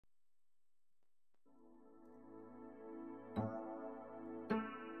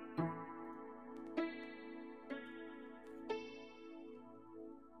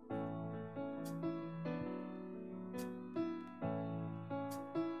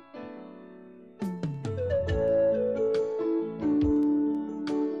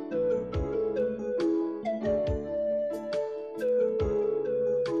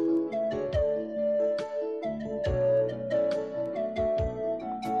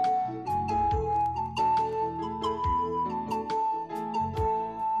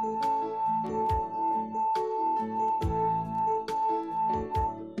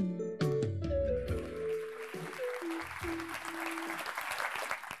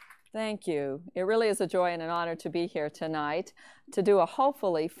Thank you. It really is a joy and an honor to be here tonight to do a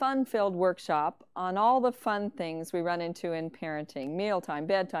hopefully fun-filled workshop on all the fun things we run into in parenting: mealtime,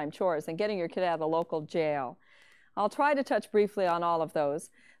 bedtime, chores, and getting your kid out of the local jail. I'll try to touch briefly on all of those.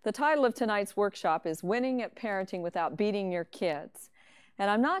 The title of tonight's workshop is Winning at Parenting Without Beating Your Kids. And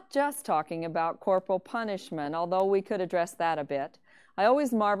I'm not just talking about corporal punishment, although we could address that a bit. I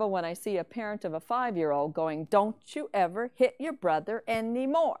always marvel when I see a parent of a 5-year-old going, "Don't you ever hit your brother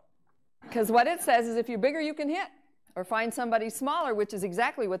anymore." Because what it says is if you're bigger, you can hit, or find somebody smaller, which is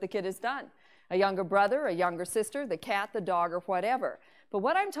exactly what the kid has done. A younger brother, a younger sister, the cat, the dog, or whatever. But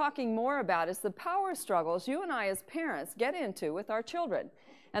what I'm talking more about is the power struggles you and I as parents get into with our children,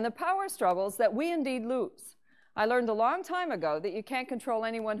 and the power struggles that we indeed lose. I learned a long time ago that you can't control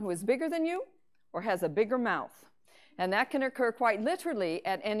anyone who is bigger than you or has a bigger mouth. And that can occur quite literally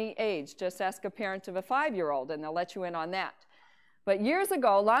at any age. Just ask a parent of a 5-year-old and they'll let you in on that. But years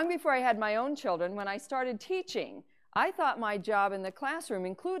ago, long before I had my own children, when I started teaching, I thought my job in the classroom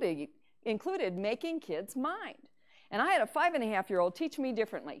included making kids mind. And I had a 5-and-a-half-year-old teach me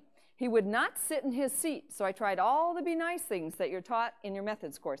differently. He would not sit in his seat, so I tried all the be nice things that you're taught in your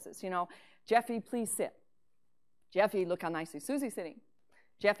methods courses. You know, Jeffy, please sit. Jeffy, look how nicely Susie's sitting.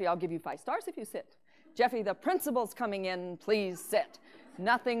 Jeffy, I'll give you 5 stars if you sit. Jeffy, the principal's coming in, please sit.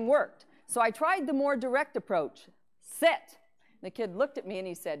 Nothing worked. So I tried the more direct approach, sit. The kid looked at me and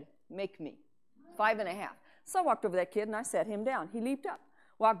he said, "Make me." 5-and-a-half. So I walked over to that kid and I sat him down. He leaped up,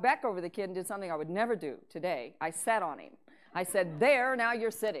 walked back over to the kid and did something I would never do today. I sat on him. I said, "There, now you're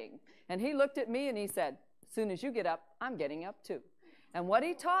sitting." And he looked at me and he said, "As soon as you get up, I'm getting up too." And what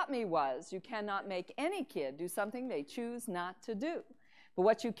he taught me was you cannot make any kid do something they choose not to do. But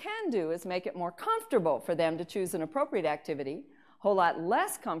what you can do is make it more comfortable for them to choose an appropriate activity, a whole lot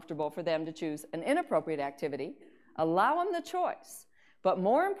less comfortable for them to choose an inappropriate activity. Allow them the choice. But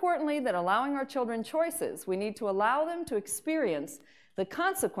more importantly than allowing our children choices, we need to allow them to experience the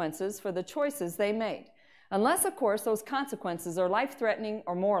consequences for the choices they made. Unless, of course, those consequences are life-threatening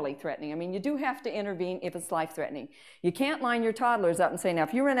or morally threatening. I mean, you do have to intervene if it's life-threatening. You can't line your toddlers up and say, "Now,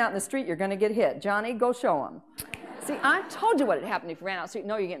 if you run out in the street, you're going to get hit. Johnny, go show them." See, I told you what had happened if you ran out in the street.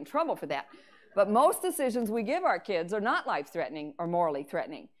 No, you get in trouble for that. But most decisions we give our kids are not life-threatening or morally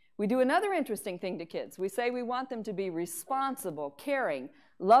threatening. We do another interesting thing to kids. We say we want them to be responsible, caring,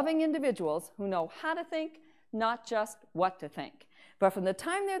 loving individuals who know how to think, not just what to think. But from the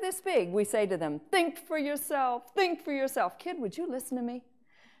time they're this big, we say to them, "Think for yourself, think for yourself." Kid, would you listen to me?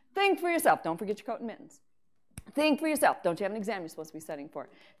 Think for yourself. Don't forget your coat and mittens. Think for yourself. Don't you have an exam you're supposed to be studying for?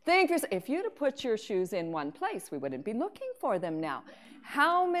 Think for yourself. If you'd have put your shoes in one place, we wouldn't be looking for them now.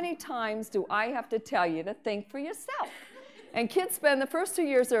 How many times do I have to tell you to think for yourself? And kids spend the first 2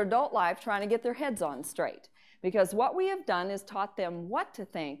 years of their adult life trying to get their heads on straight. Because what we have done is taught them what to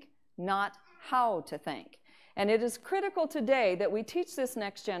think, not how to think. And it is critical today that we teach this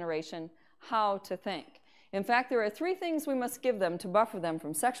next generation how to think. In fact, there are 3 things we must give them to buffer them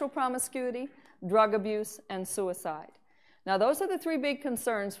from sexual promiscuity, drug abuse, and suicide. Now, those are the 3 big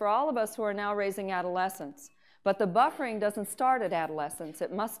concerns for all of us who are now raising adolescents. But the buffering doesn't start at adolescence.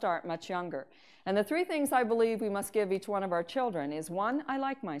 It must start much younger. And the 3 things I believe we must give each one of our children is 1, I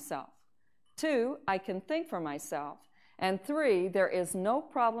like myself. 2, I can think for myself. And 3, there is no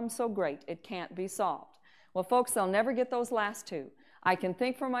problem so great it can't be solved. Well, folks, they'll never get those last 2. I can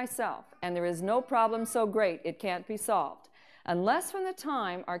think for myself, and there is no problem so great it can't be solved. Unless from the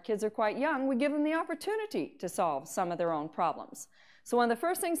time our kids are quite young, we give them the opportunity to solve some of their own problems. So one of the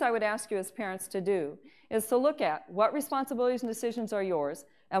first things I would ask you as parents to do is to look at what responsibilities and decisions are yours,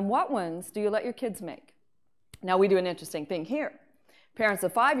 and what ones do you let your kids make. Now, we do an interesting thing here. Parents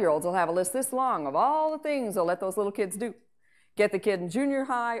of 5-year-olds will have a list this long of all the things they'll let those little kids do. Get the kid in junior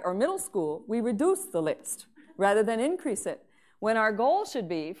high or middle school, we reduce the list rather than increase it. When our goal should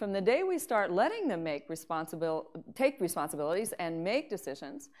be, from the day we start letting them take responsibilities and make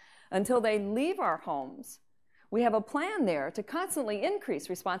decisions until they leave our homes, we have a plan there to constantly increase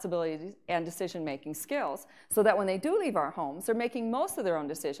responsibilities and decision-making skills so that when they do leave our homes, they're making most of their own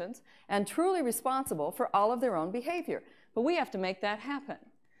decisions and truly responsible for all of their own behavior. But we have to make that happen.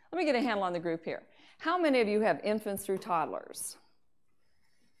 Let me get a handle on the group here. How many of you have infants through toddlers?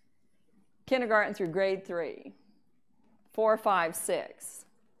 Kindergarten through grade 3, 4, 5, 6.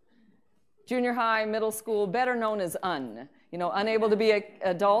 Junior high, middle school, better known as you know, unable to be an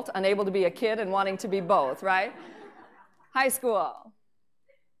adult, unable to be a kid, and wanting to be both, right? High school,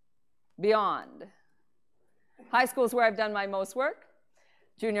 beyond. High school is where I've done my most work.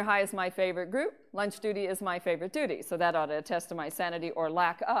 Junior high is my favorite group. Lunch duty is my favorite duty, so that ought to attest to my sanity or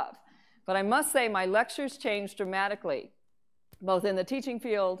lack of. But I must say my lectures changed dramatically both in the teaching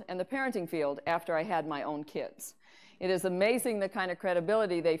field and the parenting field after I had my own kids. It is amazing the kind of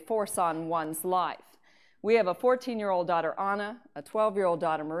credibility they force on one's life. We have a 14-year-old daughter, Anna, a 12-year-old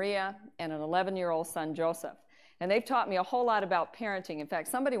daughter, Maria, and an 11-year-old son, Joseph. And they've taught me a whole lot about parenting. In fact,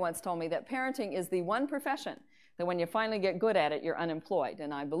 somebody once told me that parenting is the one profession that when you finally get good at it, you're unemployed,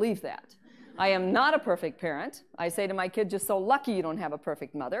 and I believe that. I am not a perfect parent. I say to my kids, you're so lucky you don't have a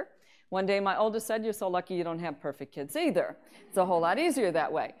perfect mother. One day my oldest said, you're so lucky you don't have perfect kids either. It's a whole lot easier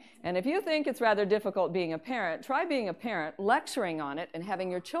that way. And if you think it's rather difficult being a parent, try being a parent, lecturing on it, and having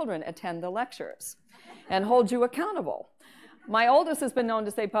your children attend the lectures and hold you accountable. My oldest has been known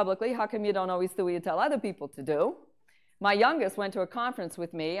to say publicly, how come you don't always do what you tell other people to do? My youngest went to a conference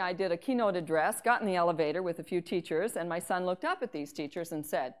with me. I did a keynote address, got in the elevator with a few teachers, and my son looked up at these teachers and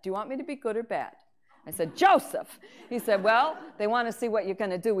said, do you want me to be good or bad? I said, Joseph. He said, well, they want to see what you're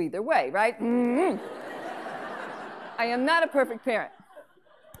going to do either way, right? I am not a perfect parent,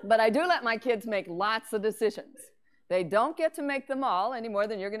 but I do let my kids make lots of decisions. They don't get to make them all any more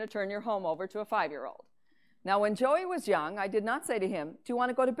than you're going to turn your home over to a 5-year-old. Now, when Joey was young, I did not say to him, do you want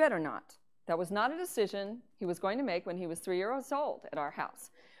to go to bed or not? That was not a decision he was going to make when he was 3 years old at our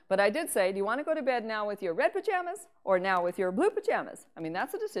house. But I did say, do you want to go to bed now with your red pajamas or now with your blue pajamas? I mean,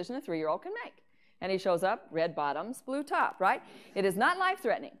 that's a decision a 3-year-old can make. And he shows up, red bottoms, blue top, right? It is not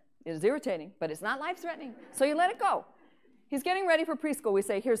life-threatening. It is irritating, but it's not life-threatening. So you let it go. He's getting ready for preschool. We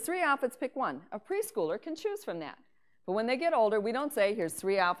say, here's 3 outfits, pick one. A preschooler can choose from that. But when they get older, we don't say, here's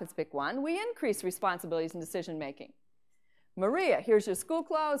 3 outfits, pick one. We increase responsibilities and decision-making. Maria, here's your school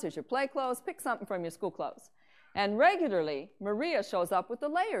clothes, here's your play clothes, pick something from your school clothes. And regularly, Maria shows up with the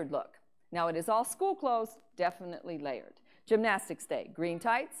layered look. Now, it is all school clothes, definitely layered. Gymnastics day, green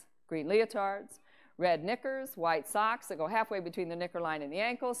tights, green leotards, red knickers, white socks that go halfway between the knicker line and the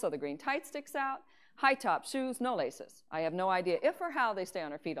ankle so the green tight sticks out, high-top shoes, no laces. I have no idea if or how they stay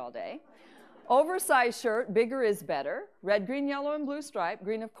on her feet all day. Oversized shirt, bigger is better. Red, green, yellow, and blue stripe.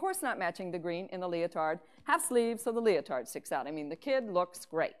 Green, of course, not matching the green in the leotard. Half sleeves so the leotard sticks out. I mean, the kid looks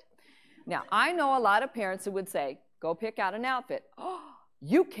great. Now, I know a lot of parents who would say, go pick out an outfit. Oh,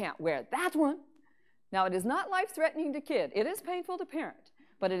 you can't wear that one. Now, it is not life-threatening to kid. It is painful to parent,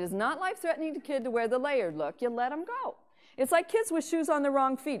 but it is not life-threatening to kid to wear the layered look. You let them go. It's like kids with shoes on the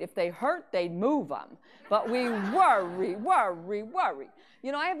wrong feet. If they hurt, they'd move them. But we worry, worry, worry.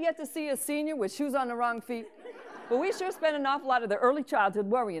 You know, I have yet to see a senior with shoes on the wrong feet, but we sure spend an awful lot of their early childhood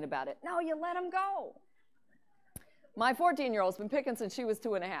worrying about it. No, you let them go. My 14-year-old's been picking since she was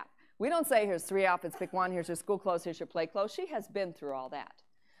 2.5. We don't say, here's 3 outfits, pick one, here's your school clothes, here's your play clothes. She has been through all that.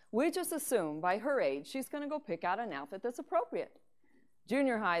 We just assume by her age she's going to go pick out an outfit that's appropriate.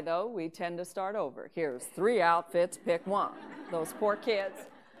 Junior high, though, we tend to start over. Here's 3 outfits, pick one. Those poor kids.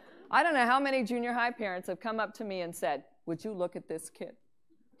 I don't know how many junior high parents have come up to me and said, would you look at this kid?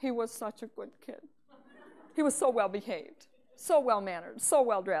 He was such a good kid. He was so well behaved, so well mannered, so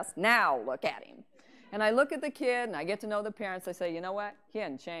well dressed. Now look at him. And I look at the kid and I get to know the parents. I say, you know what? He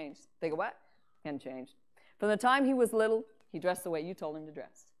hadn't changed. They go, what? He hadn't changed. From the time he was little, he dressed the way you told him to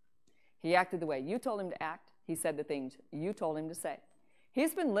dress. He acted the way you told him to act. He said the things you told him to say.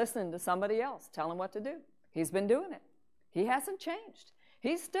 He's been listening to somebody else tell him what to do. He's been doing it. He hasn't changed.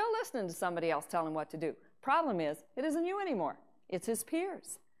 He's still listening to somebody else tell him what to do. Problem is, it isn't you anymore. It's his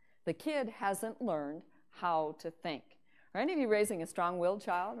peers. The kid hasn't learned how to think. Are any of you raising a strong-willed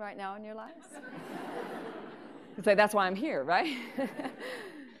child right now in your lives? You say, that's why I'm here, right?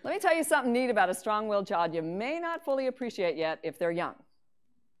 Let me tell you something neat about a strong-willed child you may not fully appreciate yet if they're young.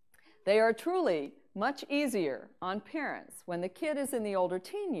 They are truly much easier on parents when the kid is in the older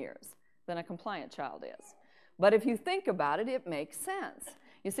teen years than a compliant child is. But if you think about it, it makes sense.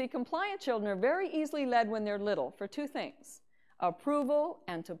 You see, compliant children are very easily led when they're little for 2 things: approval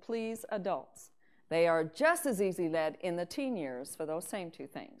and to please adults. They are just as easily led in the teen years for those same 2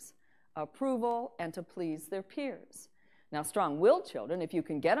 things: approval and to please their peers. Now, strong-willed children, if you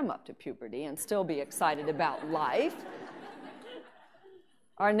can get them up to puberty and still be excited about life,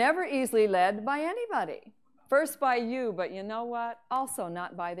 are never easily led by anybody. First by you, but you know what? Also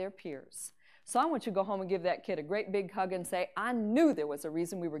not by their peers. So I want you to go home and give that kid a great big hug and say, I knew there was a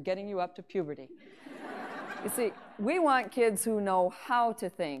reason we were getting you up to puberty. You see, we want kids who know how to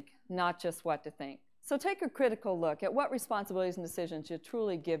think, not just what to think. So take a critical look at what responsibilities and decisions you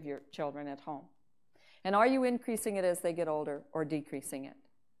truly give your children at home. And are you increasing it as they get older or decreasing it?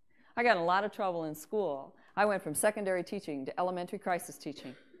 I got in a lot of trouble in school. I went from secondary teaching to elementary crisis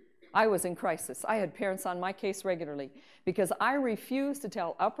teaching. I was in crisis. I had parents on my case regularly because I refused to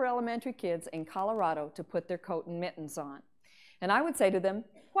tell upper elementary kids in Colorado to put their coat and mittens on. And I would say to them,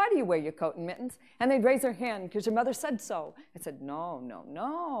 why do you wear your coat and mittens? And they'd raise their hand, because your mother said so. I said, no, no,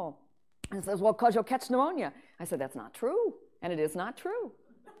 no. And it says, well, because you'll catch pneumonia. I said, that's not true, and it is not true.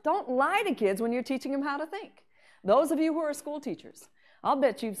 Don't lie to kids when you're teaching them how to think. Those of you who are school teachers, I'll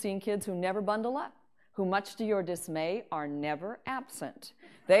bet you've seen kids who never bundle up, who much to your dismay are never absent.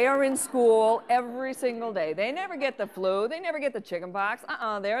 They are in school every single day. They never get the flu. They never get the chicken pox.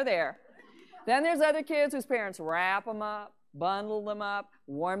 They're there. Then there's other kids whose parents wrap them up, bundle them up,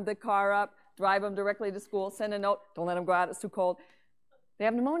 warm the car up, drive them directly to school, send a note, don't let them go out, it's too cold. They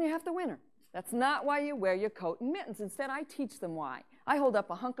have pneumonia half the winter. That's not why you wear your coat and mittens. Instead, I teach them why. I hold up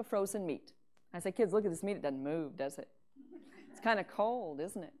a hunk of frozen meat. I say, kids, look at this meat. It doesn't move, does it? It's kind of cold,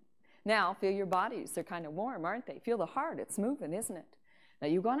 isn't it? Now, feel your bodies. They're kind of warm, aren't they? Feel the heart. It's moving, isn't it? Now,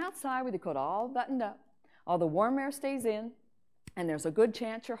 you've gone outside with your coat all buttoned up. All the warm air stays in, and there's a good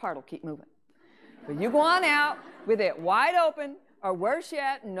chance your heart will keep moving. But you go on out with it wide open, or worse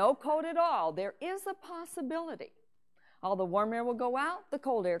yet, no coat at all. There is a possibility. All the warm air will go out, the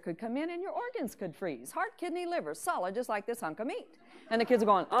cold air could come in, and your organs could freeze. Heart, kidney, liver, solid, just like this hunk of meat. And the kids are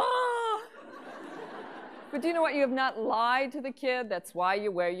going, oh! But do you know what? You have not lied to the kid. That's why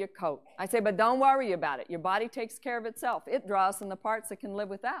you wear your coat. I say, but don't worry about it. Your body takes care of itself. It draws from the parts it can live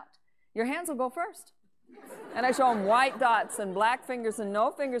without. Your hands will go first. And I show them white dots and black fingers and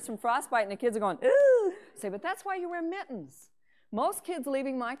no fingers from frostbite, and the kids are going, ooh. I say, but that's why you wear mittens. Most kids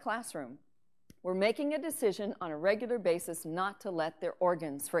leaving my classroom were making a decision on a regular basis not to let their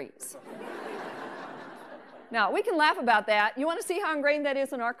organs freeze. Now, we can laugh about that. You want to see how ingrained that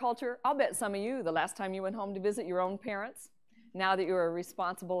is in our culture? I'll bet some of you, the last time you went home to visit your own parents, now that you're a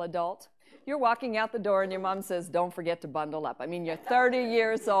responsible adult, you're walking out the door and your mom says, don't forget to bundle up. I mean, you're 30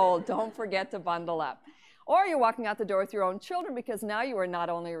 years old, don't forget to bundle up. Or you're walking out the door with your own children because now you are not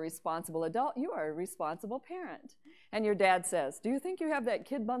only a responsible adult, you are a responsible parent. And your dad says, do you think you have that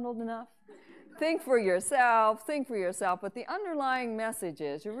kid bundled enough? Think for yourself, but the underlying message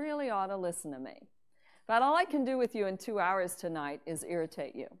is you really ought to listen to me. But all I can do with you in 2 hours tonight is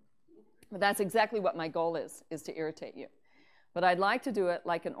irritate you. But that's exactly what my goal is to irritate you. But I'd like to do it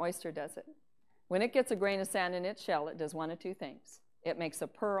like an oyster does it. When it gets a grain of sand in its shell, it does one of two things. It makes a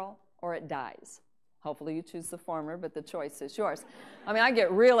pearl or it dies. Hopefully you choose the former, but the choice is yours. I mean, I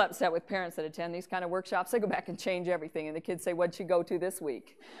get real upset with parents that attend these kind of workshops. They go back and change everything, and the kids say, what'd she go to this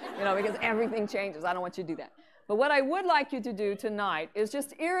week? You know, because everything changes. I don't want you to do that. But what I would like you to do tonight is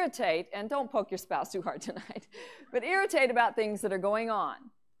just irritate, and don't poke your spouse too hard tonight, but irritate about things that are going on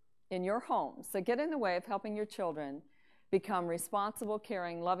in your homes that get in the way of helping your children become responsible,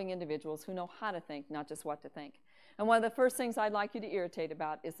 caring, loving individuals who know how to think, not just what to think. And one of the first things I'd like you to irritate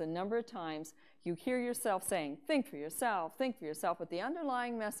about is the number of times you hear yourself saying, think for yourself, but the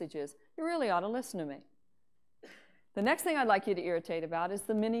underlying message is, you really ought to listen to me. The next thing I'd like you to irritate about is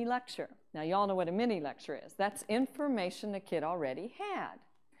the mini lecture. Now, you all know what a mini lecture is. That's information the kid already had.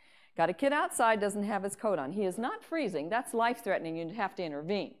 Got a kid outside, doesn't have his coat on. He is not freezing. That's life-threatening. You'd have to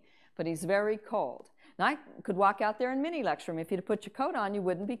intervene. But he's very cold. Now, I could walk out there and mini lecture him. If you'd put your coat on, you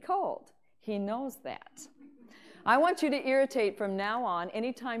wouldn't be cold. He knows that. I want you to irritate from now on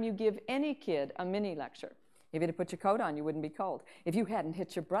anytime you give any kid a mini lecture. If you'd put your coat on, you wouldn't be cold. If you hadn't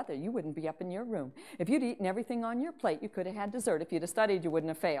hit your brother, you wouldn't be up in your room. If you'd eaten everything on your plate, you could have had dessert. If you'd have studied, you wouldn't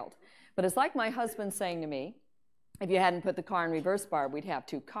have failed. But it's like my husband saying to me, if you hadn't put the car in reverse, Barb, we'd have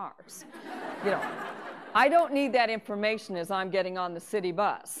 2 cars. You know, I don't need that information as I'm getting on the city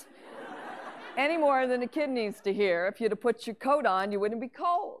bus. Any more than a kid needs to hear, if you'd have put your coat on, you wouldn't be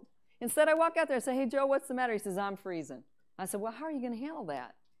cold. Instead, I walk out there and say, hey, Joe, what's the matter? He says, I'm freezing. I said, well, how are you going to handle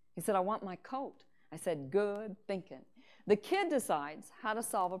that? He said, I want my coat. I said, good thinking. The kid decides how to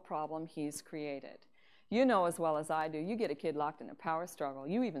solve a problem he's created. You know as well as I do, you get a kid locked in a power struggle.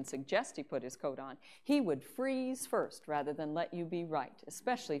 You even suggest he put his coat on. He would freeze first rather than let you be right,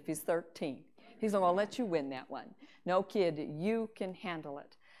 especially if he's 13. He's not going to let you win that one. No, kid, you can handle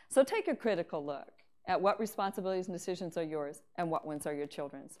it. So take a critical look at what responsibilities and decisions are yours and what ones are your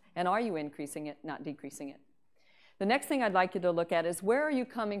children's. And are you increasing it, not decreasing it? The next thing I'd like you to look at is where are you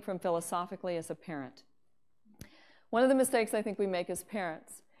coming from philosophically as a parent? One of the mistakes I think we make as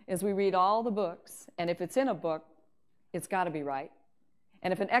parents is we read all the books, and if it's in a book, it's got to be right.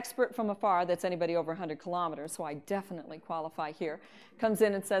 And if an expert from afar, that's anybody over 100 kilometers, so I definitely qualify here, comes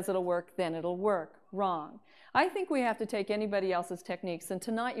in and says it'll work, then it'll work. Wrong. I think we have to take anybody else's techniques, and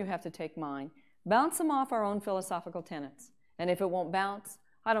tonight you have to take mine. Bounce them off our own philosophical tenets. And if it won't bounce,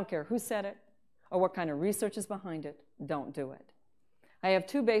 I don't care who said it or what kind of research is behind it, don't do it. I have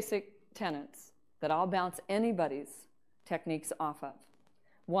 2 basic tenets that I'll bounce anybody's techniques off of.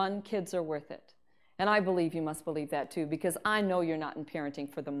 1, kids are worth it. And I believe you must believe that too, because I know you're not in parenting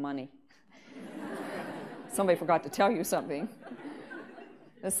for the money. Somebody forgot to tell you something.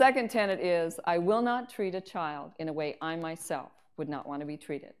 The second tenet is, I will not treat a child in a way I myself would not want to be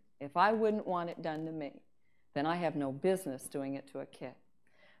treated. If I wouldn't want it done to me, then I have no business doing it to a kid.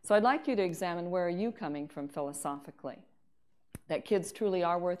 So I'd like you to examine, where are you coming from philosophically? That kids truly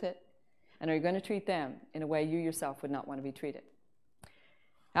are worth it? And are you going to treat them in a way you yourself would not want to be treated?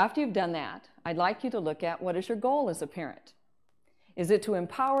 After you've done that, I'd like you to look at, what is your goal as a parent? Is it to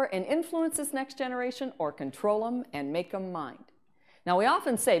empower and influence this next generation, or control them and make them mind? Now, we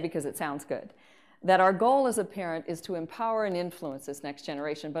often say, because it sounds good, that our goal as a parent is to empower and influence this next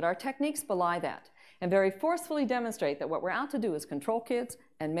generation, but our techniques belie that and very forcefully demonstrate that what we're out to do is control kids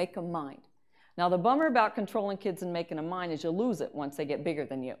and make them mind. Now, the bummer about controlling kids and making them mind is you lose it once they get bigger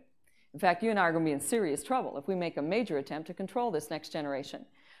than you. In fact, you and I are going to be in serious trouble if we make a major attempt to control this next generation.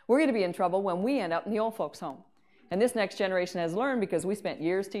 We're going to be in trouble when we end up in the old folks' home. And this next generation has learned, because we spent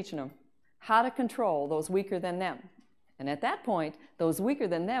years teaching them how to control those weaker than them. And at that point, those weaker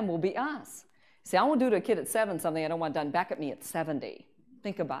than them will be us. See, I won't do to a kid at 7 something I don't want done back at me at 70.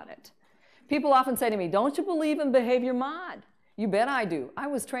 Think about it. People often say to me, don't you believe in behavior mod? You bet I do. I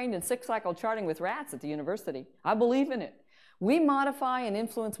was trained in 6-cycle charting with rats at the university. I believe in it. We modify and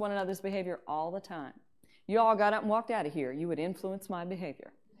influence one another's behavior all the time. You all got up and walked out of here. You would influence my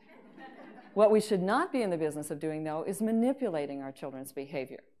behavior. What we should not be in the business of doing, though, is manipulating our children's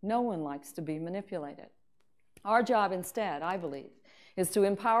behavior. No one likes to be manipulated. Our job instead, I believe, is to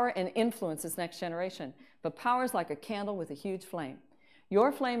empower and influence this next generation. But power is like a candle with a huge flame. Your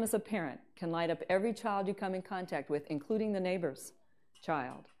flame as a parent can light up every child you come in contact with, including the neighbor's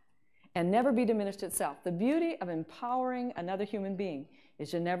child, and never be diminished itself. The beauty of empowering another human being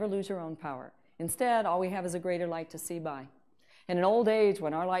is you never lose your own power. Instead, all we have is a greater light to see by. And in old age,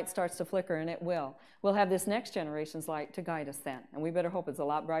 when our light starts to flicker, and it will, we'll have this next generation's light to guide us then. And we better hope it's a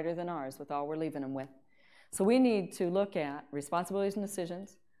lot brighter than ours with all we're leaving them with. So we need to look at responsibilities and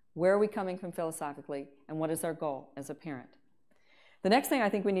decisions, where are we coming from philosophically, and what is our goal as a parent. The next thing I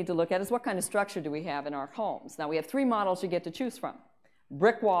think we need to look at is, what kind of structure do we have in our homes? Now, we have 3 models you get to choose from: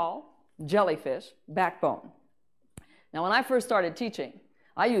 brick wall, jellyfish, backbone. Now, when I first started teaching,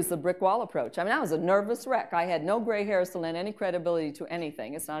 I used the brick wall approach. I mean, I was a nervous wreck. I had no gray hairs to lend any credibility to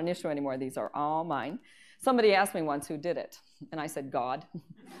anything. It's not an issue anymore. These are all mine. Somebody asked me once who did it, and I said, God.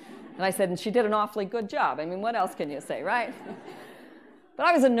 And I said, and she did an awfully good job. I mean, what else can you say, right? But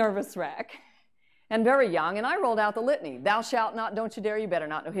I was a nervous wreck and very young, and I rolled out the litany. Thou shalt not, don't you dare, you better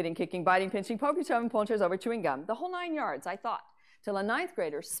not, no hitting, kicking, biting, pinching, poking, shoving, pulling chairs over, chewing gum. The whole 9 yards, I thought, till a 9th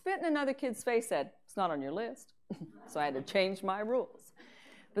grader spit in another kid's face, said, it's not on your list. So I had to change my rules.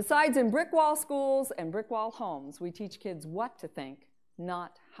 Besides, in brick wall schools and brick wall homes, we teach kids what to think,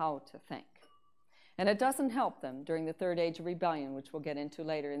 not how to think. And it doesn't help them during the 3rd age of rebellion, which we'll get into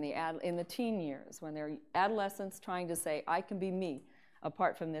later, in the teen years, when they're adolescents trying to say, I can be me,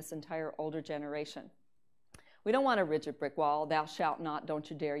 apart from this entire older generation. We don't want a rigid brick wall, thou shalt not, don't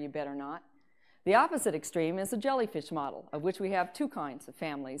you dare, you better not. The opposite extreme is a jellyfish model, of which we have 2 kinds of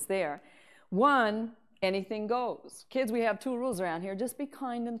families there. One, anything goes. Kids, we have 2 rules around here: just be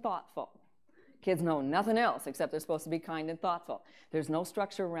kind and thoughtful. Kids know nothing else except they're supposed to be kind and thoughtful. There's no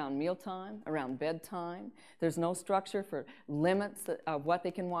structure around mealtime, around bedtime. There's no structure for limits of what they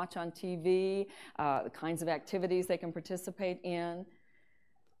can watch on TV, the kinds of activities they can participate in.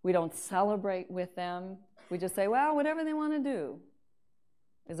 We don't celebrate with them. We just say, well, whatever they want to do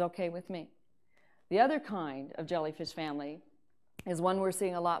is okay with me. The other kind of jellyfish family is one we're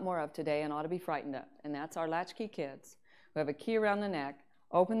seeing a lot more of today and ought to be frightened of, and that's our latchkey kids who have a key around the neck,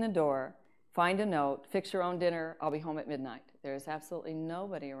 open the door, find a note, fix your own dinner, I'll be home at midnight. There is absolutely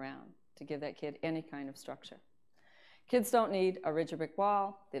nobody around to give that kid any kind of structure. Kids don't need a rigid brick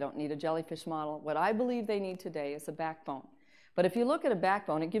wall. They don't need a jellyfish model. What I believe they need today is a backbone. But if you look at a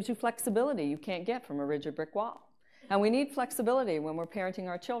backbone, it gives you flexibility you can't get from a rigid brick wall. And we need flexibility when we're parenting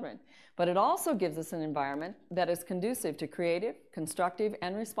our children. But it also gives us an environment that is conducive to creative, constructive,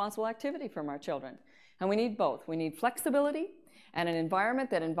 and responsible activity from our children. And we need both. We need flexibility and an environment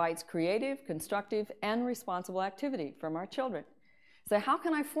that invites creative, constructive, and responsible activity from our children. So how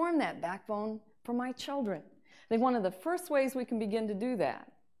can I form that backbone for my children? I think one of the first ways we can begin to do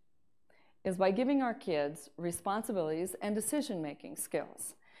that is by giving our kids responsibilities and decision-making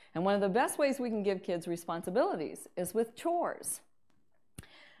skills. And one of the best ways we can give kids responsibilities is with chores.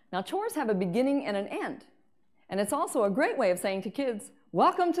 Now, chores have a beginning and an end. And it's also a great way of saying to kids,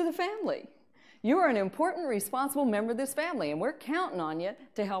 welcome to the family. You are an important, responsible member of this family, and we're counting on you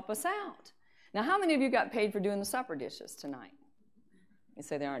to help us out. Now, how many of you got paid for doing the supper dishes tonight? You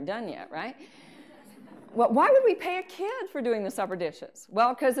say they aren't done yet, right? Well, why would we pay a kid for doing the supper dishes?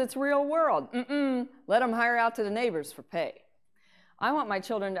 Well, because it's real world. Let them hire out to the neighbors for pay. I want my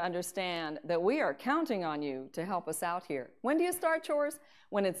children to understand that we are counting on you to help us out here. When do you start chores?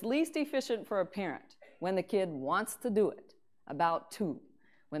 When it's least efficient for a parent, when the kid wants to do it, about 2,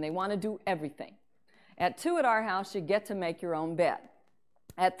 when they want to do everything. At 2 at our house, you get to make your own bed.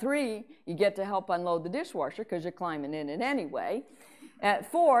 At 3, you get to help unload the dishwasher because you're climbing in it anyway.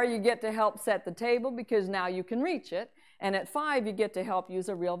 At 4, you get to help set the table because now you can reach it. And at 5, you get to help use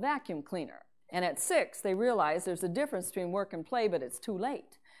a real vacuum cleaner. And at 6, they realize there's a difference between work and play, but it's too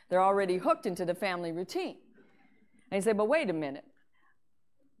late. They're already hooked into the family routine. And you say, but wait a minute.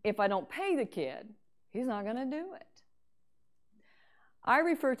 If I don't pay the kid, he's not going to do it. I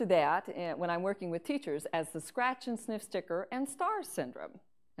refer to that when I'm working with teachers as the scratch and sniff sticker and star syndrome.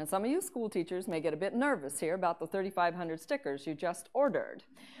 And some of you school teachers may get a bit nervous here about the 3,500 stickers you just ordered.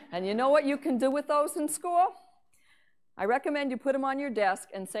 And you know what you can do with those in school? I recommend you put them on your desk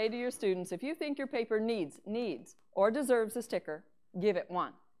and say to your students, if you think your paper needs or deserves a sticker, give it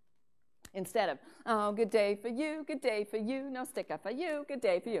one. Instead of, oh, good day for you, no sticker for you, good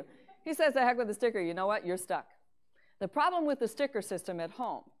day for you. He says, the heck with the sticker, you know what, you're stuck. The problem with the sticker system at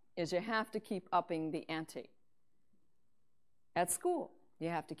home is you have to keep upping the ante. At school, you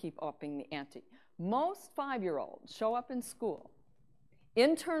have to keep upping the ante. Most 5-year-olds show up in school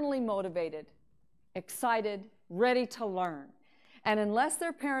internally motivated, excited, ready to learn. And unless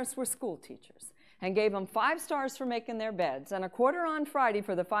their parents were school teachers and gave them 5 stars for making their beds and a quarter on Friday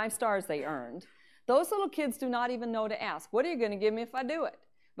for the 5 stars they earned, those little kids do not even know to ask, what are you going to give me if I do it?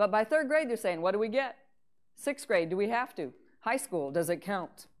 But by 3rd grade, they're saying, what do we get? 6th grade, do we have to? High school, does it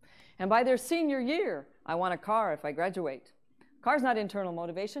count? And by their senior year, I want a car if I graduate. Car's not internal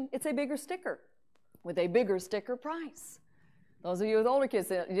motivation, it's a bigger sticker with a bigger sticker price. Those of you with older kids,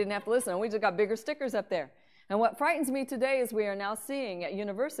 you didn't have to listen, we just got bigger stickers up there. And what frightens me today is we are now seeing at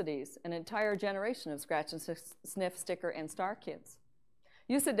universities an entire generation of scratch and sniff sticker and star kids.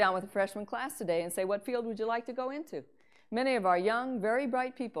 You sit down with a freshman class today and say, what field would you like to go into? Many of our young, very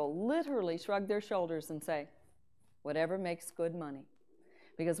bright people literally shrug their shoulders and say, whatever makes good money.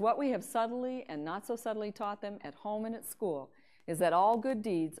 Because what we have subtly and not so subtly taught them at home and at school is that all good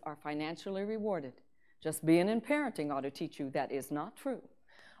deeds are financially rewarded. Just being in parenting ought to teach you that is not true.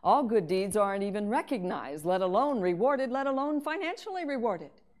 All good deeds aren't even recognized, let alone rewarded, let alone financially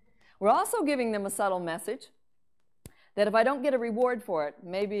rewarded. We're also giving them a subtle message that if I don't get a reward for it,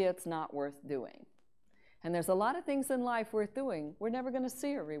 maybe it's not worth doing. And there's a lot of things in life worth doing we're never going to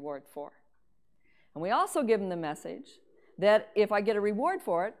see a reward for. And we also give them the message that if I get a reward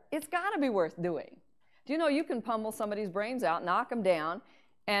for it, it's got to be worth doing. Do you know you can pummel somebody's brains out, knock them down,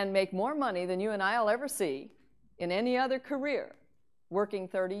 and make more money than you and I will ever see in any other career working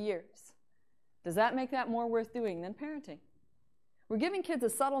 30 years? Does that make that more worth doing than parenting? We're giving kids a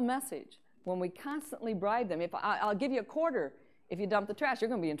subtle message when we constantly bribe them. If I'll give you a quarter if you dump the trash, you're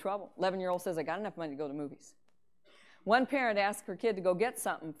going to be in trouble. 11-year-old says, I got enough money to go to movies. One parent asked her kid to go get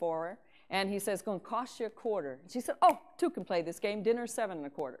something for her, and he says, it's going to cost you a quarter. She said, oh, 2 can play this game. Dinner's 7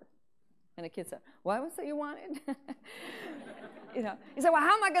 1/4. And the kid said, what was it you wanted? You know, he said, well,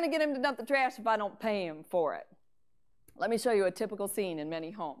 how am I going to get him to dump the trash if I don't pay him for it? Let me show you a typical scene in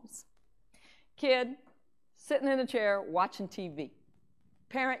many homes. Kid sitting in a chair watching TV.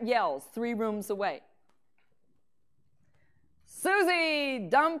 Parent yells 3 rooms away, Susie,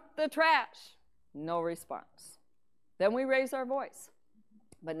 dump the trash. No response. Then we raise our voice,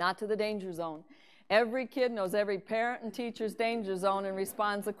 but not to the danger zone. Every kid knows every parent and teacher's danger zone and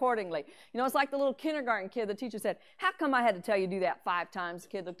responds accordingly. You know, it's like the little kindergarten kid. The teacher said, how come I had to tell you to do that 5 times? The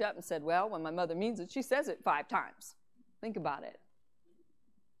kid looked up and said, well, when my mother means it, she says it 5 times. Think about it.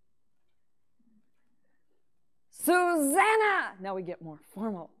 Susanna! Now we get more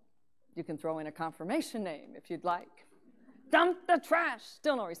formal. You can throw in a confirmation name if you'd like. Dump the trash.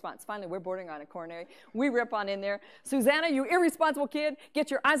 Still no response. Finally, we're bordering on a coronary. We rip on in there. Susanna, you irresponsible kid, get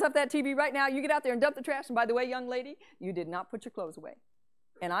your eyes off that TV right now. You get out there and dump the trash. And by the way, young lady, you did not put your clothes away.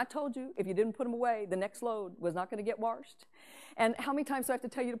 And I told you, if you didn't put them away, the next load was not going to get washed. And how many times do I have to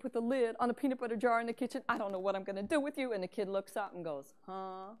tell you to put the lid on a peanut butter jar in the kitchen? I don't know what I'm going to do with you. And the kid looks up and goes,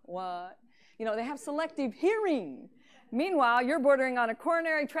 huh, what? You know, they have selective hearing. Meanwhile, you're bordering on a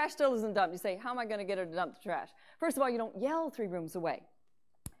coronary, trash still isn't dumped. You say, how am I going to get her to dump the trash? First of all, you don't yell 3 rooms away.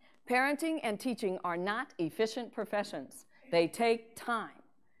 Parenting and teaching are not efficient professions. They take time.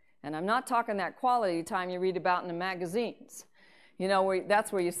 And I'm not talking that quality time you read about in the magazines. You know,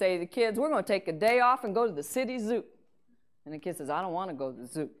 that's where you say to the kids, we're going to take a day off and go to the city zoo. And the kid says, I don't want to go to the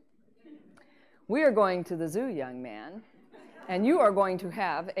zoo. We are going to the zoo, young man, and you are going to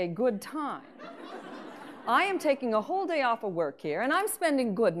have a good time. I am taking a whole day off of work here, and I'm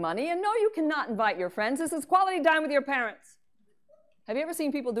spending good money, and no, you cannot invite your friends. This is quality time with your parents. Have you ever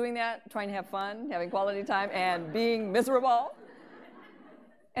seen people doing that, trying to have fun, having quality time, and being miserable?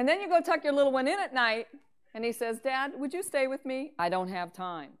 And then you go tuck your little one in at night, and he says, Dad, would you stay with me? I don't have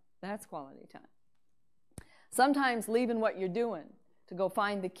time. That's quality time. Sometimes leaving what you're doing to go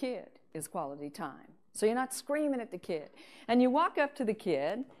find the kid is quality time. So you're not screaming at the kid. And you walk up to the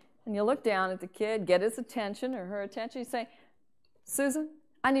kid, and you look down at the kid, get his attention or her attention. You say, Susan,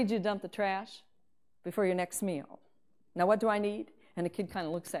 I need you to dump the trash before your next meal. Now, what do I need? And the kid kind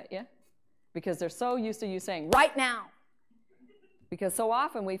of looks at you because they're so used to you saying, right now. Because so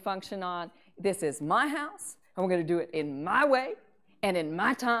often we function on, this is my house, and we're going to do it in my way and in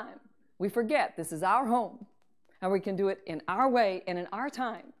my time. We forget this is our home, and we can do it in our way and in our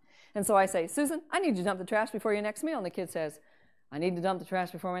time. And so I say, Susan, I need you to dump the trash before your next meal. And the kid says, I need to dump the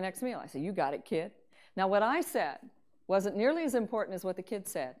trash before my next meal. I say, you got it, kid. Now, what I said wasn't nearly as important as what the kid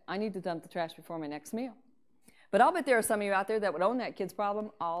said. I need to dump the trash before my next meal. But I'll bet there are some of you out there that would own that kid's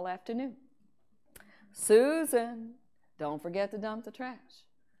problem all afternoon. Susan, don't forget to dump the trash.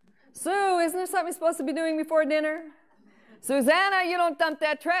 Sue, isn't there something you're supposed to be doing before dinner? Susanna, you don't dump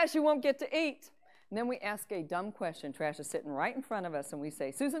that trash, you won't get to eat. And then we ask a dumb question. Trash is sitting right in front of us, and we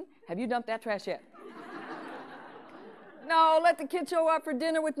say, Susan, have you dumped that trash yet? No, let the kid show up for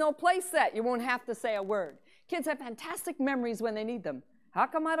dinner with no place set. You won't have to say a word. Kids have fantastic memories when they need them. How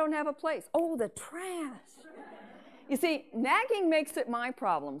come I don't have a place? Oh, the trash. You see, nagging makes it my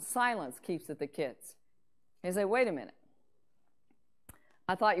problem. Silence keeps it the kids. They say, wait a minute.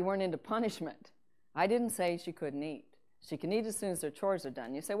 I thought you weren't into punishment. I didn't say she couldn't eat. She can eat as soon as her chores are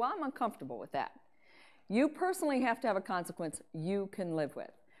done. You say, well, I'm uncomfortable with that. You personally have to have a consequence you can live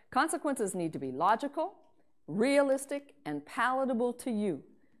with. Consequences need to be logical, realistic, and palatable to you.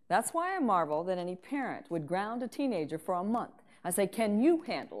 That's why I marvel that any parent would ground a teenager for a month. I say, can you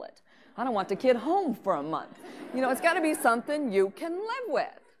handle it? I don't want the kid home for a month. You know, it's got to be something you can live with.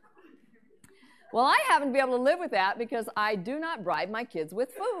 Well, I happen to be able to live with that because I do not bribe my kids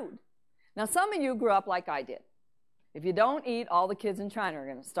with food. Now, some of you grew up like I did. If you don't eat, all the kids in China are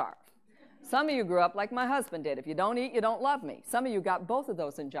going to starve. Some of you grew up like my husband did. If you don't eat, you don't love me. Some of you got both of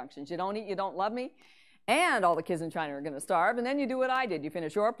those injunctions. You don't eat, you don't love me, and all the kids in China are going to starve. And then you do what I did. You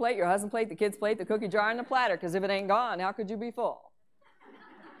finish your plate, your husband's plate, the kid's plate, the cookie jar, and the platter, because if it ain't gone, how could you be full?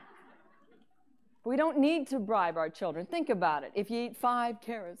 We don't need to bribe our children. Think about it. If you eat 5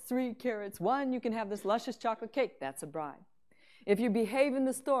 carrots, 3 carrots, 1, you can have this luscious chocolate cake. That's a bribe. If you behave in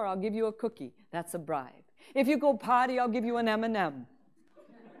the store, I'll give you a cookie. That's a bribe. If you go potty, I'll give you an M&M.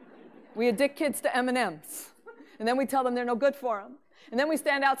 We addict kids to M&Ms. And then we tell them they're no good for them. And then we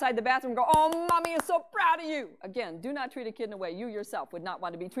stand outside the bathroom and go, oh, Mommy is so proud of you. Again, do not treat a kid in a way you yourself would not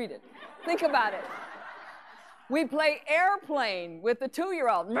want to be treated. Think about it. We play airplane with the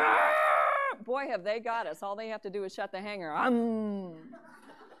 2-year-old. Boy, have they got us. All they have to do is shut the hanger.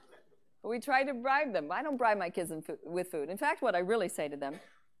 But we try to bribe them. I don't bribe my kids with food. In fact, what I really say to them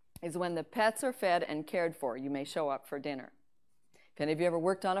is when the pets are fed and cared for, you may show up for dinner. If any of you ever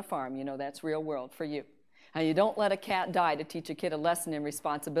worked on a farm, you know that's real world for you. And you don't let a cat die to teach a kid a lesson in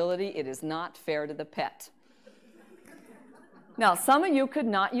responsibility. It is not fair to the pet. Now, some of you could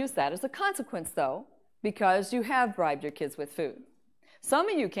not use that as a consequence, though, because you have bribed your kids with food. Some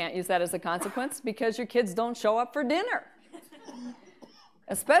of you can't use that as a consequence because your kids don't show up for dinner,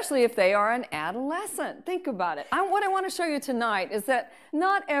 especially if they are an adolescent. Think about it. What I want to show you tonight is that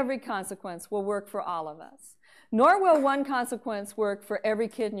not every consequence will work for all of us. Nor will one consequence work for every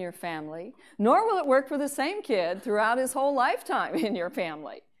kid in your family, nor will it work for the same kid throughout his whole lifetime in your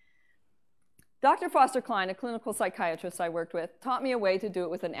family. Dr. Foster Cline, a clinical psychiatrist I worked with, taught me a way to do it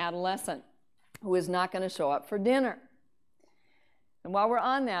with an adolescent who is not going to show up for dinner. And while we're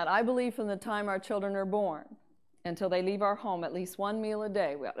on that, I believe from the time our children are born until they leave our home at least 1 meal a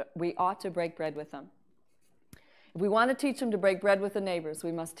day, we ought to break bread with them. If we want to teach them to break bread with the neighbors,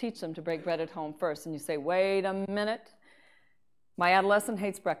 we must teach them to break bread at home first. And you say, wait a minute. My adolescent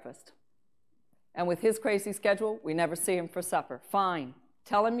hates breakfast. And with his crazy schedule, we never see him for supper. Fine.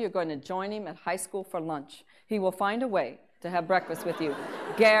 Tell him you're going to join him at high school for lunch. He will find a way to have breakfast with you.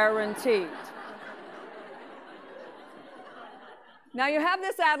 Guaranteed. Now you have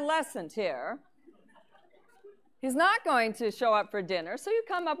this adolescent here. He's not going to show up for dinner, so you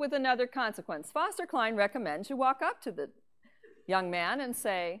come up with another consequence. Foster Cline recommends you walk up to the young man and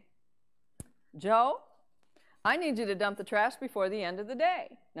say, Joe, I need you to dump the trash before the end of the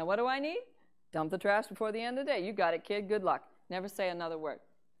day. Now, what do I need? Dump the trash before the end of the day. You got it, kid. Good luck. Never say another word.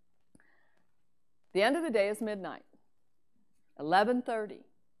 The end of the day is midnight, 11:30.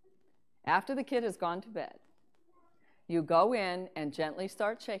 After the kid has gone to bed, you go in and gently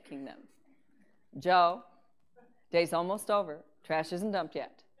start shaking them. Joe, day's almost over. Trash isn't dumped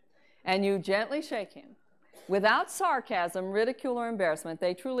yet. And you gently shake him. Without sarcasm, ridicule, or embarrassment,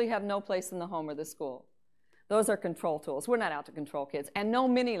 they truly have no place in the home or the school. Those are control tools. We're not out to control kids. And no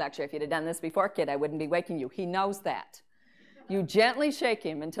mini lecture. If you'd have done this before, kid, I wouldn't be waking you. He knows that. You gently shake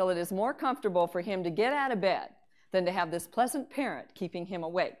him until it is more comfortable for him to get out of bed than to have this pleasant parent keeping him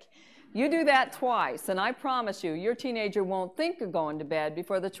awake. You do that twice, and I promise you, your teenager won't think of going to bed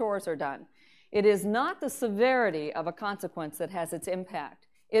before the chores are done. It is not the severity of a consequence that has its impact.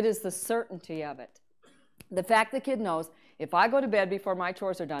 It is the certainty of it. The fact the kid knows, if I go to bed before my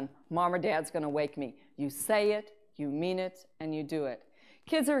chores are done, mom or dad's going to wake me. You say it, you mean it, and you do it.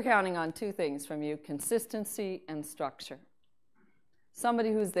 Kids are counting on two things from you: consistency and structure.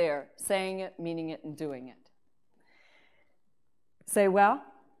 Somebody who's there, saying it, meaning it, and doing it. Say, well,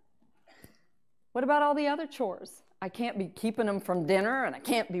 what about all the other chores? I can't be keeping them from dinner, and I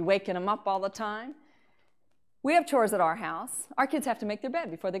can't be waking them up all the time. We have chores at our house. Our kids have to make their bed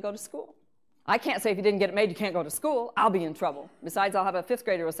before they go to school. I can't say if you didn't get it made, you can't go to school. I'll be in trouble. Besides, I'll have a fifth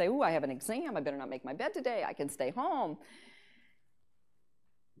grader who will say, ooh, I have an exam. I better not make my bed today. I can stay home.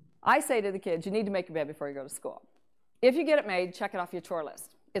 I say to the kids, you need to make your bed before you go to school. If you get it made, check it off your chore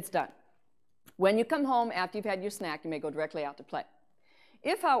list. It's done. When you come home after you've had your snack, you may go directly out to play.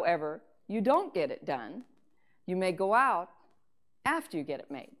 If, however, you don't get it done, you may go out after you get it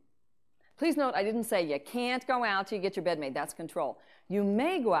made. Please note, I didn't say you can't go out till you get your bed made. That's control. You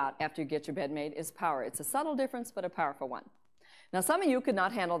may go out after you get your bed made is power. It's a subtle difference, but a powerful one. Now, some of you could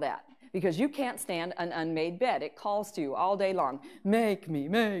not handle that because you can't stand an unmade bed. It calls to you all day long. Make me,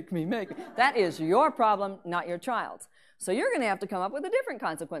 make me, make me. That is your problem, not your child's. So you're going to have to come up with a different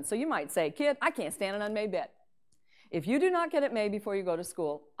consequence. So you might say, kid, I can't stand an unmade bed. If you do not get it made before you go to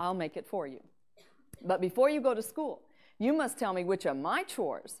school, I'll make it for you. But before you go to school, you must tell me which of my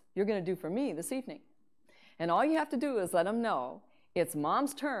chores you're going to do for me this evening. And all you have to do is let them know it's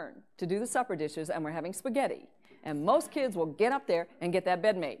mom's turn to do the supper dishes and we're having spaghetti. And most kids will get up there and get that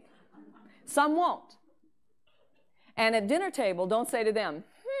bed made. Some won't. And at dinner table, don't say to them,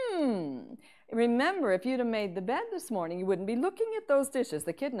 remember, if you'd have made the bed this morning, you wouldn't be looking at those dishes.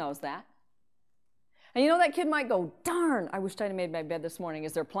 The kid knows that. And you know, that kid might go, darn, I wish I'd have made my bed this morning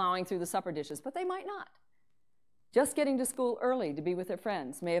as they're plowing through the supper dishes, but they might not. Just getting to school early to be with their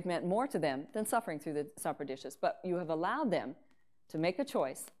friends may have meant more to them than suffering through the supper dishes, but you have allowed them to make a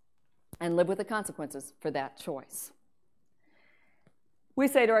choice and live with the consequences for that choice. We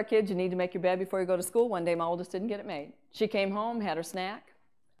say to our kids, you need to make your bed before you go to school. One day my oldest didn't get it made. She came home, had her snack,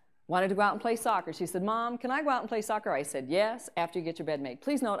 wanted to go out and play soccer. She said, Mom, can I go out and play soccer? I said, yes, after you get your bed made.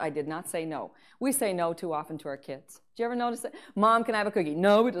 Please note, I did not say no. We say no too often to our kids. Do you ever notice that? Mom, can I have a cookie?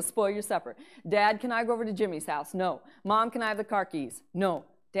 No, it'll spoil your supper. Dad, can I go over to Jimmy's house? No. Mom, can I have the car keys? No.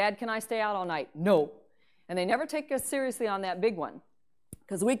 Dad, can I stay out all night? No. And they never take us seriously on that big one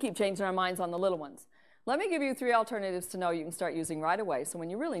because we keep changing our minds on the little ones. Let me give you 3 alternatives to no you can start using right away, so when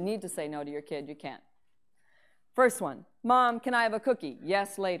you really need to say no to your kid, you can. First one, Mom, can I have a cookie?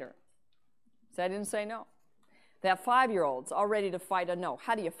 Yes, later. So I didn't say no. That 5-year-old's all ready to fight a no.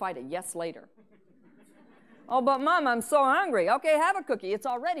 How do you fight a yes later? Oh, but Mom, I'm so hungry. Okay, have a cookie. It's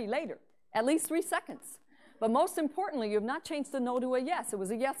already later. At least 3 seconds. But most importantly, you have not changed the no to a yes. It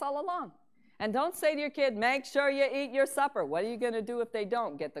was a yes all along. And don't say to your kid, make sure you eat your supper. What are you going to do if they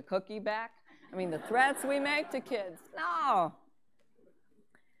don't? Get the cookie back? I mean, the threats we make to kids. No.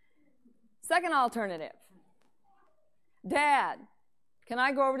 Second alternative. Dad, can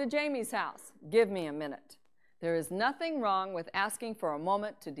I go over to Jamie's house? Give me a minute. There is nothing wrong with asking for a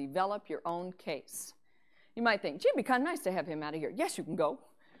moment to develop your own case. You might think, gee, it'd be kind of nice to have him out of here. Yes, you can go.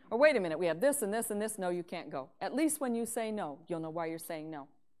 Or wait a minute, we have this and this and this. No, you can't go. At least when you say no, you'll know why you're saying no.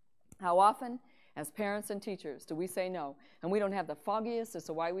 How often, as parents and teachers, do we say no, and we don't have the foggiest as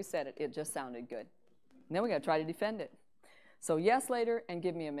to why we said it? It just sounded good. And then we got to try to defend it. So yes later and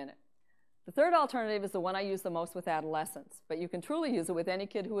give me a minute. The third alternative is the one I use the most with adolescents, but you can truly use it with any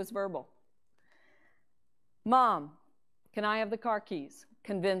kid who is verbal. Mom, can I have the car keys?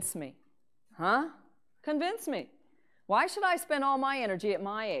 Convince me. Huh? Convince me. Why should I spend all my energy at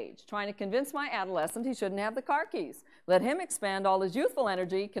my age trying to convince my adolescent he shouldn't have the car keys? Let him expend all his youthful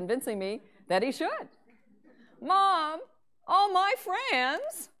energy convincing me that he should. Mom, all my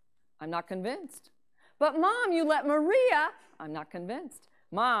friends. I'm not convinced. But Mom, you let Maria. I'm not convinced.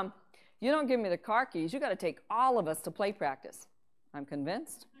 Mom, you don't give me the car keys. You got to take all of us to play practice. I'm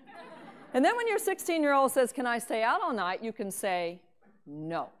convinced. And then when your 16-year-old says, can I stay out all night? You can say,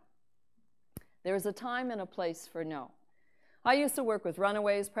 no. There's a time and a place for no. I used to work with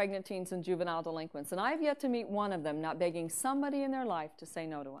runaways, pregnant teens, and juvenile delinquents, and I've yet to meet one of them not begging somebody in their life to say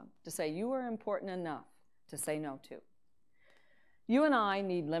no to them, to say you are important enough to say no to. You and I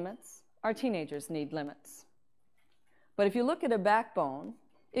need limits. Our teenagers need limits. But if you look at a backbone,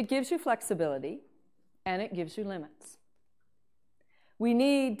 it gives you flexibility, and it gives you limits. We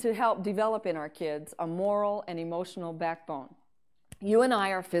need to help develop in our kids a moral and emotional backbone. You and I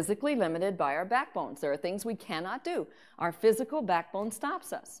are physically limited by our backbones. There are things we cannot do. Our physical backbone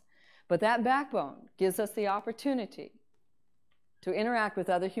stops us. But that backbone gives us the opportunity to interact with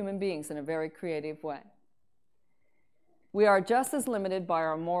other human beings in a very creative way. We are just as limited by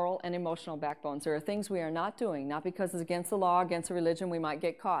our moral and emotional backbones. There are things we are not doing, not because it's against the law, against a religion, we might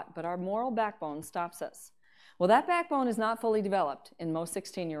get caught, but our moral backbone stops us. Well, that backbone is not fully developed in most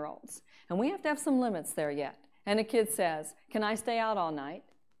 16-year-olds, and we have to have some limits there yet. And a kid says, can I stay out all night?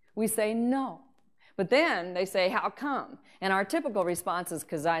 We say no. But then they say, how come? And our typical response is,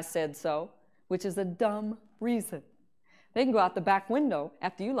 because I said so, which is a dumb reason. They can go out the back window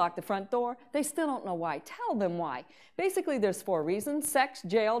after you lock the front door. They still don't know why. Tell them why. Basically, there's 4 reasons: sex,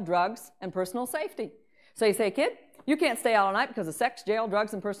 jail, drugs, and personal safety. So you say, kid, you can't stay out all night because of sex, jail,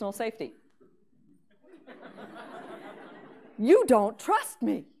 drugs, and personal safety. You don't trust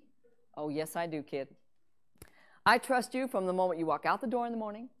me. Oh, yes, I do, kid. I trust you from the moment you walk out the door in the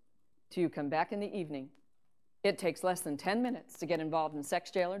morning till you come back in the evening. It takes less than 10 minutes to get involved in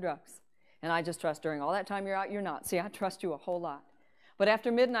sex, jail, or drugs. And I just trust during all that time you're out, you're not. See, I trust you a whole lot. But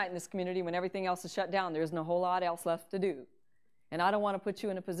after midnight in this community, when everything else is shut down, there isn't a whole lot else left to do. And I don't want to put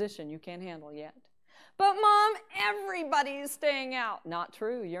you in a position you can't handle yet. But, Mom, everybody's staying out. Not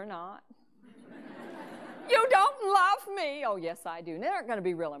true, you're not. You don't love me. Oh, yes, I do. And they're not going to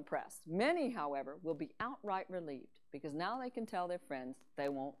be real impressed. Many, however, will be outright relieved because now they can tell their friends they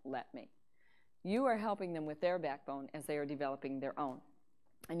won't let me. You are helping them with their backbone as they are developing their own.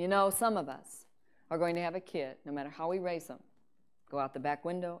 And you know, some of us are going to have a kid, no matter how we raise them, go out the back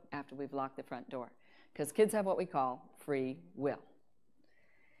window after we've locked the front door. Because kids have what we call free will.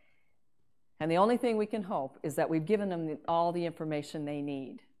 And the only thing we can hope is that we've given them all the information they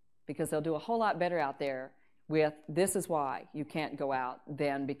need, because they'll do a whole lot better out there with, this is why you can't go out,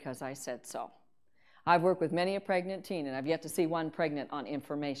 than because I said so. I've worked with many a pregnant teen, and I've yet to see one pregnant on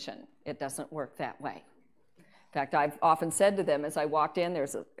information. It doesn't work that way. In fact, I've often said to them as I walked in,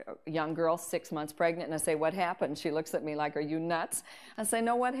 there's a young girl, 6 months pregnant, and I say, what happened? She looks at me like, are you nuts? I say,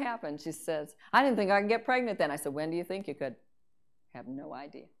 no, what happened? She says, I didn't think I could get pregnant then. I said, when do you think you could? Have no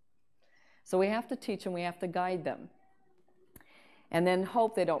idea. So we have to teach them, we have to guide them. And then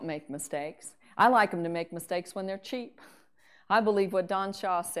hope they don't make mistakes. I like them to make mistakes when they're cheap. I believe what Don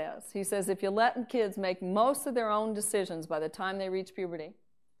Shaw says. He says, if you let kids make most of their own decisions by the time they reach puberty,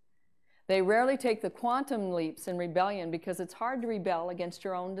 they rarely take the quantum leaps in rebellion because it's hard to rebel against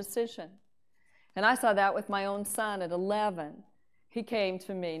your own decision. And I saw that with my own son at 11. He came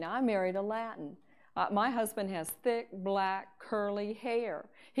to me. Now, I married a Latin. My husband has thick, black, curly hair.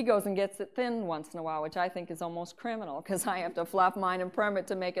 He goes and gets it thin once in a while, which I think is almost criminal because I have to fluff mine and perm it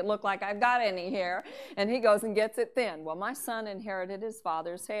to make it look like I've got any hair. And he goes and gets it thin. Well, my son inherited his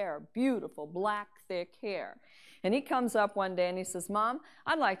father's hair, beautiful, black, thick hair. And he comes up one day and he says, Mom,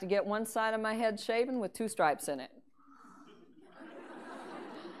 I'd like to get one side of my head shaven with 2 stripes in it.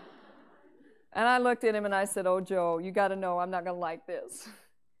 And I looked at him and I said, oh, Joe, you got to know I'm not going to like this.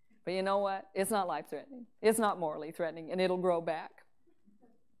 But you know what? It's not life-threatening. It's not morally threatening, and it'll grow back.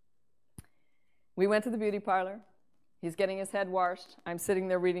 We went to the beauty parlor. He's getting his head washed. I'm sitting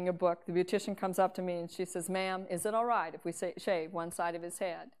there reading a book. The beautician comes up to me and she says, ma'am, is it all right if we shave one side of his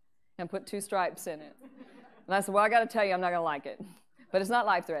head and put 2 stripes in it? And I said, well, I got to tell you, I'm not going to like it. But it's not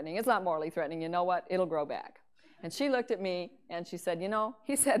life-threatening. It's not morally threatening. You know what? It'll grow back. And she looked at me and she said, you know,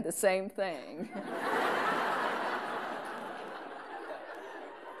 he said the same thing.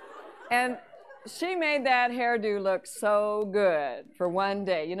 And she made that hairdo look so good for one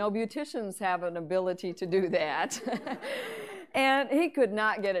day. You know, beauticians have an ability to do that. And he could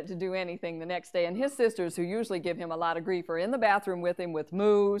not get it to do anything the next day. And his sisters, who usually give him a lot of grief, are in the bathroom with him with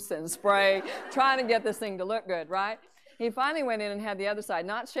mousse and spray, trying to get this thing to look good, right? He finally went in and had the other side,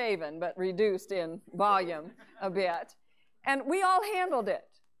 not shaven, but reduced in volume a bit. And we all handled it.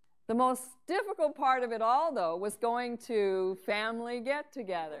 The most difficult part of it all, though, was going to family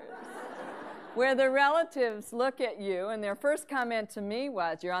get-togethers, where the relatives look at you, and their first comment to me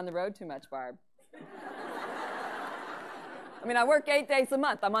was, you're on the road too much, Barb. I mean, I work 8 days a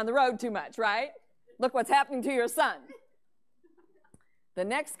month. I'm on the road too much, right? Look what's happening to your son. The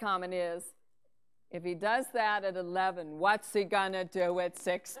next comment is, if he does that at 11, what's he gonna do at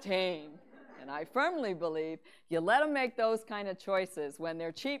 16? And I firmly believe you let them make those kind of choices when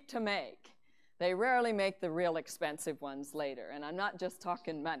they're cheap to make. They rarely make the real expensive ones later, and I'm not just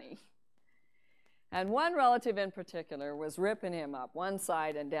talking money. And one relative in particular was ripping him up one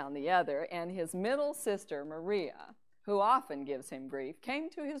side and down the other, and his middle sister, Maria, who often gives him grief, came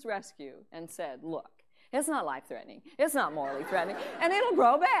to his rescue and said, look, it's not life-threatening, it's not morally threatening, and it'll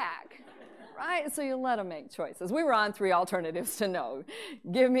grow back. Right? So you let them make choices. We were on 3 alternatives to no.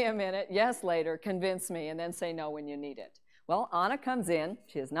 Give me a minute, yes later, convince me, and then say no when you need it. Well, Anna comes in,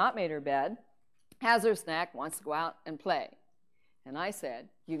 she has not made her bed, has her snack, wants to go out and play. And I said,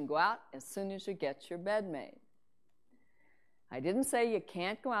 you can go out as soon as you get your bed made. I didn't say you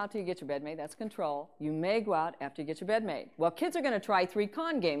can't go out till you get your bed made. That's control. You may go out after you get your bed made. Well, kids are going to try 3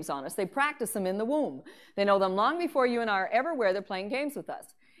 con games on us. They practice them in the womb. They know them long before you and I are ever aware they're playing games with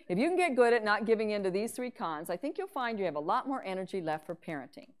us. If you can get good at not giving in to these 3 cons, I think you'll find you have a lot more energy left for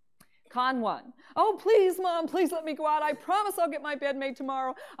parenting. Con 1, oh, please, Mom, please let me go out. I promise I'll get my bed made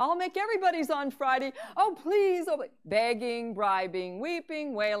tomorrow. I'll make everybody's on Friday. Oh, please. Oh, begging, bribing,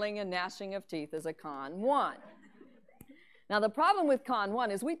 weeping, wailing, and gnashing of teeth is a con 1. Now, the problem with con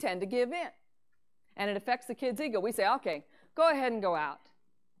 1 is we tend to give in, and it affects the kid's ego. We say, okay, go ahead and go out,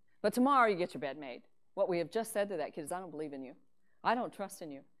 but tomorrow you get your bed made. What we have just said to that kid is, I don't believe in you. I don't trust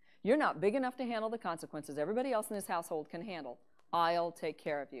in you. You're not big enough to handle the consequences everybody else in this household can handle. I'll take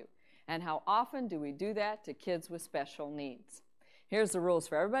care of you. And how often do we do that to kids with special needs? Here's the rules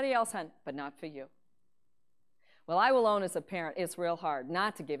for everybody else, hon, but not for you. Well, I will own as a parent, it's real hard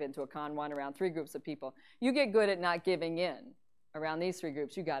not to give in to a con 1 around 3 groups of people. You get good at not giving in around these 3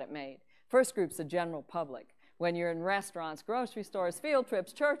 groups, you got it made. First group's the general public. When you're in restaurants, grocery stores, field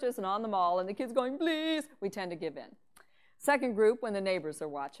trips, churches, and on the mall, and the kids going, please, we tend to give in. Second group, when the neighbors are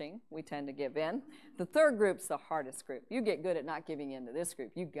watching, we tend to give in. The third group's the hardest group. You get good at not giving in to this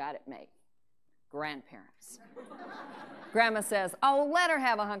group. You got it made. Grandparents. Grandma says, oh, let her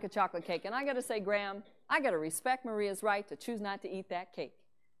have a hunk of chocolate cake. And I got to say, Graham, I got to respect Maria's right to choose not to eat that cake.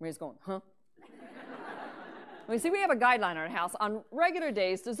 Maria's going, huh? Well, you see, we have a guideline in our house. On regular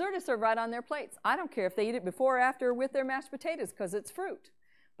days, dessert is served right on their plates. I don't care if they eat it before or after with their mashed potatoes because it's fruit.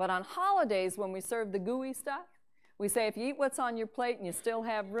 But on holidays, when we serve the gooey stuff, we say if you eat what's on your plate and you still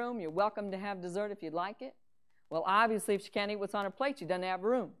have room, you're welcome to have dessert if you'd like it. Well, obviously, if she can't eat what's on her plate, she doesn't have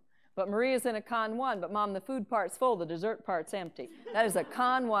room. But Maria's in a con 1, but Mom, the food part's full, the dessert part's empty. That is a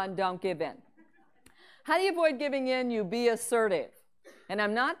con 1, don't give in. How do you avoid giving in? You be assertive. And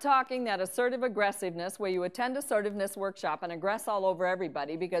I'm not talking that assertive aggressiveness where you attend assertiveness workshop and aggress all over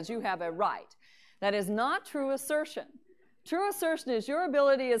everybody because you have a right. That is not true assertion. True assertion is your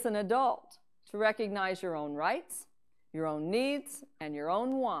ability as an adult to recognize your own rights, your own needs, and your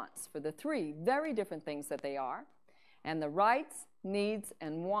own wants for the 3 very different things that they are, and the rights, needs,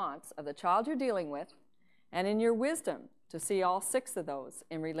 and wants of the child you're dealing with, and in your wisdom to see all 6 of those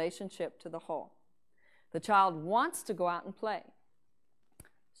in relationship to the whole. The child wants to go out and play.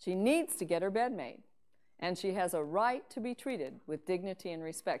 She needs to get her bed made, and she has a right to be treated with dignity and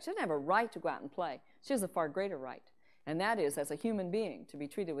respect. She doesn't have a right to go out and play. She has a far greater right, and that is, as a human being, to be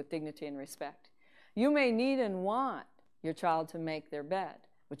treated with dignity and respect. You may need and want your child to make their bed,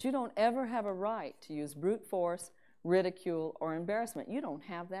 but you don't ever have a right to use brute force, ridicule, or embarrassment. You don't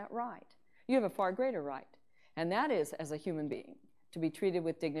have that right. You have a far greater right, and that is, as a human being, to be treated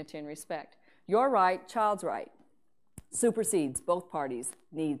with dignity and respect. Your right, child's right, supersedes both parties'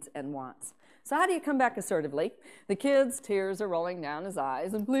 needs and wants. So how do you come back assertively? The kid's tears are rolling down his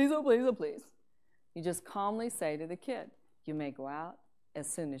eyes, and please, oh please, oh please. You just calmly say to the kid, you may go out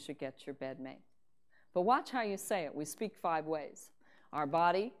as soon as you get your bed made. But watch how you say it. We speak 5 ways: our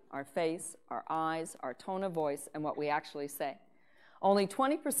body, our face, our eyes, our tone of voice, and what we actually say. Only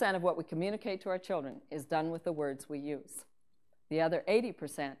 20% of what we communicate to our children is done with the words we use. The other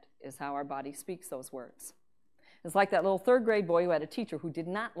 80% is how our body speaks those words. It's like that little 3rd grade boy who had a teacher who did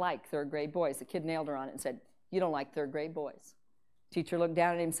not like 3rd grade boys. The kid nailed her on it and said, you don't like 3rd grade boys. Teacher looked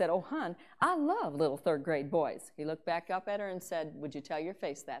down at him and said, oh, hon, I love little 3rd grade boys. He looked back up at her and said, would you tell your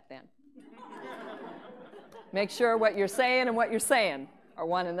face that then? Make sure what you're saying and what you're saying are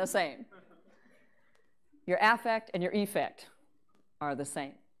one and the same. Your affect and your effect are the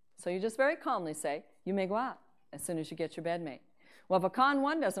same. So you just very calmly say, you may go out as soon as you get your bed made. Well, if a con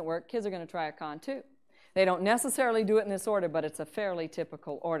 1 doesn't work, kids are going to try a con 2. They don't necessarily do it in this order, but it's a fairly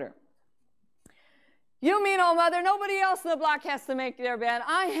typical order. You mean, oh, mother, nobody else in the block has to make their bed.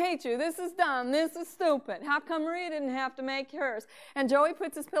 I hate you. This is dumb. This is stupid. How come Maria didn't have to make hers? And Joey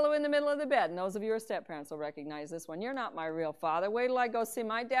puts his pillow in the middle of the bed. And those of you who are step-parents will recognize this one. You're not my real father. Wait till I go see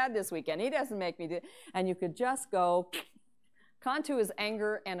my dad this weekend. He doesn't make me do it. And you could just go Con 2 is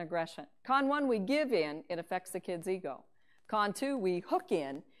anger and aggression. Con 1, we give in, it affects the kid's ego. Con 2, we hook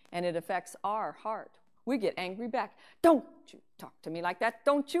in, and it affects our heart. We get angry back. Don't you talk to me like that.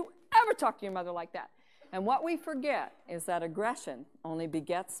 Don't you ever talk to your mother like that. And what we forget is that aggression only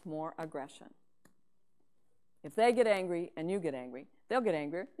begets more aggression. If they get angry and you get angry, they'll get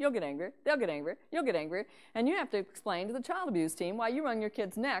angrier, you'll get angrier, they'll get angrier, you'll get angrier, and you have to explain to the child abuse team why you wrung your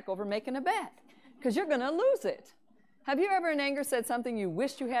kid's neck over making a bed, because you're going to lose it. Have you ever in anger said something you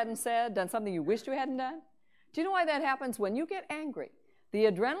wished you hadn't said, done something you wished you hadn't done? Do you know why that happens? When you get angry, the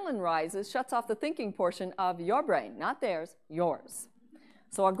adrenaline rises, shuts off the thinking portion of your brain, not theirs, yours.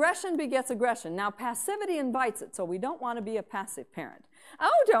 So aggression begets aggression. Now passivity invites it, so we don't want to be a passive parent.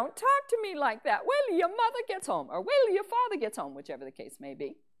 Oh, don't talk to me like that. Wait till your mother gets home, or wait till your father gets home, whichever the case may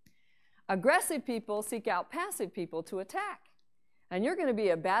be. Aggressive people seek out passive people to attack. And you're going to be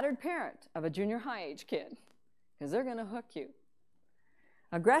a battered parent of a junior high age kid, because they're going to hook you.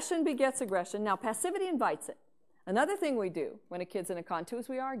 Aggression begets aggression. Now passivity invites it. Another thing we do when a kid's in a Con 2 is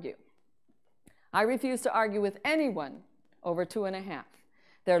we argue. I refuse to argue with anyone over 2.5.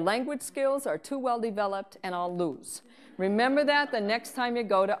 Their language skills are too well developed, and I'll lose. Remember that the next time you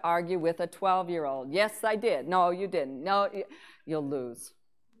go to argue with a 12-year-old. Yes, I did. No, you didn't. No, you'll lose.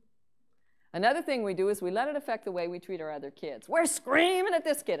 Another thing we do is we let it affect the way we treat our other kids. We're screaming at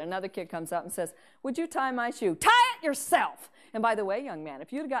this kid. Another kid comes up and says, would you tie my shoe? Tie it yourself. And by the way, young man,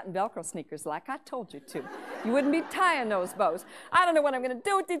 if you'd have gotten Velcro sneakers like I told you to, you wouldn't be tying those bows. I don't know what I'm going to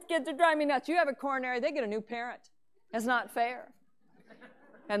do with these kids. They're driving me nuts. You have a coronary, they get a new parent. That's not fair.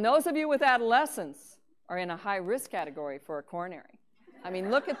 And those of you with adolescents are in a high-risk category for a coronary. I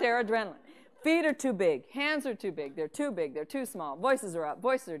mean, look at their adrenaline. Feet are too big. Hands are too big. They're too big. They're too small. Voices are up.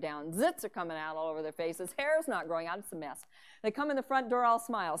 Voices are down. Zits are coming out all over their faces. Hair's not growing out. It's a mess. They come in the front door all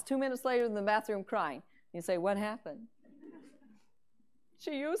smiles. 2 minutes later in the bathroom crying. You say, what happened?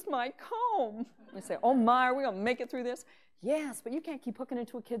 She used my comb. You say, oh my, are we going to make it through this? Yes, but you can't keep hooking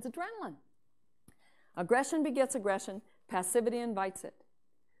into a kid's adrenaline. Aggression begets aggression. Passivity invites it.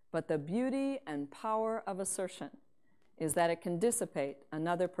 But the beauty and power of assertion is that it can dissipate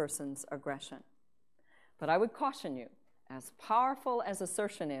another person's aggression. But I would caution you, as powerful as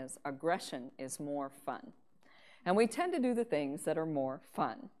assertion is, aggression is more fun. And we tend to do the things that are more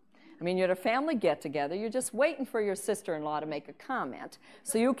fun. I mean, you're at a family get-together, you're just waiting for your sister-in-law to make a comment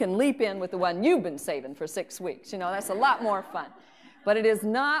so you can leap in with the one you've been saving for 6 weeks. You know, that's a lot more fun. But it is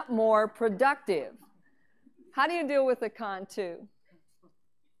not more productive. How do you deal with the Con 2?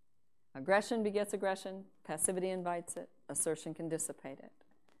 Aggression begets aggression, passivity invites it, assertion can dissipate it.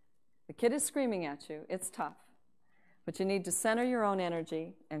 The kid is screaming at you, it's tough, but you need to center your own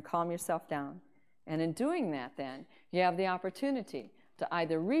energy and calm yourself down. And in doing that then, you have the opportunity to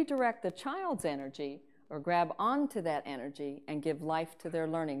either redirect the child's energy or grab onto that energy and give life to their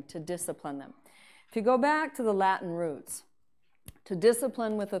learning, to discipline them. If you go back to the Latin roots, to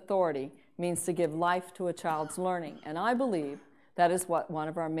discipline with authority means to give life to a child's learning, and I believe that is what one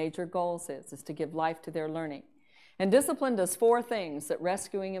of our major goals is to give life to their learning. And discipline does 4 things that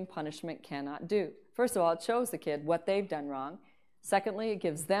rescuing and punishment cannot do. First of all, it shows the kid what they've done wrong. Secondly, it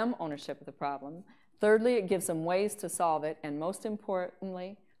gives them ownership of the problem. Thirdly, it gives them ways to solve it. And most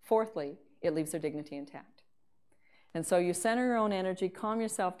importantly, fourthly, it leaves their dignity intact. And so you center your own energy, calm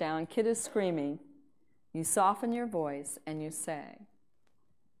yourself down, kid is screaming, you soften your voice and you say,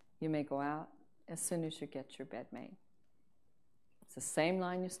 you may go out as soon as you get your bed made. It's the same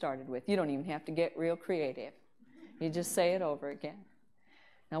line you started with. You don't even have to get real creative. You just say it over again.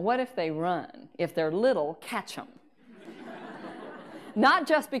 Now, what if they run? If they're little, catch them. Not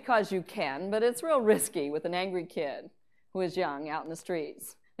just because you can, but it's real risky with an angry kid who is young out in the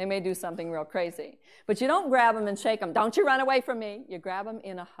streets. They may do something real crazy. But you don't grab them and shake them. Don't you run away from me. You grab them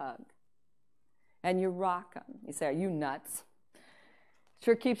in a hug. And you rock them. You say, are you nuts?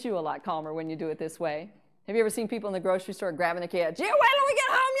 Sure keeps you a lot calmer when you do it this way. Have you ever seen people in the grocery store grabbing the kids? You wait till we get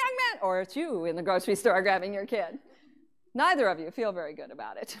home, young man! Or it's you in the grocery store grabbing your kid. Neither of you feel very good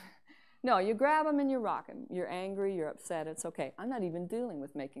about it. No, you grab them and you rock them. You're angry, you're upset, it's okay. I'm not even dealing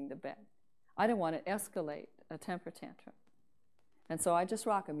with making the bed. I don't want to escalate a temper tantrum. And so I just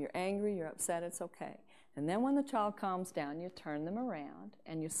rock them. You're angry, you're upset, it's okay. And then when the child calms down, you turn them around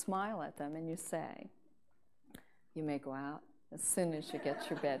and you smile at them and you say, you may go out as soon as you get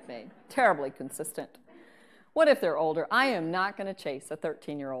your bed made. Terribly consistent. What if they're older? I am not going to chase a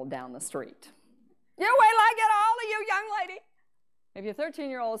 13-year-old down the street. You wait till I get a hold of you, young lady. If your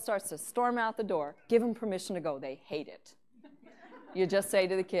 13-year-old starts to storm out the door, give them permission to go. They hate it. You just say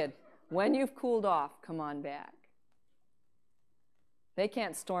to the kid, when you've cooled off, come on back. They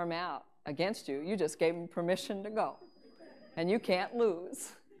can't storm out against you. You just gave them permission to go. and you can't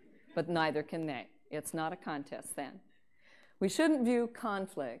lose, but neither can they. It's not a contest then. We shouldn't view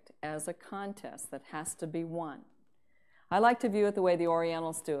conflict as a contest that has to be won. I like to view it the way the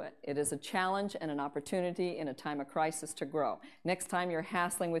Orientals do it. It is a challenge and an opportunity in a time of crisis to grow. Next time you're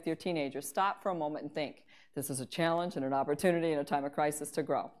hassling with your teenager, stop for a moment and think, this is a challenge and an opportunity in a time of crisis to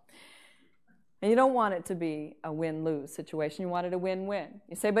grow. And you don't want it to be a win-lose situation. You want it a win-win.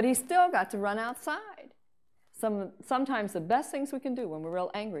 You say, but he's still got to run outside. Sometimes the best things we can do when we're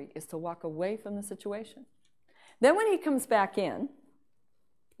real angry is to walk away from the situation. Then when he comes back in,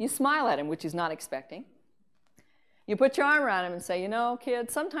 you smile at him, which he's not expecting. You put your arm around him and say, you know,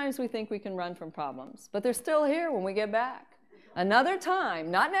 kid, sometimes we think we can run from problems, but they're still here when we get back. Another time,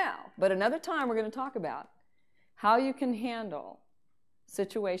 not now, but another time we're going to talk about how you can handle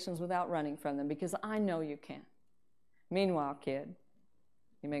situations without running from them, because I know you can. Meanwhile, kid,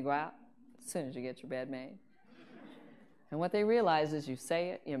 you may go out as soon as you get your bed made. And what they realize is you say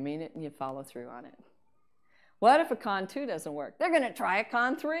it, you mean it, and you follow through on it. What if a con 2 doesn't work? They're going to try a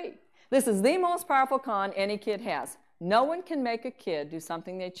con 3. This is the most powerful con any kid has. No one can make a kid do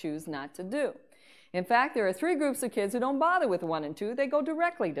something they choose not to do. In fact, there are 3 groups of kids who don't bother with 1 and 2. They go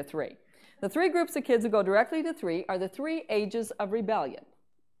directly to 3. The 3 groups of kids who go directly to 3 are the 3 ages of rebellion.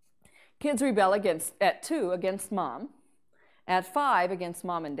 Kids rebel at 2 against mom, at 5 against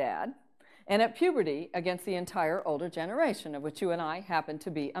mom and dad, and at puberty against the entire older generation, of which you and I happen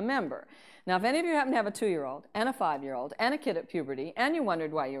to be a member. Now, if any of you happen to have a 2-year-old and a 5-year-old and a kid at puberty, and you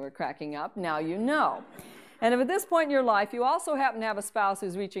wondered why you were cracking up, now you know. And if at this point in your life you also happen to have a spouse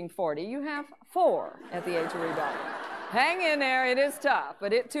who's reaching 40, you have 4 at the age of rebellion. Hang in there, it is tough,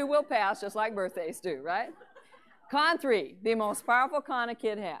 but it too will pass, just like birthdays do, right? Con 3, the most powerful con a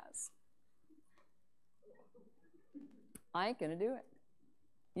kid has. I ain't gonna do it.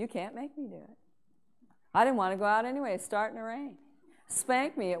 You can't make me do it. I didn't want to go out anyway. It's starting to rain.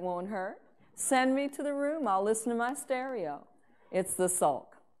 Spank me, it won't hurt. Send me to the room. I'll listen to my stereo. It's the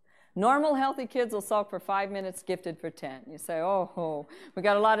sulk. Normal, healthy kids will sulk for 5 minutes, gifted for 10. You say, oh, we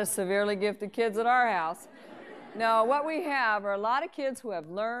got a lot of severely gifted kids at our house. No, what we have are a lot of kids who have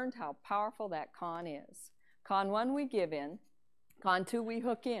learned how powerful that con is. Con 1 we give in. Con 2 we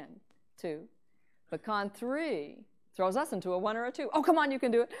hook in to. But con 3 throws us into a 1 or a 2. Oh, come on, you can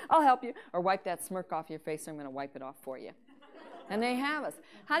do it. I'll help you. Or wipe that smirk off your face. I'm going to wipe it off for you. And they have us.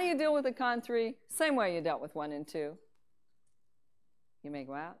 How do you deal with a con 3? Same way you dealt with 1 and 2. You may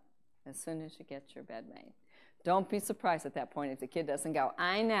go out as soon as you get your bed made. Don't be surprised at that point if the kid doesn't go,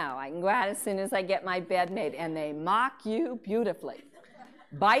 I know, I can go out as soon as I get my bed made. And they mock you beautifully.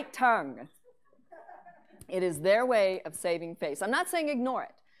 Bite tongue. It is their way of saving face. I'm not saying ignore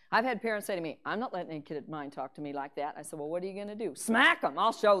it. I've had parents say to me, I'm not letting any kid of mine talk to me like that. I said, well, what are you going to do? Smack them.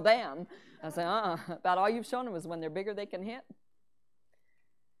 I'll show them. I said, about all you've shown them is when they're bigger, they can hit.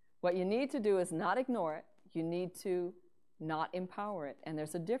 What you need to do is not ignore it. You need to not empower it. And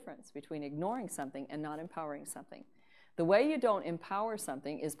there's a difference between ignoring something and not empowering something. The way you don't empower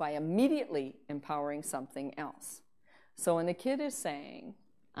something is by immediately empowering something else. So when the kid is saying,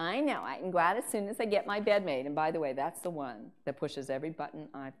 I know, I can go out as soon as I get my bed made. And by the way, that's the one that pushes every button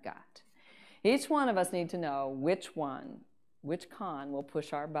I've got. Each one of us need to know which con will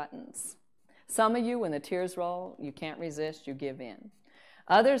push our buttons. Some of you, when the tears roll, you can't resist, you give in.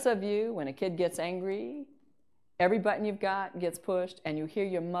 Others of you, when a kid gets angry, every button you've got gets pushed, and you hear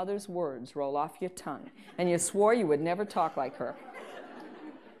your mother's words roll off your tongue. And you swore you would never talk like her.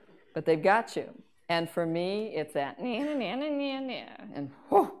 But they've got you. And for me, it's that, and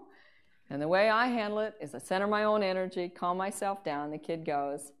whoo. And the way I handle it is I center my own energy, calm myself down. The kid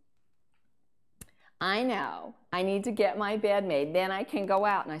goes, I know, I need to get my bed made, then I can go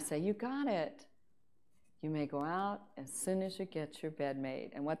out. And I say, you got it. You may go out as soon as you get your bed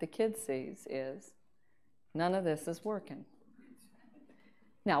made. And what the kid sees is, none of this is working.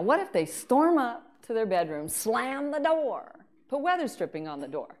 Now, what if they storm up to their bedroom, slam the door, put weather stripping on the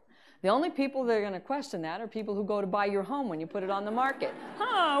door? The only people that are going to question that are people who go to buy your home when you put it on the market.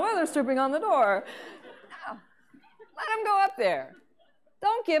 Weather stripping on the door. No, let them go up there.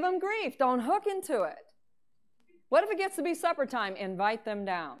 Don't give them grief. Don't hook into it. What if it gets to be supper time? Invite them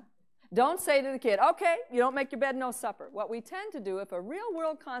down. Don't say to the kid, okay, you don't make your bed, no supper. What we tend to do, if a real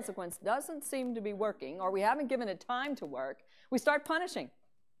world consequence doesn't seem to be working, or we haven't given it time to work, we start punishing.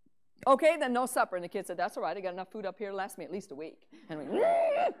 Okay, then no supper. And the kid said, that's all right, I got enough food up here to last me at least a week. And we,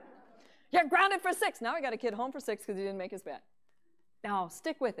 you're grounded for 6. Now I got a kid home for 6 because he didn't make his bed. Now,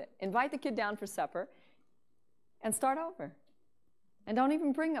 stick with it. Invite the kid down for supper and start over. And don't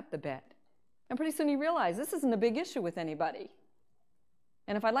even bring up the bed. And pretty soon you realize this isn't a big issue with anybody.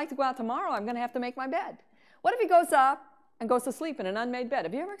 And if I'd like to go out tomorrow, I'm going to have to make my bed. What if he goes up and goes to sleep in an unmade bed.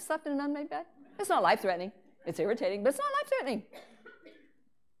 Have you ever slept in an unmade bed? It's not life-threatening. It's irritating, but it's not life-threatening.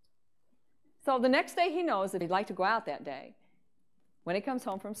 So the next day he knows that he'd like to go out that day. When he comes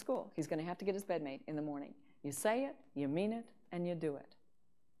home from school, he's going to have to get his bed made in the morning. You say it, you mean it, and you do it.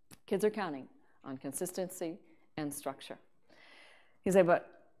 Kids are counting on consistency and structure. You say, but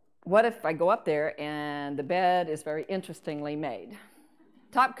what if I go up there and the bed is very interestingly made?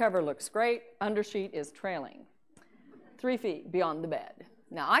 Top cover looks great, undersheet is trailing 3 feet beyond the bed.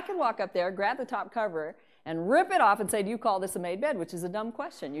 Now I can walk up there, grab the top cover, and rip it off and say, do you call this a made bed? Which is a dumb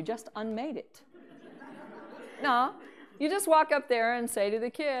question. You just unmade it. No, you just walk up there and say to the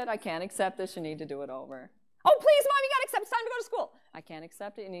kid, I can't accept this, you need to do it over. Oh, please, Mom, you got to accept, it's time to go to school. I can't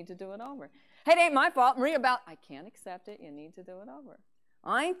accept it, you need to do it over. Hey, it ain't my fault, Maria, I can't accept it, you need to do it over.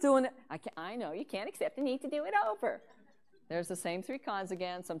 I ain't doing it, I know, you can't accept it, you need to do it over. There's the same 3 cons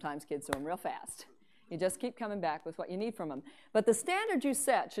again. Sometimes kids do them real fast. You just keep coming back with what you need from them. But the standard you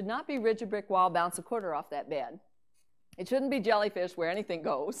set should not be rigid brick wall, bounce a quarter off that bed. It shouldn't be jellyfish where anything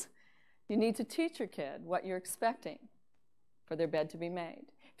goes. You need to teach your kid what you're expecting for their bed to be made.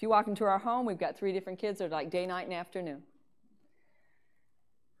 If you walk into our home, we've got 3 different kids that are like day, night, and afternoon.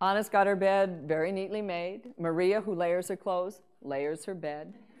 Anna's got her bed very neatly made. Maria, who layers her clothes, layers her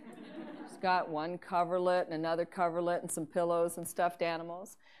bed. She's got one coverlet and another coverlet and some pillows and stuffed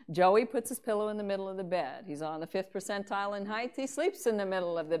animals. Joey puts his pillow in the middle of the bed. He's on the 5th percentile in height. He sleeps in the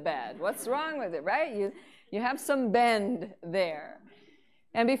middle of the bed. What's wrong with it, right? You have some bend there.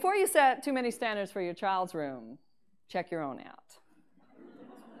 And before you set too many standards for your child's room, check your own out.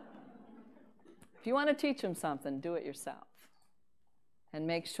 If you want to teach them something, do it yourself. And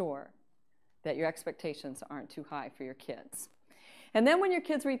make sure that your expectations aren't too high for your kids. And then when your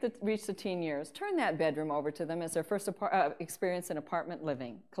kids reach the teen years, turn that bedroom over to them as their first experience in apartment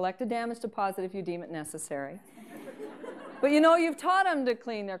living. Collect a damage deposit if you deem it necessary. But you know, you've taught them to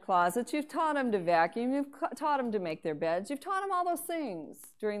clean their closets, you've taught them to vacuum, you've taught them to make their beds, you've taught them all those things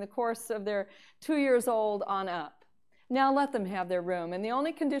during the course of their 2 years old on up. Now let them have their room. And the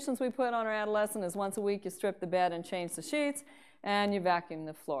only conditions we put on our adolescent is once a week you strip the bed and change the sheets, and you vacuum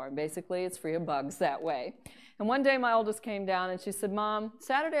the floor. Basically, it's free of bugs that way. And one day my oldest came down and she said, Mom,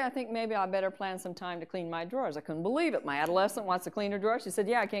 Saturday I think maybe I better plan some time to clean my drawers. I couldn't believe it. My adolescent wants to clean her drawers. She said,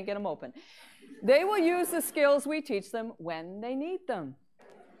 yeah, I can't get them open. They will use the skills we teach them when they need them.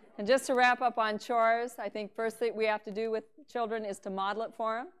 And just to wrap up on chores, I think first thing we have to do with children is to model it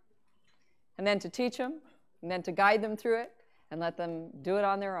for them, and then to teach them, and then to guide them through it, and let them do it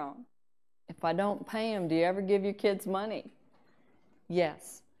on their own. If I don't pay them, do you ever give your kids money?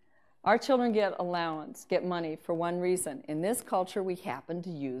 Yes. Our children get allowance, get money for one reason. In this culture, we happen to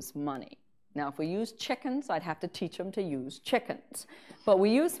use money. Now, if we use chickens, I'd have to teach them to use chickens. But we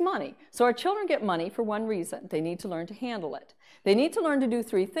use money. So our children get money for one reason. They need to learn to handle it. They need to learn to do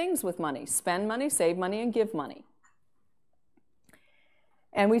 3 things with money: spend money, save money, and give money.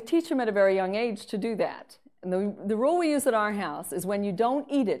 And we teach them at a very young age to do that. And the rule we use at our house is when you don't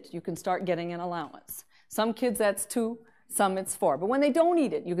eat it, you can start getting an allowance. Some kids, that's 2. Some it's 4. But when they don't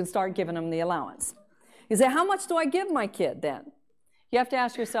eat it, you can start giving them the allowance. You say, how much do I give my kid then? You have to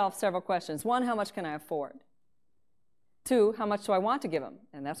ask yourself several questions. 1, how much can I afford? 2, how much do I want to give them?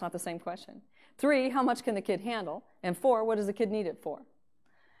 And that's not the same question. 3, how much can the kid handle? And 4, what does the kid need it for?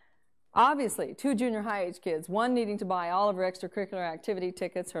 Obviously, 2 junior high age kids, 1 needing to buy all of her extracurricular activity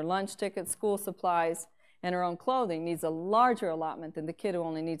tickets, her lunch tickets, school supplies, and her own clothing, needs a larger allotment than the kid who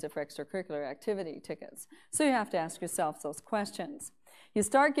only needs it for extracurricular activity tickets. So you have to ask yourself those questions. You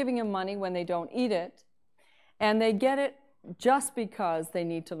start giving them money when they don't eat it, and they get it just because they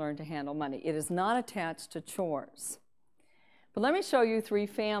need to learn to handle money. It is not attached to chores. But let me show you 3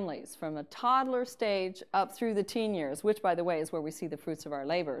 families from a toddler stage up through the teen years, which, by the way, is where we see the fruits of our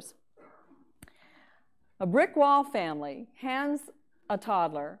labors. A brick wall family hands a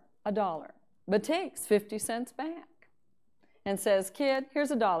toddler $1, but takes 50 cents back and says, kid, here's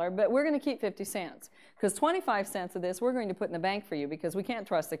 $1, but we're going to keep 50 cents because 25 cents of this we're going to put in the bank for you because we can't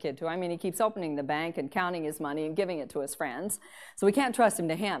trust the kid to. I mean, he keeps opening the bank and counting his money and giving it to his friends, so we can't trust him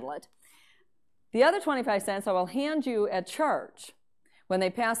to handle it. The other 25 cents I will hand you at church when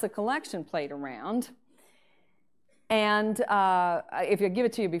they pass the collection plate around. And if you give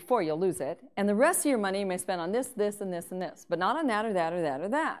it to you before, you'll lose it. And the rest of your money you may spend on this, this, and this, and this, but not on that or that or that or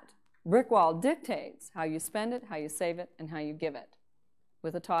that. Brick wall dictates how you spend it, how you save it, and how you give it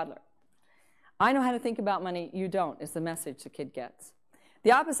with a toddler. I know how to think about money, you don't, is the message the kid gets.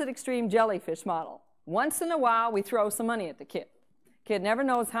 The opposite extreme jellyfish model. Once in a while, we throw some money at the kid. Kid never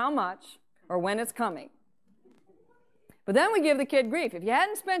knows how much or when it's coming. But then we give the kid grief. If you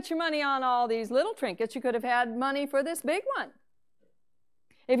hadn't spent your money on all these little trinkets, you could have had money for this big one.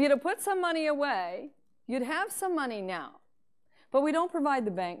 If you'd have put some money away, you'd have some money now. But we don't provide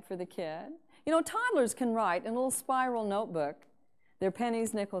the bank for the kid. You know, toddlers can write in a little spiral notebook their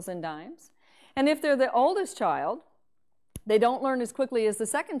pennies, nickels, and dimes. And if they're the oldest child, they don't learn as quickly as the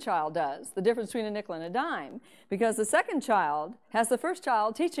second child does, the difference between a nickel and a dime, because the second child has the first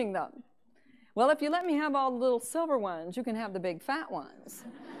child teaching them. Well, if you let me have all the little silver ones, you can have the big fat ones.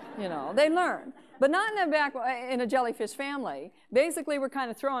 You know, they learn. But not in a jellyfish family. Basically, we're kind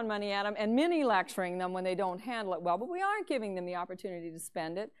of throwing money at them and mini-lecturing them when they don't handle it well. But we aren't giving them the opportunity to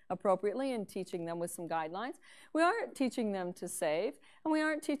spend it appropriately and teaching them with some guidelines. We aren't teaching them to save, and we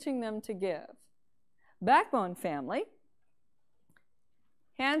aren't teaching them to give. Backbone family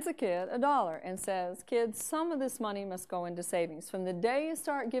hands a kid $1 and says, kids, some of this money must go into savings. From the day you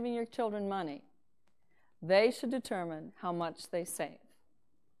start giving your children money, they should determine how much they save.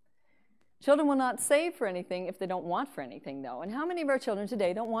 Children will not save for anything if they don't want for anything, though. And how many of our children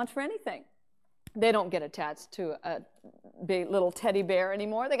today don't want for anything? They don't get attached to a big little teddy bear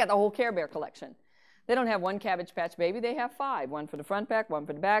anymore. They got the whole Care Bear collection. They don't have one Cabbage Patch baby. They have 5. One for the front back, one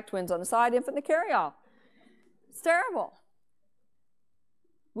for the back, twins on the side, infant in the carry-all. It's terrible.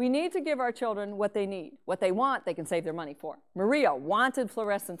 We need to give our children what they need. What they want, they can save their money for. Maria wanted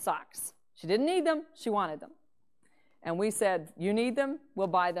fluorescent socks. She didn't need them, she wanted them. And we said, you need them, we'll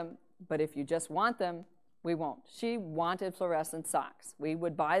buy them. But if you just want them, we won't. She wanted fluorescent socks. We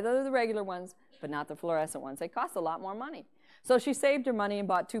would buy the regular ones, but not the fluorescent ones. They cost a lot more money. So she saved her money and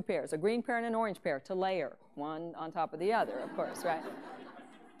bought 2 pairs, a green pair and an orange pair, to layer, one on top of the other, of course, right?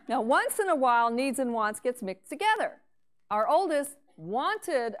 Now, once in a while, needs and wants gets mixed together. Our oldest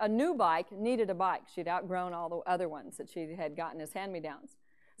wanted a new bike, needed a bike. She'd outgrown all the other ones that she had gotten as hand-me-downs.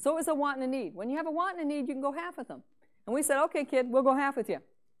 So it was a want and a need. When you have a want and a need, you can go half with them. And we said, okay, kid, we'll go half with you.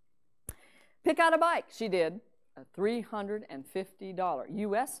 Pick out a bike. She did a $350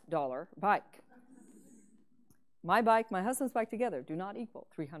 US dollar bike. My bike, my husband's bike together do not equal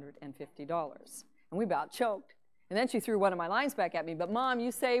 $350. And we about choked. And then she threw one of my lines back at me. But Mom,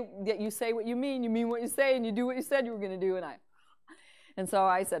 you say what you mean what you say, and you do what you said you were going to do. And so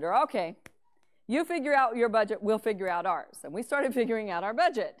I said to her, okay, you figure out your budget, we'll figure out ours. And we started figuring out our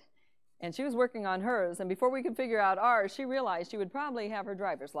budget. And she was working on hers, and before we could figure out ours, she realized she would probably have her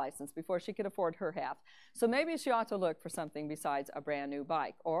driver's license before she could afford her half. So maybe she ought to look for something besides a brand new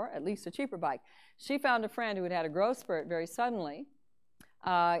bike, or at least a cheaper bike. She found a friend who had had a growth spurt very suddenly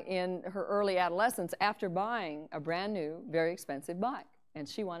in her early adolescence after buying a brand new, very expensive bike. And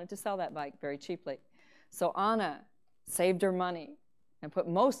she wanted to sell that bike very cheaply. So Anna saved her money and put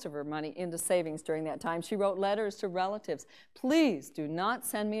most of her money into savings during that time. She wrote letters to relatives. Please do not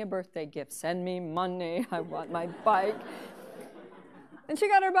send me a birthday gift. Send me money. I want my bike. And she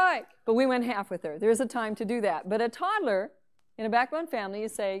got her bike. But we went half with her. There's a time to do that. But a toddler in a backbone family, you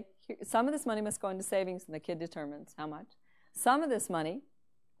say, some of this money must go into savings, and the kid determines how much. Some of this money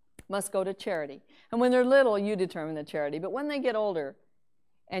must go to charity. And when they're little, you determine the charity. But when they get older,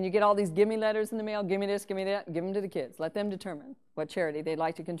 and you get all these gimme letters in the mail, gimme this, gimme that, give them to the kids. Let them determine what charity they'd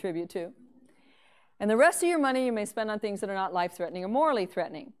like to contribute to. And the rest of your money you may spend on things that are not life-threatening or morally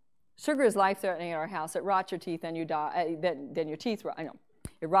threatening. Sugar is life-threatening at our house. It rots your teeth, and you die. Then your teeth, I know,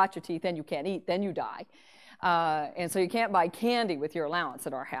 it rots your teeth, then you can't eat, then you die. And so you can't buy candy with your allowance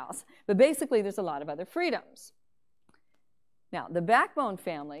at our house. But basically, there's a lot of other freedoms. Now, the backbone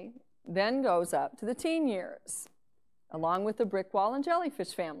family then goes up to the teen years, along with the brick wall and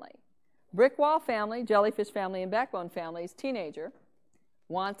jellyfish family. Brick wall family, jellyfish family, and backbone family's teenager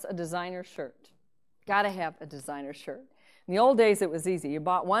wants a designer shirt. Got to have a designer shirt. In the old days, it was easy. You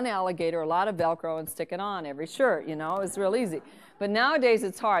bought one alligator, a lot of Velcro, and stick it on every shirt, you know. It was real easy. But nowadays,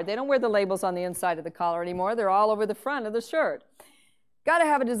 it's hard. They don't wear the labels on the inside of the collar anymore. They're all over the front of the shirt. Got to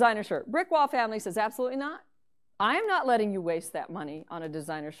have a designer shirt. Brick wall family says, absolutely not. I am not letting you waste that money on a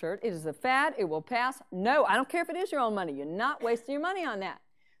designer shirt. It is a fad. It will pass. No, I don't care if it is your own money. You're not wasting your money on that.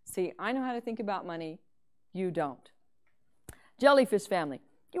 See, I know how to think about money. You don't. Jellyfish family.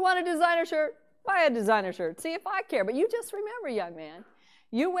 You want a designer shirt? Buy a designer shirt. See if I care. But you just remember, young man,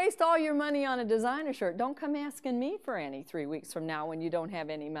 you waste all your money on a designer shirt. Don't come asking me for any 3 weeks from now when you don't have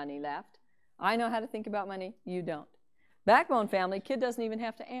any money left. I know how to think about money. You don't. Backbone family, kid doesn't even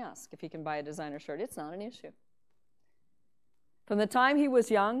have to ask if he can buy a designer shirt. It's not an issue. From the time he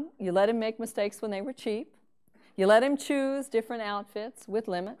was young, you let him make mistakes when they were cheap. You let him choose different outfits with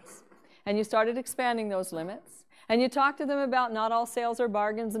limits. And you started expanding those limits. And you talked to them about not all sales are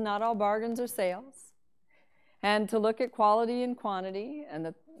bargains and not all bargains are sales. And to look at quality and quantity,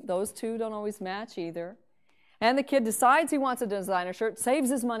 and those two don't always match either. And the kid decides he wants a designer shirt, saves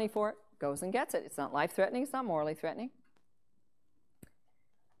his money for it, goes and gets it. It's not life-threatening. It's not morally threatening.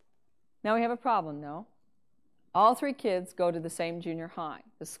 Now we have a problem, though. All 3 kids go to the same junior high.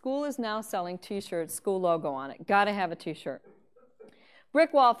 The school is now selling T-shirts, school logo on it. Got to have a T-shirt.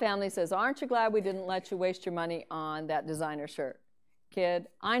 Brickwall family says, aren't you glad we didn't let you waste your money on that designer shirt? Kid,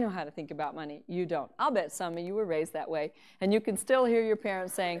 I know how to think about money. You don't. I'll bet some of you were raised that way. And you can still hear your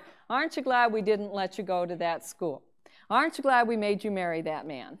parents saying, aren't you glad we didn't let you go to that school? Aren't you glad we made you marry that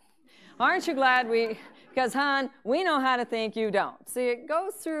man? Aren't you glad because, hon, we know how to think, you don't. See, it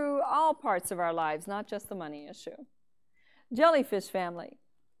goes through all parts of our lives, not just the money issue. Jellyfish family.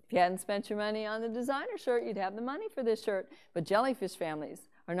 If you hadn't spent your money on the designer shirt, you'd have the money for this shirt. But jellyfish families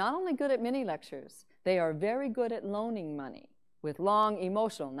are not only good at mini lectures, they are very good at loaning money with long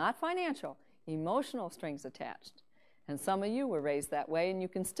emotional, not financial, emotional strings attached. And some of you were raised that way, and you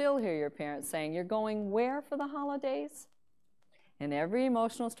can still hear your parents saying, you're going where for the holidays? And every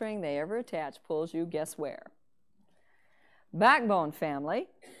emotional string they ever attach pulls you guess where. Backbone family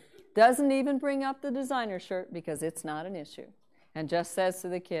doesn't even bring up the designer shirt because it's not an issue, and just says to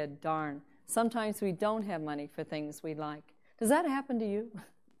the kid, darn, sometimes we don't have money for things we like. Does that happen to you?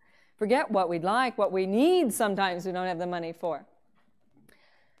 Forget what we'd like, what we need sometimes we don't have the money for.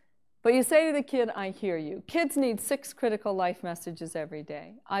 But you say to the kid, I hear you. Kids need 6 critical life messages every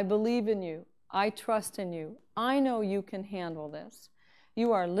day. I believe in you. I trust in you. I know you can handle this.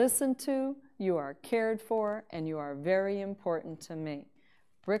 You are listened to, you are cared for, and you are very important to me.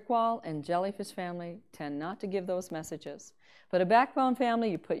 Brickwall and jellyfish family tend not to give those messages. But a backbone family,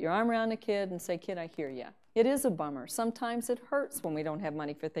 you put your arm around a kid and say, kid, I hear you. It is a bummer. Sometimes it hurts when we don't have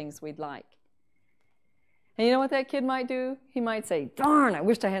money for things we'd like. And you know what that kid might do? He might say, darn, I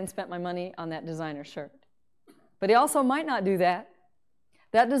wished I hadn't spent my money on that designer shirt. But he also might not do that.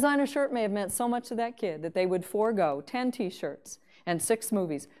 That designer shirt may have meant so much to that kid that they would forego 10 T-shirts and 6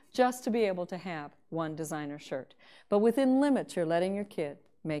 movies just to be able to have one designer shirt. But within limits, you're letting your kid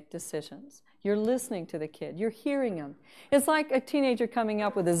make decisions. You're listening to the kid. You're hearing him. It's like a teenager coming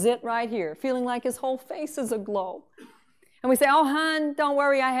up with a zit right here, feeling like his whole face is aglow. And we say, oh, hon, don't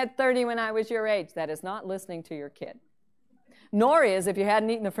worry, I had 30 when I was your age. That is not listening to your kid. Nor is, if you hadn't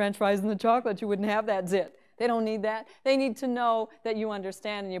eaten the French fries and the chocolate, you wouldn't have that zit. They don't need that. They need to know that you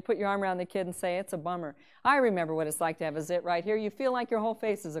understand, and you put your arm around the kid and say, it's a bummer. I remember what it's like to have a zit right here. You feel like your whole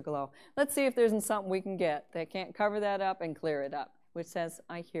face is aglow. Let's see if there's something we can get that can't cover that up and clear it up, which says,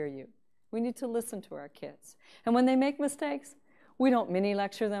 I hear you. We need to listen to our kids. And when they make mistakes, we don't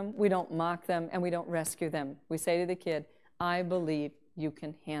mini-lecture them, we don't mock them, and we don't rescue them. We say to the kid, I believe you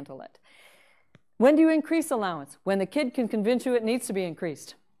can handle it. When do you increase allowance? When the kid can convince you it needs to be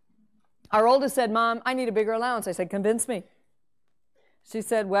increased. Our oldest said, Mom, I need a bigger allowance. I said, convince me. She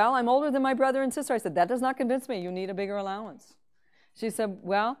said, well, I'm older than my brother and sister. I said, that does not convince me. You need a bigger allowance. She said,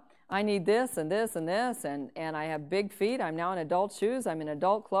 well, I need this and this and this, and I have big feet. I'm now in adult shoes. I'm in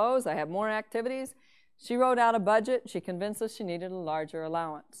adult clothes. I have more activities. She wrote out a budget. She convinced us she needed a larger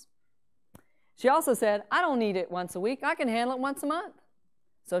allowance. She also said, I don't need it once a week. I can handle it once a month.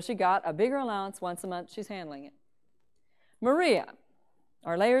 So she got a bigger allowance once a month. She's handling it. Maria,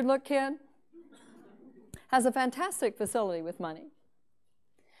 our layered look kid, has a fantastic facility with money.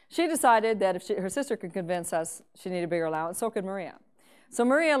 She decided that if her sister could convince us she needed a bigger allowance, so could Maria. So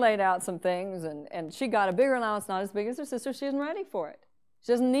Maria laid out some things, and she got a bigger allowance, not as big as her sister. She isn't ready for it.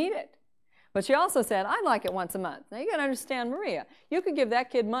 She doesn't need it. But she also said, I'd like it once a month. Now, you got to understand, Maria, you could give that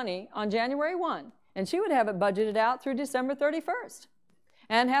kid money on January 1, and she would have it budgeted out through December 31st,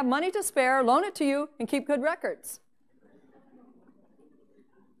 and have money to spare, loan it to you, and keep good records.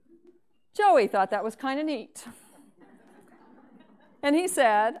 Joey thought that was kind of neat. And he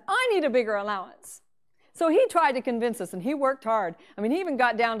said, I need a bigger allowance. So he tried to convince us, and he worked hard. I mean, he even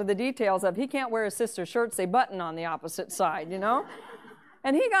got down to the details of he can't wear his sister's shirts, they button on the opposite side, you know?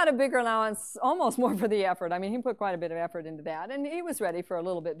 And he got a bigger allowance, almost more for the effort. I mean, he put quite a bit of effort into that, and he was ready for a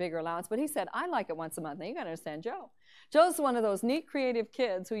little bit bigger allowance, but he said, I like it once a month. Now, you got to understand Joe. Joe's one of those neat, creative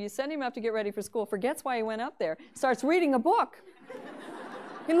kids who you send him up to get ready for school, forgets why he went up there, starts reading a book.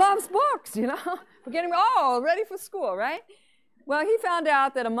 He loves books, you know? We're getting, ready for school, right? Well, he found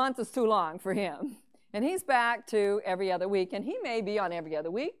out that a month is too long for him. And he's back to every other week. And he may be on every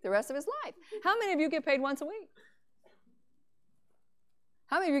other week the rest of his life. How many of you get paid once a week?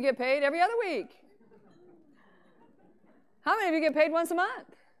 How many of you get paid every other week? How many of you get paid once a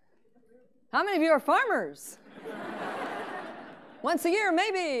month? How many of you are farmers? Once a year,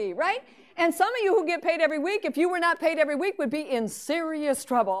 maybe, right? And some of you who get paid every week, if you were not paid every week, would be in serious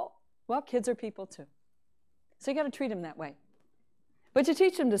trouble. Well, kids are people too. So you got to treat them that way. But you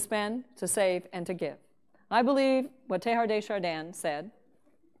teach them to spend, to save, and to give. I believe what Teilhard de Chardin said,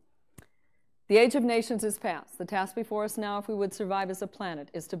 the age of nations is past. The task before us now, if we would survive as a planet,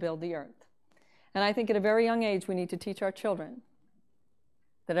 is to build the earth. And I think at a very young age we need to teach our children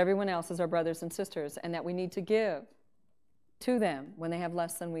that everyone else is our brothers and sisters, and that we need to give to them when they have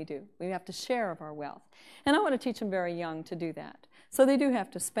less than we do. We have to share of our wealth. And I want to teach them very young to do that. So they do have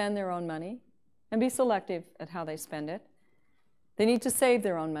to spend their own money and be selective at how they spend it. They need to save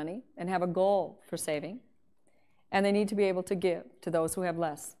their own money and have a goal for saving. And they need to be able to give to those who have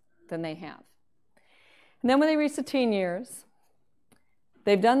less than they have. And then when they reach the teen years,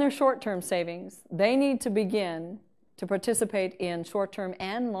 they've done their short-term savings. They need to begin to participate in short-term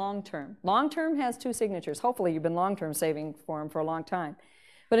and long-term. Long-term has two signatures. Hopefully you've been long-term saving for them for a long time.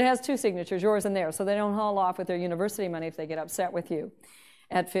 But it has two signatures, yours and theirs, so they don't haul off with their university money if they get upset with you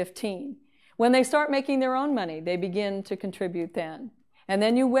at 15. When they start making their own money, they begin to contribute then. And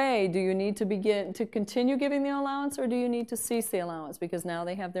then you weigh, do you need to begin to continue giving the allowance, or do you need to cease the allowance because now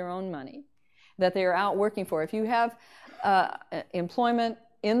they have their own money that they are out working for? If you have employment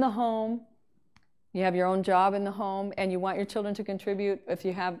in the home, you have your own job in the home, and you want your children to contribute. If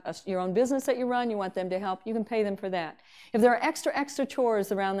you have your own business that you run, you want them to help, you can pay them for that. If there are extra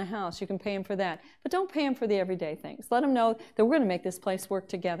chores around the house, you can pay them for that. But don't pay them for the everyday things. Let them know that we're going to make this place work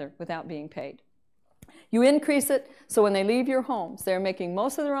together without being paid. You increase it so when they leave your homes, they're making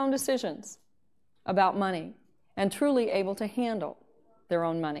most of their own decisions about money and truly able to handle their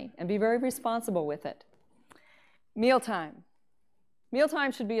own money and be very responsible with it. Mealtime.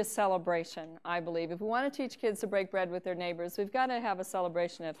 Mealtime should be a celebration, I believe. If we want to teach kids to break bread with their neighbors, we've got to have a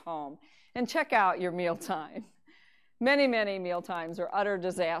celebration at home. And check out your mealtime. Many, many mealtimes are utter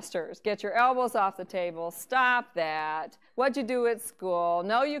disasters. Get your elbows off the table. Stop that. What'd you do at school?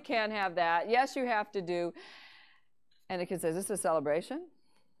 No, you can't have that. Yes, you have to do. And the kid says, is this a celebration?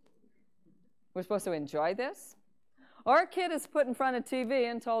 We're supposed to enjoy this? Or a kid is put in front of TV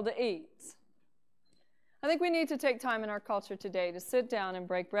and told to eat. I think we need to take time in our culture today to sit down and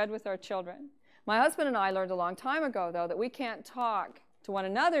break bread with our children. My husband and I learned a long time ago, though, that we can't talk to one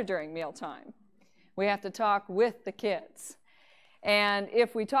another during mealtime. We have to talk with the kids. And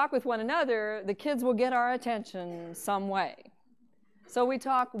if we talk with one another, the kids will get our attention some way. So we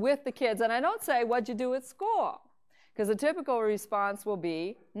talk with the kids. And I don't say, what'd you do at school? Because the typical response will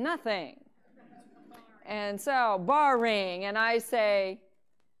be, nothing. And so, boring. And I say,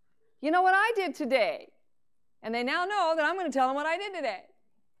 you know what I did today? And they now know that I'm going to tell them what I did today.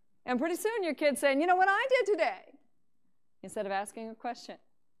 And pretty soon your kid's saying, you know what I did today? Instead of asking a question.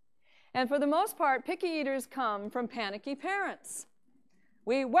 And for the most part, picky eaters come from panicky parents.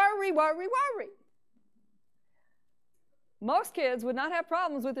 We worry, worry, worry. Most kids would not have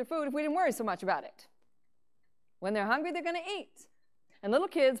problems with their food if we didn't worry so much about it. When they're hungry, they're going to eat. And little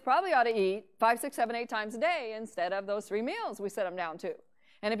kids probably ought to eat 5, 6, 7, 8 times a day instead of those 3 meals we set them down to.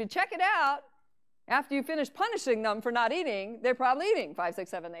 And if you check it out, after you finish punishing them for not eating, they're probably eating 5, 6,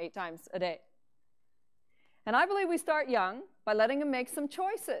 7, 8 times a day. And I believe we start young by letting them make some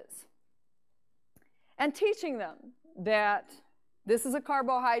choices and teaching them that this is a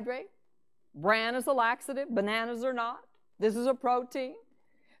carbohydrate, bran is a laxative, bananas are not, this is a protein.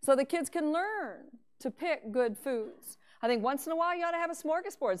 So the kids can learn to pick good foods. I think once in a while you ought to have a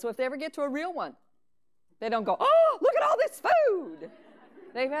smorgasbord, so if they ever get to a real one, they don't go, oh, look at all this food.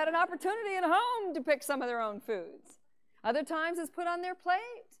 They've had an opportunity at home to pick some of their own foods. Other times it's put on their plate.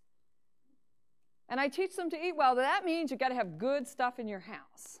 And I teach them to eat well. That means you've got to have good stuff in your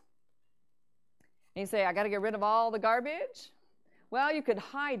house. And you say, I got to get rid of all the garbage? Well, you could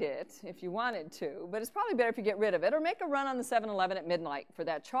hide it if you wanted to, but it's probably better if you get rid of it or make a run on the 7-Eleven at midnight for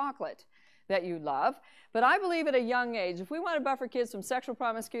that chocolate that you love. But I believe at a young age, if we want to buffer kids from sexual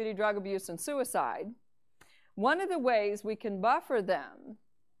promiscuity, drug abuse, and suicide, one of the ways we can buffer them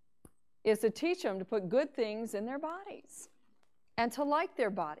is to teach them to put good things in their bodies and to like their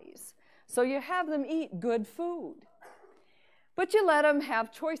bodies. So you have them eat good food. But you let them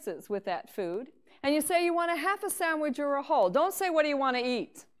have choices with that food. And you say you want a half a sandwich or a whole. Don't say, what do you want to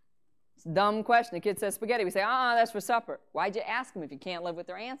eat? It's a dumb question. The kid says spaghetti. We say, that's for supper. Why'd you ask them if you can't live with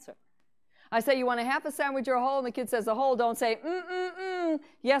their answer? I say, you want a half a sandwich or a whole? And the kid says a whole. Don't say,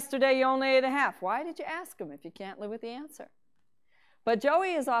 yesterday you only ate a half. Why did you ask him if you can't live with the answer? But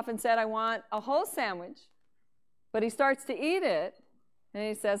Joey has often said, I want a whole sandwich. But he starts to eat it, and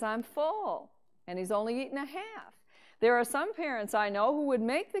he says, I'm full. And he's only eaten a half. There are some parents I know who would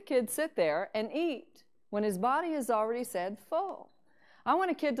make the kid sit there and eat when his body has already said full. I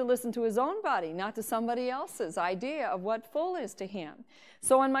want a kid to listen to his own body, not to somebody else's idea of what full is to him.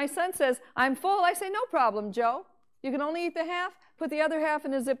 So when my son says, I'm full, I say, no problem, Joe. You can only eat the half. Put the other half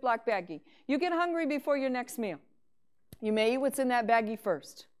in a Ziploc baggie. You get hungry before your next meal. You may eat what's in that baggie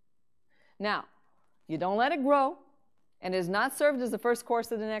first. Now, you don't let it grow, and it is not served as the first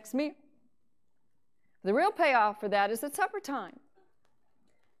course of the next meal. The real payoff for that is at supper time.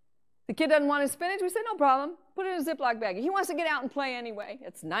 The kid doesn't want his spinach, we say, no problem, put it in a Ziploc baggie. He wants to get out and play anyway.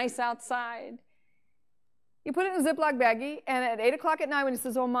 It's nice outside. You put it in a Ziploc baggie, and at 8 o'clock at night when he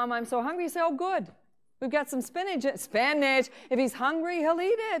says, oh, Mom, I'm so hungry, you say, oh, good. We've got some spinach. Spinach. If he's hungry, he'll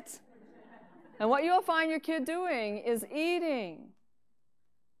eat it. And what you'll find your kid doing is eating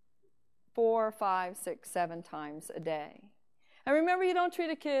 4, 5, 6, 7 times a day. And remember, you don't treat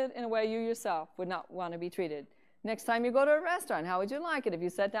a kid in a way you yourself would not want to be treated. Next time you go to a restaurant, how would you like it if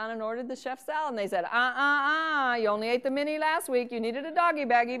you sat down and ordered the chef's salad and they said, you only ate the mini last week, you needed a doggy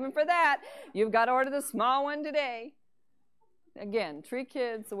bag even for that, you've got to order the small one today. Again, treat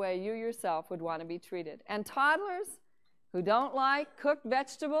kids the way you yourself would want to be treated. And toddlers who don't like cooked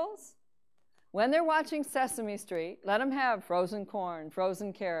vegetables, when they're watching Sesame Street, let them have frozen corn,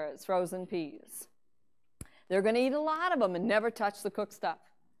 frozen carrots, frozen peas. They're going to eat a lot of them and never touch the cooked stuff.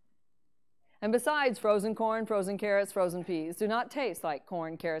 And besides, frozen corn, frozen carrots, frozen peas do not taste like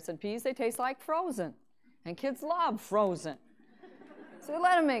corn, carrots, and peas. They taste like frozen. And kids love frozen. So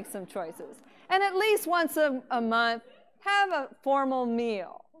let them make some choices. And at least once a month, have a formal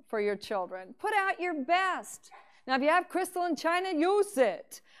meal for your children. Put out your best. Now, if you have crystal and china, use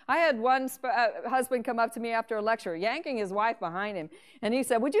it. I had one husband come up to me after a lecture, yanking his wife behind him. And he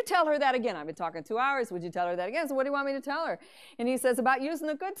said, would you tell her that again? I've been talking 2 hours. Would you tell her that again? So what do you want me to tell her? And he says, about using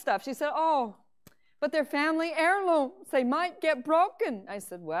the good stuff. She said, oh, but they're family heirlooms. They might get broken. I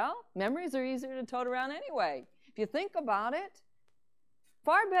said, well, memories are easier to tote around anyway. If you think about it,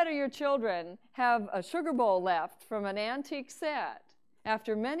 far better your children have a sugar bowl left from an antique set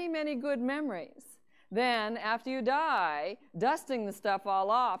after many, many good memories than after you die, dusting the stuff all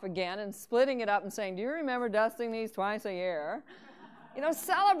off again and splitting it up and saying, do you remember dusting these twice a year? You know,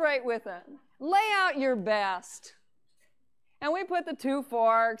 celebrate with them. Lay out your best. And we put the 2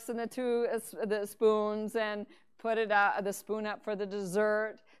 forks and the spoons and put the spoon up for the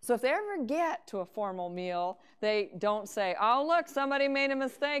dessert. So if they ever get to a formal meal, they don't say, oh, look, somebody made a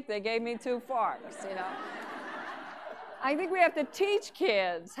mistake. They gave me 2 forks, you know. I think we have to teach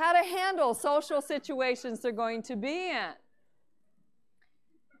kids how to handle social situations they're going to be in.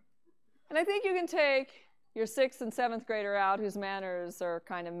 And I think you can take your 6th and 7th grader out whose manners are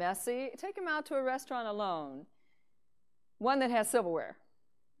kind of messy. Take them out to a restaurant alone, one that has silverware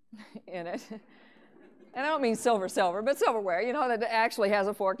in it. And I don't mean silver, but silverware, you know, that actually has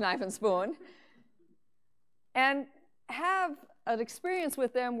a fork, knife, and spoon. And have an experience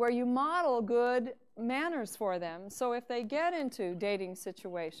with them where you model good manners for them. So if they get into dating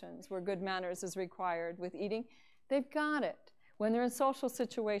situations where good manners is required with eating, they've got it. When they're in social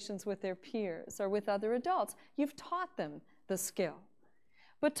situations with their peers or with other adults, you've taught them the skill.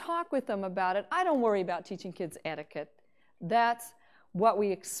 But talk with them about it. I don't worry about teaching kids etiquette. That's what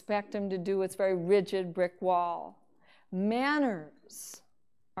we expect them to do. It's very rigid brick wall. Manners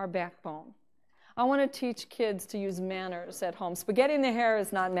are backbone. I want to teach kids to use manners at home. Spaghetti in the hair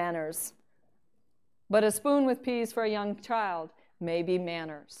is not manners. But a spoon with peas for a young child may be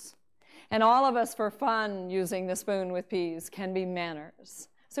manners. And all of us, for fun, using the spoon with peas can be manners.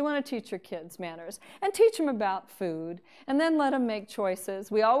 So you want to teach your kids manners. And teach them about food. And then let them make choices.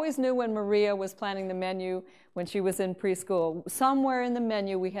 We always knew when Maria was planning the menu when she was in preschool, somewhere in the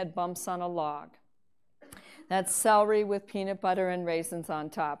menu we had bumps on a log. That's celery with peanut butter and raisins on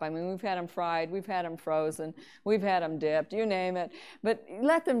top. I mean, we've had them fried, we've had them frozen, we've had them dipped, you name it. But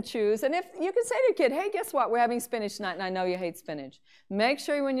let them choose. And if you can say to a kid, hey, guess what? We're having spinach tonight, and I know you hate spinach. Make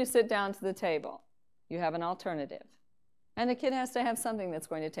sure when you sit down to the table, you have an alternative. And the kid has to have something that's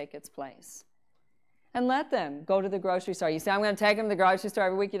going to take its place. And let them go to the grocery store. You say, I'm going to take them to the grocery store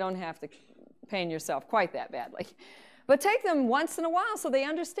every week. You don't have to pain yourself quite that badly. But take them once in a while so they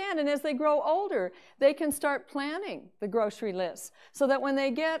understand, and as they grow older, they can start planning the grocery list so that when they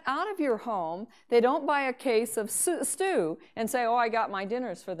get out of your home, they don't buy a case of stew and say, oh, I got my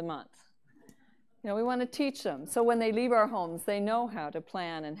dinners for the month. You know, we want to teach them. So when they leave our homes, they know how to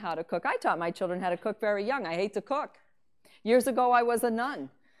plan and how to cook. I taught my children how to cook very young. I hate to cook. Years ago, I was a nun.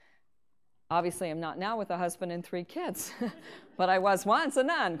 Obviously, I'm not now with a husband and 3 kids. But I was once a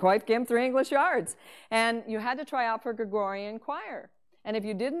nun, quite gim 3 English yards. And you had to try out for Gregorian choir. And if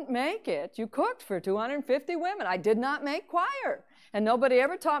you didn't make it, you cooked for 250 women. I did not make choir. And nobody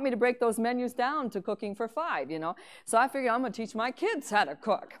ever taught me to break those menus down to cooking for 5, you know. So I figured I'm going to teach my kids how to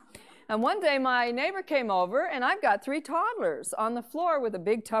cook. And one day my neighbor came over, and I've got 3 toddlers on the floor with a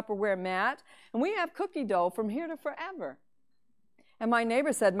big Tupperware mat. And we have cookie dough from here to forever. And my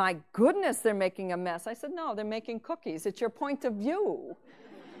neighbor said, my goodness, they're making a mess. I said, no, they're making cookies. It's your point of view.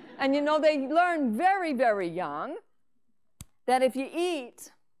 And you know, they learn very, very young that if you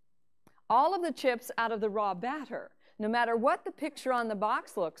eat all of the chips out of the raw batter, no matter what the picture on the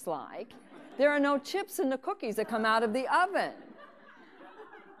box looks like, there are no chips in the cookies that come out of the oven.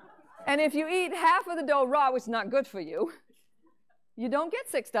 And if you eat half of the dough raw, which is not good for you, you don't get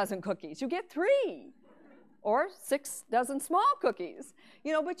 6 dozen cookies. You get 3 or 6 dozen small cookies.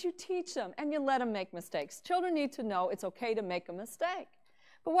 You know, but you teach them and you let them make mistakes. Children need to know it's okay to make a mistake.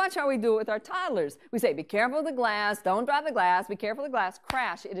 But watch how we do it with our toddlers. We say, be careful of the glass, don't drop the glass, be careful of the glass,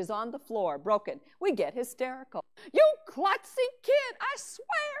 crash, it is on the floor, broken. We get hysterical. You klutzy kid, I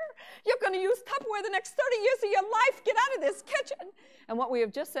swear, you're going to use Tupperware the next 30 years of your life, get out of this kitchen. And what we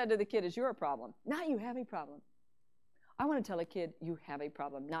have just said to the kid is, you're a problem, not you have a problem. I want to tell a kid, you have a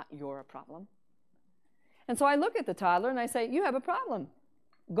problem, not you're a problem. And so I look at the toddler and I say, you have a problem.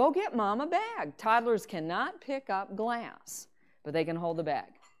 Go get mom a bag. Toddlers cannot pick up glass, but they can hold the bag.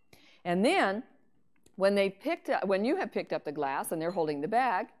 And then, when you have picked up the glass and they're holding the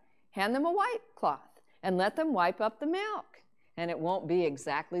bag, hand them a white cloth and let them wipe up the milk. And it won't be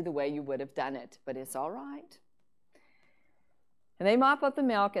exactly the way you would have done it, but it's all right. And they mop up the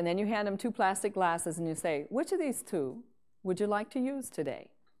milk, and then you hand them 2 plastic glasses and you say, which of these 2 would you like to use today?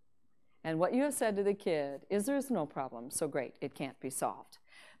 And what you have said to the kid is, there's no problem, so great, it can't be solved.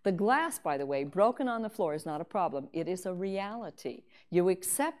 The glass, by the way, broken on the floor is not a problem. It is a reality. You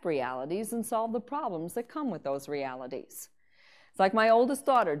accept realities and solve the problems that come with those realities. It's like my oldest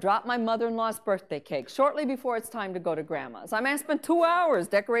daughter dropped my mother-in-law's birthday cake shortly before it's time to go to Grandma's. I spent 2 hours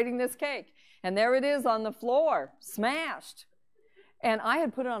decorating this cake, and there it is on the floor, smashed. And I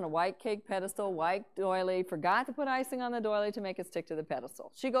had put it on a white cake pedestal, white doily, forgot to put icing on the doily to make it stick to the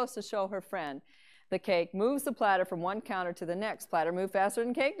pedestal. She goes to show her friend the cake, moves the platter from one counter to the next. Platter moved faster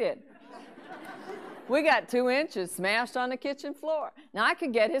than cake did. We got 2 inches smashed on the kitchen floor. Now I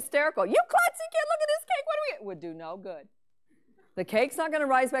could get hysterical. You klutzy kid, look at this cake. What do we get? Would do no good. The cake's not going to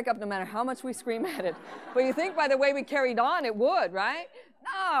rise back up no matter how much we scream at it. But you think by the way we carried on, it would, right?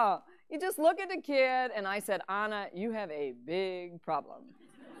 No. You just look at the kid, and I said, Anna, you have a big problem.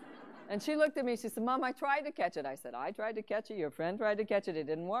 And she looked at me, she said, Mom, I tried to catch it. I said, I tried to catch it, your friend tried to catch it, it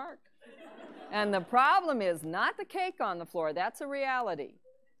didn't work. And the problem is not the cake on the floor, that's a reality.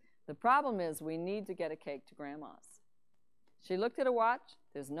 The problem is we need to get a cake to Grandma's. She looked at her watch,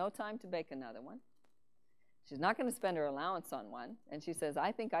 there's no time to bake another one. She's not going to spend her allowance on one. And she says,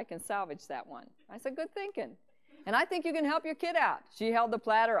 I think I can salvage that one. I said, good thinking. And I think you can help your kid out. She held the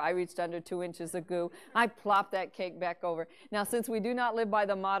platter. I reached under 2 inches of goo. I plopped that cake back over. Now, since we do not live by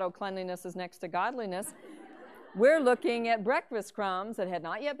the motto, cleanliness is next to godliness, we're looking at breakfast crumbs that had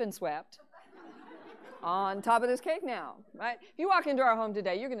not yet been swept on top of this cake now, right? If you walk into our home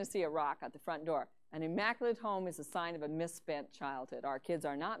today, you're going to see a rock at the front door. An immaculate home is a sign of a misspent childhood. Our kids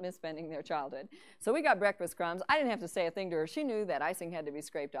are not misspending their childhood. So we got breakfast crumbs. I didn't have to say a thing to her. She knew that icing had to be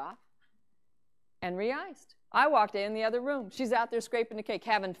scraped off and re-iced. I walked in the other room. She's out there scraping the cake,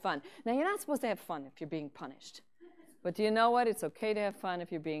 having fun. Now, you're not supposed to have fun if you're being punished. But do you know what? It's okay to have fun if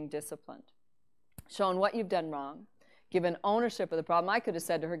you're being disciplined. Showing what you've done wrong. Given ownership of the problem. I could have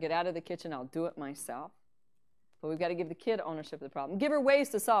said to her, get out of the kitchen, I'll do it myself. But we've got to give the kid ownership of the problem. Give her ways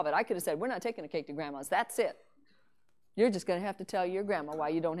to solve it. I could have said, we're not taking a cake to Grandma's. That's it. You're just going to have to tell your grandma why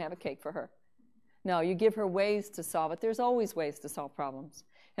you don't have a cake for her. No, you give her ways to solve it. There's always ways to solve problems.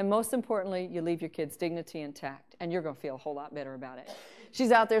 And most importantly, you leave your kid's dignity intact, and you're going to feel a whole lot better about it.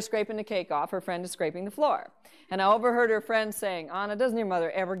 She's out there scraping the cake off. Her friend is scraping the floor. And I overheard her friend saying, Anna, doesn't your mother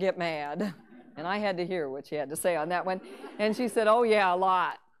ever get mad? And I had to hear what she had to say on that one. And she said, oh, yeah, a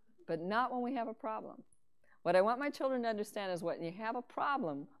lot. But not when we have a problem. What I want my children to understand is when you have a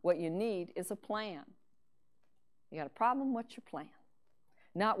problem, what you need is a plan. You got a problem, what's your plan?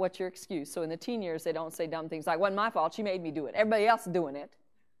 Not what's your excuse. So in the teen years, they don't say dumb things like, wasn't my fault, she made me do it. Everybody else is doing it.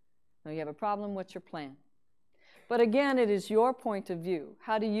 No, you have a problem, what's your plan? But again, it is your point of view.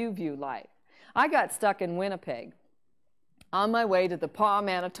 How do you view life? I got stuck in Winnipeg on my way to the Paw,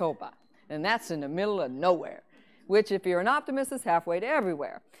 Manitoba. And that's in the middle of nowhere, which if you're an optimist is halfway to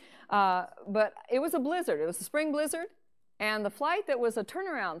everywhere. But it was a blizzard. It was a spring blizzard. And the flight that was a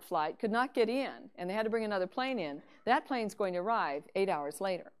turnaround flight could not get in. And they had to bring another plane in. That plane's going to arrive 8 hours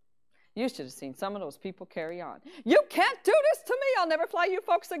later. You should have seen some of those people carry on. You can't do this to me. I'll never fly you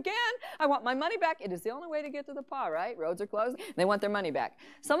folks again. I want my money back. It is the only way to get to the Paw, right? Roads are closed. They want their money back.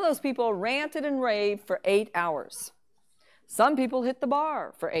 Some of those people ranted and raved for 8 hours. Some people hit the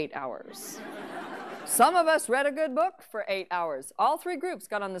bar for 8 hours. Some of us read a good book for 8 hours. All 3 groups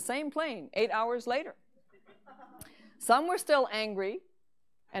got on the same plane 8 hours later. Some were still angry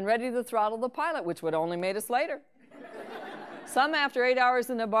and ready to throttle the pilot, which would only made us later. Some, after 8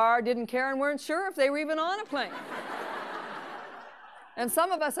 hours in the bar, didn't care and weren't sure if they were even on a plane. And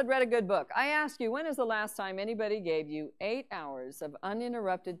some of us had read a good book. I ask you, when is the last time anybody gave you 8 hours of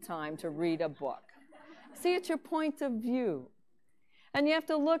uninterrupted time to read a book? See, it's your point of view. And you have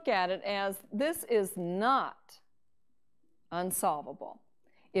to look at it as this is not unsolvable.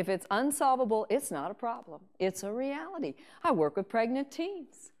 If it's unsolvable, it's not a problem. It's a reality. I work with pregnant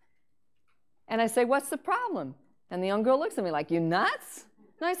teens. And I say, what's the problem? And the young girl looks at me like, you nuts?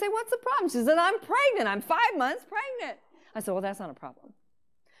 And I say, what's the problem? She said, I'm pregnant. I'm 5 months pregnant. I said, well, that's not a problem.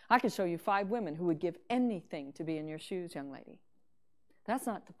 I could show you 5 women who would give anything to be in your shoes, young lady. That's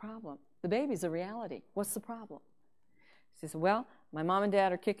not the problem. The baby's a reality. What's the problem? She said, well, my mom and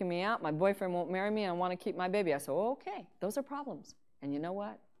dad are kicking me out. My boyfriend won't marry me. I want to keep my baby. I said, oh, okay, those are problems. And you know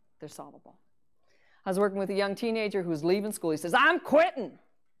what? They're solvable. I was working with a young teenager who's leaving school. He says, I'm quitting.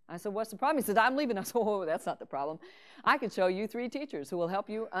 I said, what's the problem? He said, I'm leaving. I said, oh, that's not the problem. I could show you 3 teachers who will help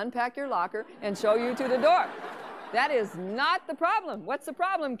you unpack your locker and show you to the door. That is not the problem. What's the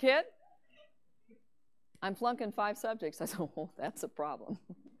problem, kid? I'm flunking 5 subjects. I said, oh, that's a problem.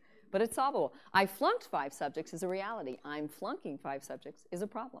 But it's solvable. I flunked 5 subjects is a reality. I'm flunking 5 subjects is a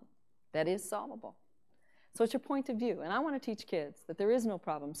problem. That is solvable. So it's your point of view. And I want to teach kids that there is no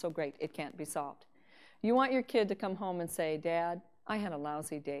problem so great it can't be solved. You want your kid to come home and say, Dad, I had a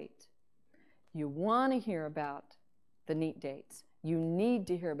lousy date. You want to hear about the neat dates. You need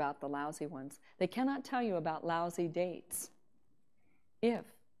to hear about the lousy ones. They cannot tell you about lousy dates if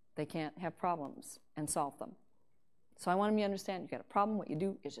they can't have problems and solve them. So I want them to understand, you've got a problem, what you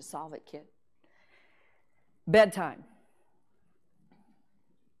do is you solve it, kid. Bedtime.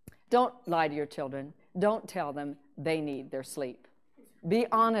 Don't lie to your children. Don't tell them they need their sleep. Be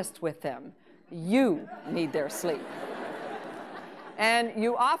honest with them. You need their sleep. And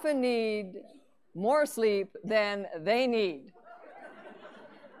you often need more sleep than they need.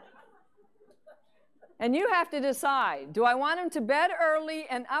 And you have to decide, do I want them to bed early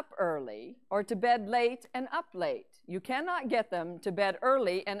and up early, or to bed late and up late? You cannot get them to bed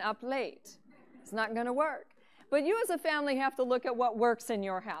early and up late. It's not going to work. But you as a family have to look at what works in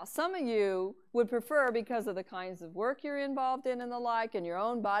your house. Some of you would prefer, because of the kinds of work you're involved in and the like, and your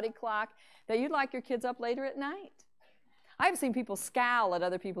own body clock, that you'd like your kids up later at night. I've seen people scowl at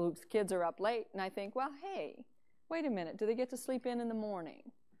other people whose kids are up late, and I think, well, hey, wait a minute, do they get to sleep in the morning?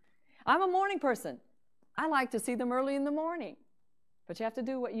 I'm a morning person. I like to see them early in the morning. But you have to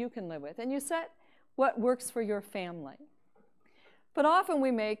do what you can live with, and you set what works for your family. But often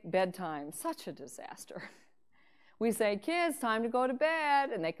we make bedtime such a disaster. We say, kids, time to go to bed,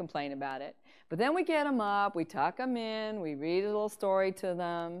 and they complain about it. But then we get them up, we tuck them in, we read a little story to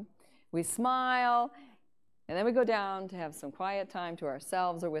them, we smile, and then we go down to have some quiet time to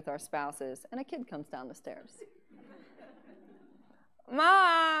ourselves or with our spouses, and a kid comes down the stairs.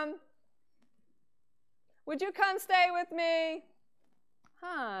 Mom, would you come stay with me?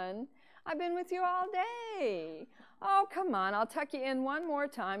 Hon, I've been with you all day. Oh, come on, I'll tuck you in one more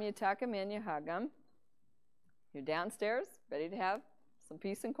time. You tuck them in, you hug them. You're downstairs, ready to have some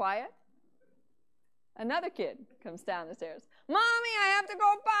peace and quiet. Another kid comes down the stairs. Mommy, I have to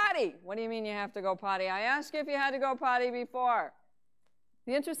go potty. What do you mean you have to go potty? I asked you if you had to go potty before.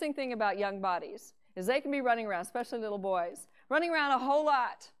 The interesting thing about young bodies is they can be running around, especially little boys, running around a whole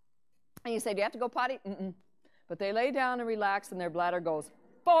lot. And you say, do you have to go potty? Mm-mm. But they lay down and relax, and their bladder goes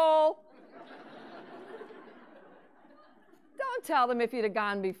full. Don't tell them if you'd have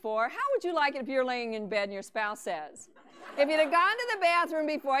gone before. How would you like it if you're laying in bed and your spouse says, if you'd have gone to the bathroom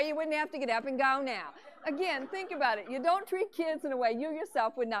before, you wouldn't have to get up and go now. Again, think about it. You don't treat kids in a way you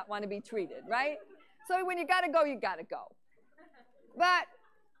yourself would not want to be treated, right? So when you got to go, you got to go. But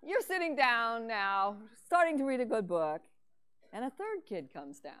you're sitting down now, starting to read a good book, and a third kid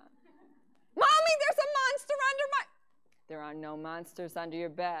comes down. Mommy, there's a monster under my... There are no monsters under your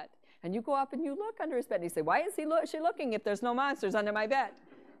bed. And you go up and you look under his bed. And you say, why is she looking if there's no monsters under my bed?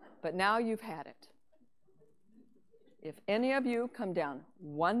 But now you've had it. If any of you come down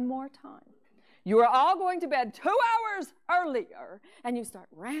one more time, you are all going to bed 2 hours earlier, and you start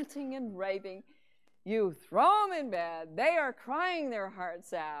ranting and raving. You throw them in bed. They are crying their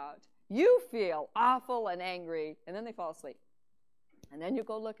hearts out. You feel awful and angry, and then they fall asleep. And then you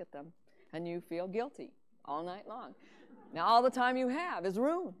go look at them, and you feel guilty all night long. Now, all the time you have is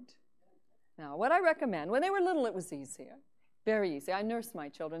ruined. Now, what I recommend, when they were little, it was easier, very easy. I nursed my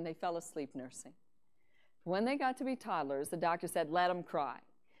children. They fell asleep nursing. When they got to be toddlers, the doctor said, let them cry.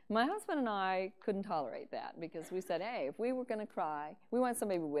 My husband and I couldn't tolerate that because we said, hey, if we were going to cry, we want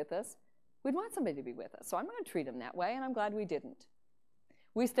somebody with us We'd want somebody to be with us. So I'm going to treat them that way, and I'm glad we didn't.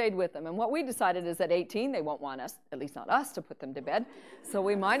 We stayed with them. And what we decided is at 18, they won't want us, at least not us, to put them to bed. So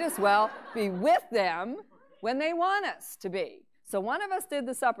we might as well be with them when they want us to be. So one of us did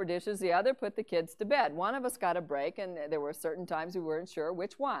the supper dishes, the other put the kids to bed. One of us got a break, and there were certain times we weren't sure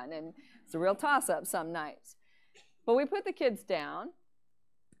which one. And it's a real toss-up some nights. But we put the kids down.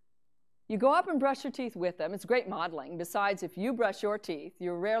 You go up and brush your teeth with them. It's great modeling. Besides, if you brush your teeth,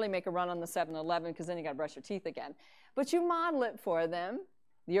 you rarely make a run on the 7-Eleven because then you got to brush your teeth again. But you model it for them.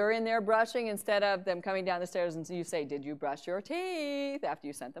 You're in there brushing instead of them coming down the stairs and you say, did you brush your teeth? After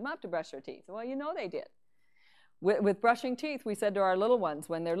you sent them up to brush their teeth. Well, you know they did. With brushing teeth, we said to our little ones,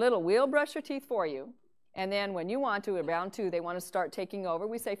 when they're little, we'll brush your teeth for you. And then when you want to, around 2, they want to start taking over,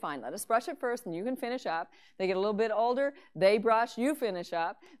 we say, fine, let us brush it first and you can finish up. They get a little bit older, they brush, you finish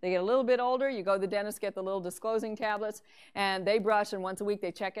up. They get a little bit older, you go to the dentist, get the little disclosing tablets, and they brush, and once a week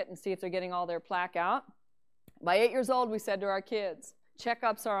they check it and see if they're getting all their plaque out. By 8 years old, we said to our kids,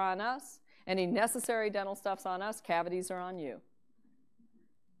 checkups are on us, any necessary dental stuff's on us, cavities are on you.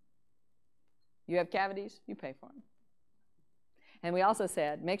 You have cavities, you pay for them. And we also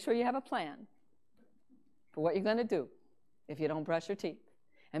said, make sure you have a plan for what you're going to do if you don't brush your teeth.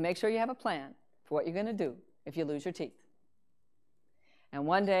 And make sure you have a plan for what you're going to do if you lose your teeth. And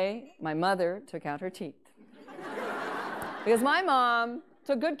one day, my mother took out her teeth. Because my mom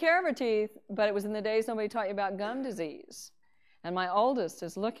took good care of her teeth, but it was in the days nobody taught you about gum disease. And my oldest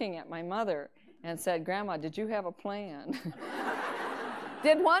is looking at my mother and said, Grandma, did you have a plan?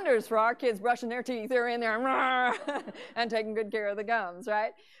 Did wonders for our kids brushing their teeth. They're in there and taking good care of the gums,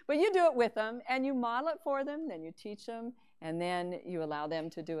 right? But you do it with them, and you model it for them, then you teach them, and then you allow them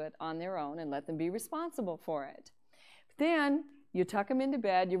to do it on their own and let them be responsible for it. Then you tuck them into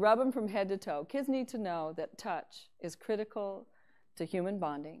bed, you rub them from head to toe. Kids need to know that touch is critical to human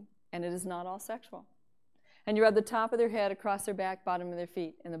bonding, and it is not all sexual. And you rub the top of their head across their back, bottom of their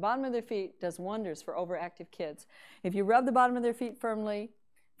feet. And the bottom of their feet does wonders for overactive kids. If you rub the bottom of their feet firmly,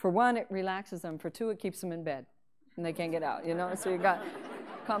 for one, it relaxes them. For two, it keeps them in bed. And they can't get out, you know? So you got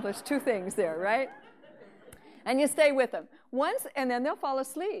accomplished 2 things there, right? And you stay with them. Once, and then they'll fall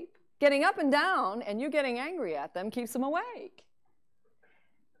asleep. Getting up and down and you getting angry at them keeps them awake.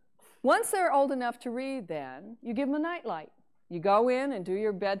 Once they're old enough to read, then, you give them a nightlight. You go in and do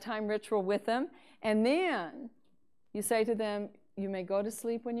your bedtime ritual with them, and then you say to them, you may go to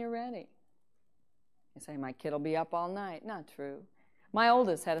sleep when you're ready. You say, my kid will be up all night. Not true. My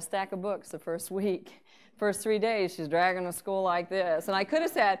oldest had a stack of books the first week. First 3 days, she's dragging to school like this. And I could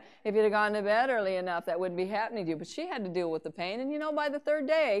have said, if you'd have gone to bed early enough, that wouldn't be happening to you. But she had to deal with the pain. And you know, by the 3rd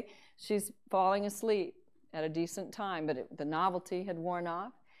day, she's falling asleep at a decent time. But the novelty had worn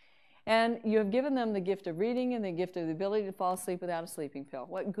off. And you have given them the gift of reading and the gift of the ability to fall asleep without a sleeping pill.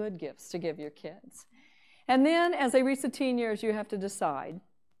 What good gifts to give your kids. And then as they reach the teen years, you have to decide,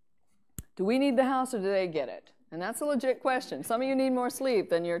 do we need the house or do they get it? And that's a legit question. Some of you need more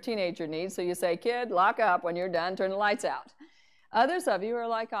sleep than your teenager needs, so you say, kid, lock up. When you're done, turn the lights out. Others of you are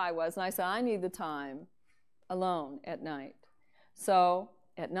like I was, and I said, I need the time alone at night. So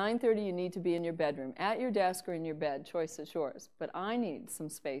at 9:30, you need to be in your bedroom, at your desk or in your bed. Choice is yours. But I need some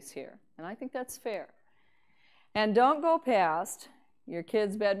space here, and I think that's fair. And don't go past your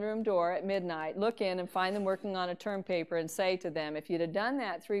kid's bedroom door at midnight, look in and find them working on a term paper and say to them, if you'd have done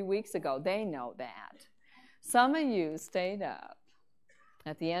that 3 weeks ago, they know that. Some of you stayed up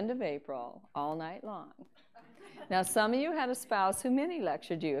at the end of April all night long. Now, some of you had a spouse who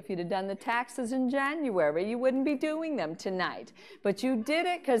mini-lectured you. If you'd have done the taxes in January, you wouldn't be doing them tonight. But you did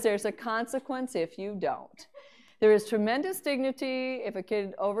it because there's a consequence if you don't. There is tremendous dignity if a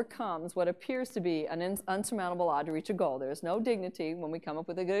kid overcomes what appears to be an unsurmountable odd to reach a goal. There is no dignity when we come up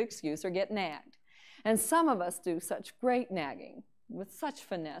with a good excuse or get nagged. And some of us do such great nagging with such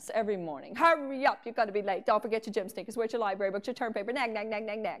finesse every morning. Hurry up, you've got to be late. Don't forget your gym sneakers. Where's your library books, your term paper? Nag, nag, nag,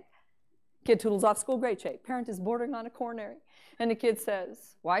 nag, nag. Kid toodles off school, great shape. Parent is bordering on a coronary. And the kid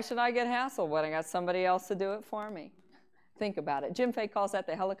says, why should I get hassled when I got somebody else to do it for me? Think about it. Jim Fay calls that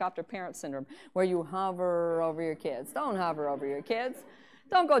the helicopter parent syndrome, where you hover over your kids. Don't hover over your kids.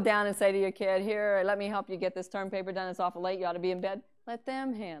 Don't go down and say to your kid, here, let me help you get this term paper done. It's awful late. You ought to be in bed. Let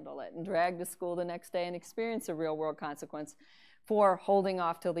them handle it and drag to school the next day and experience a real-world consequence for holding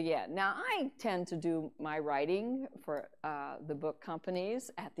off till the end. Now, I tend to do my writing for the book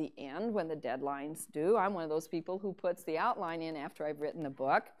companies at the end when the deadlines due. I'm one of those people who puts the outline in after I've written the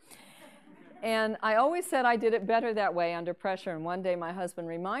book. And I always said I did it better that way under pressure. And one day my husband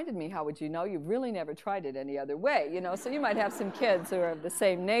reminded me, how would you know? You've really never tried it any other way, you know, so you might have some kids who are of the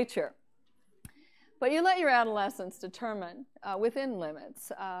same nature. But you let your adolescents determine, within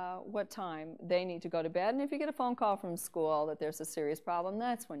limits, what time they need to go to bed. And if you get a phone call from school that there's a serious problem,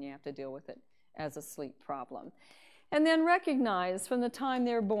 that's when you have to deal with it as a sleep problem. And then recognize from the time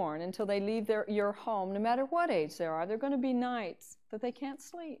they're born until they leave your home, no matter what age they are, there are going to be nights that they can't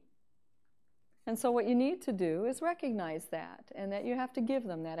sleep. And so what you need to do is recognize that, and that you have to give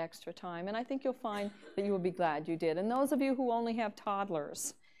them that extra time. And I think you'll find that you will be glad you did. And those of you who only have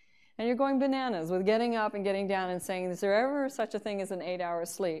toddlers, and you're going bananas with getting up and getting down and saying, is there ever such a thing as an 8-hour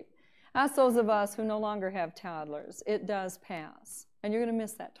sleep? Ask those of us who no longer have toddlers. It does pass, and you're going to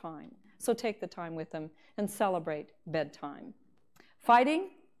miss that time. So take the time with them and celebrate bedtime. Fighting?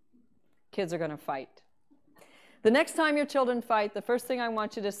 Kids are going to fight. The next time your children fight, the first thing I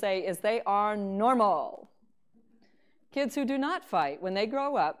want you to say is they are normal. Kids who do not fight, when they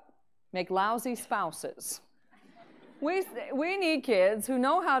grow up, make lousy spouses. We need kids who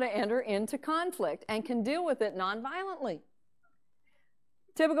know how to enter into conflict and can deal with it nonviolently.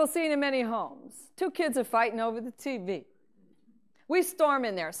 Typical scene in many homes. Two kids are fighting over the TV. We storm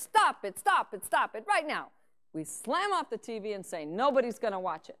in there. Stop it, stop it, stop it, right now. We slam off the TV and say, nobody's going to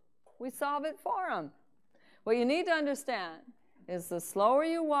watch it. We solve it for them. What you need to understand is the slower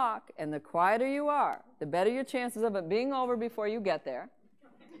you walk and the quieter you are, the better your chances of it being over before you get there.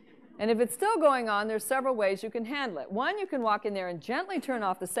 And if it's still going on, there's several ways you can handle it. One, you can walk in there and gently turn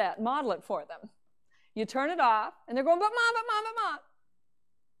off the set, model it for them. You turn it off, and they're going, but mom, but mom, but mom.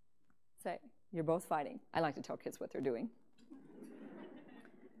 Say, you're both fighting. I like to tell kids what they're doing.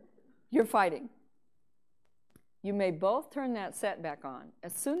 You're fighting. You may both turn that set back on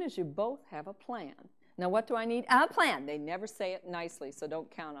as soon as you both have a plan. Now, what do I need? A plan. They never say it nicely, so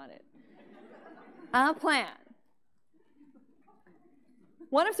don't count on it. A plan.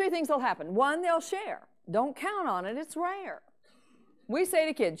 One of three things will happen. One, they'll share. Don't count on it. It's rare. We say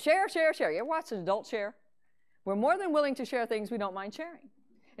to kids, share, share, share. You ever watch an adult share? We're more than willing to share things we don't mind sharing.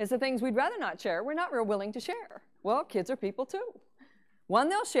 It's the things we'd rather not share we're not real willing to share. Well, kids are people too. One,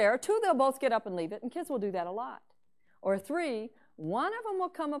 they'll share. Two, they'll both get up and leave it, and kids will do that a lot. Or three, one of them will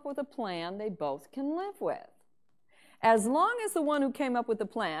come up with a plan they both can live with. As long as the one who came up with the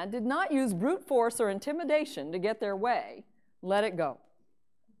plan did not use brute force or intimidation to get their way, let it go.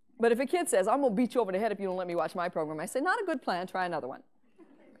 But if a kid says, I'm going to beat you over the head if you don't let me watch my program, I say, not a good plan, try another one.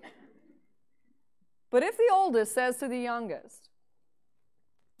 But if the oldest says to the youngest,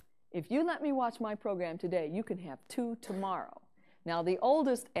 if you let me watch my program today, you can have 2 tomorrow. Now the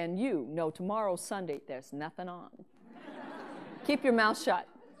oldest and you know tomorrow's Sunday, there's nothing on. Keep your mouth shut.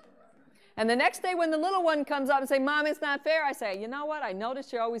 And the next day when the little one comes up and says, Mom, it's not fair, I say, you know what? I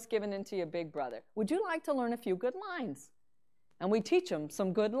noticed you're always giving in to your big brother. Would you like to learn a few good lines? And we teach them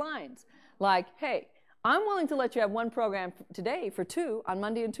some good lines. Like, hey, I'm willing to let you have one program today for 2 on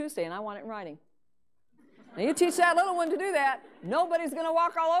Monday and Tuesday, and I want it in writing. Now you teach that little one to do that, nobody's going to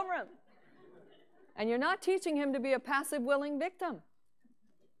walk all over him. And you're not teaching him to be a passive, willing victim.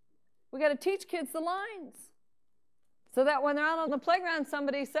 We got to teach kids the lines. So that when they're out on the playground,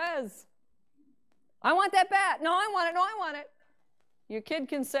 somebody says, I want that bat. No, I want it. No, I want it. Your kid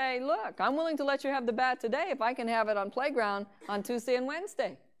can say, look, I'm willing to let you have the bat today if I can have it on playground on Tuesday and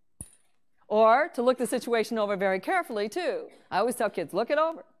Wednesday. Or to look the situation over very carefully, too. I always tell kids, look it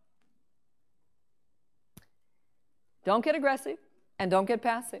over. Don't get aggressive and don't get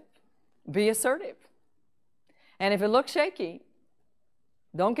passive. Be assertive. And if it looks shaky,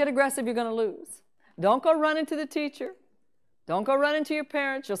 don't get aggressive, you're going to lose. Don't go run into the teacher. Don't go run into your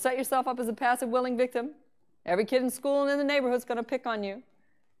parents. You'll set yourself up as a passive, willing victim. Every kid in school and in the neighborhood is going to pick on you.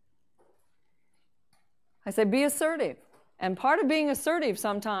 I say be assertive. And part of being assertive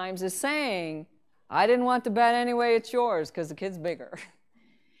sometimes is saying, I didn't want the bat anyway, it's yours, because the kid's bigger.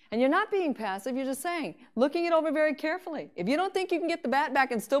 And you're not being passive, you're just saying, looking it over very carefully. If you don't think you can get the bat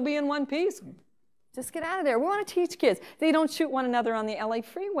back and still be in one piece, just get out of there. We want to teach kids. They don't shoot one another on the LA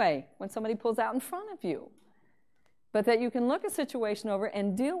freeway when somebody pulls out in front of you. But that you can look a situation over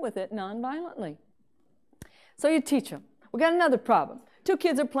and deal with it nonviolently. So you teach them. We got another problem. 2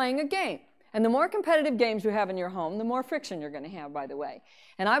 kids are playing a game. And the more competitive games you have in your home, the more friction you're going to have, by the way.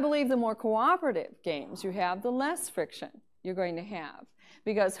 And I believe the more cooperative games you have, the less friction you're going to have.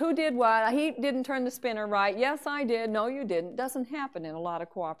 Because who did what? He didn't turn the spinner right. Yes, I did. No, you didn't. Doesn't happen in a lot of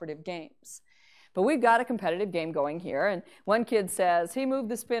cooperative games. But we've got a competitive game going here, and one kid says, he moved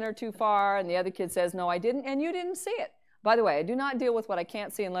the spinner too far, and the other kid says, no, I didn't, and you didn't see it. By the way, I do not deal with what I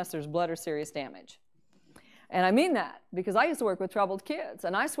can't see unless there's blood or serious damage. And I mean that, because I used to work with troubled kids,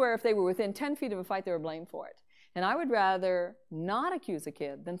 and I swear if they were within 10 feet of a fight, they were blamed for it. And I would rather not accuse a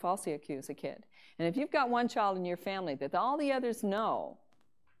kid than falsely accuse a kid. And if you've got one child in your family that all the others know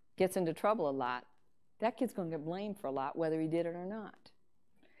gets into trouble a lot, that kid's going to get blamed for a lot, whether he did it or not.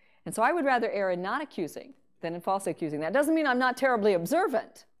 And so I would rather err in not accusing than in falsely accusing. That doesn't mean I'm not terribly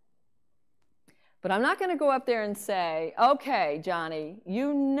observant. But I'm not going to go up there and say, okay, Johnny,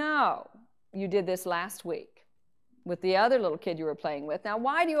 you know you did this last week with the other little kid you were playing with. Now,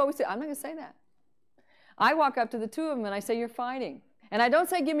 why do you always say, I'm not going to say that. I walk up to the two of them and I say, you're fighting. And I don't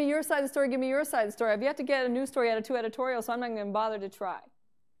say, give me your side of the story, give me your side of the story. I've yet to get a news story out of 2 editorials, so I'm not going to bother to try.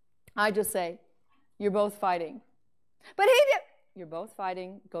 I just say, you're both fighting. But he did. You're both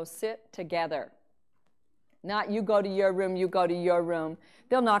fighting. Go sit together. Not you go to your room, you go to your room.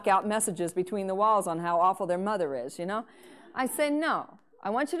 They'll knock out messages between the walls on how awful their mother is, you know. I say, no. I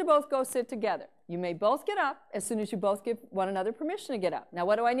want you to both go sit together. You may both get up as soon as you both give one another permission to get up. Now,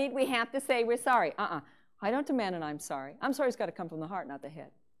 what do I need? We have to say we're sorry. I don't demand an I'm sorry. I'm sorry's got to come from the heart, not the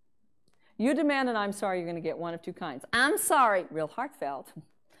head. You demand an I'm sorry, you're going to get one of two kinds. I'm sorry, real heartfelt,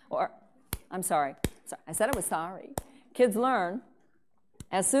 or I'm sorry. I said I was sorry. Kids learn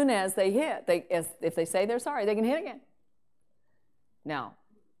as soon as they hit. If they say they're sorry, they can hit again. Now,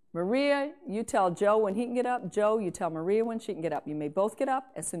 Maria, you tell Joe when he can get up. Joe, you tell Maria when she can get up. You may both get up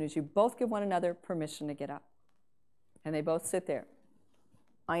as soon as you both give one another permission to get up. And they both sit there.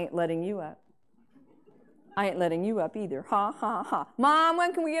 I ain't letting you up. I ain't letting you up either. Ha, ha, ha. Mom,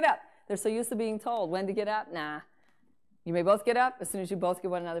 when can we get up? They're so used to being told when to get up. Nah. You may both get up as soon as you both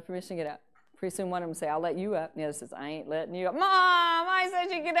give one another permission to get up. Pretty soon one of them say, I'll let you up. And the other says, I ain't letting you up. Mom, I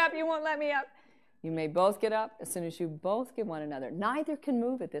said you get up. You won't let me up. You may both get up as soon as you both give one another. Neither can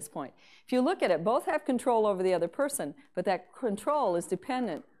move at this point. If you look at it, both have control over the other person, but that control is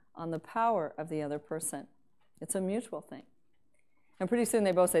dependent on the power of the other person. It's a mutual thing. And pretty soon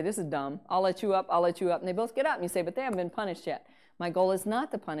they both say, this is dumb. I'll let you up, I'll let you up. And they both get up and you say, but they haven't been punished yet. My goal is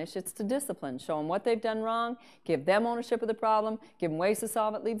not to punish, it's to discipline. Show them what they've done wrong, give them ownership of the problem, give them ways to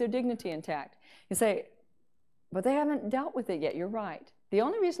solve it, leave their dignity intact. You say, but they haven't dealt with it yet. You're right. The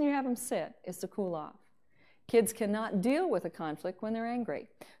only reason you have them sit is to cool off. Kids cannot deal with a conflict when they're angry.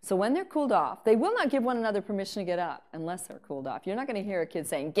 So when they're cooled off, they will not give one another permission to get up unless they're cooled off. You're not going to hear a kid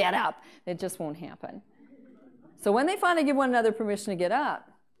saying, get up. It just won't happen. So when they finally give one another permission to get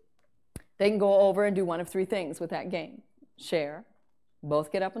up, they can go over and do one of three things with that game. Share,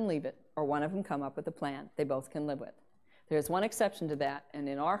 both get up and leave it, or one of them come up with a plan they both can live with. There's one exception to that, and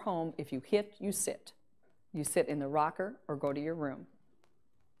in our home, if you hit, you sit. You sit in the rocker or go to your room.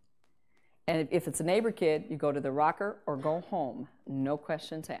 And if it's a neighbor kid, you go to the rocker or go home. No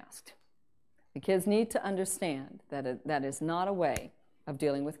questions asked. The kids need to understand that that is not a way of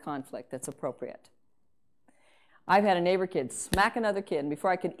dealing with conflict that's appropriate. I've had a neighbor kid smack another kid, and before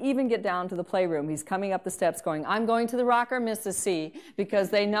I could even get down to the playroom, he's coming up the steps going, I'm going to the rocker, Mrs. C, because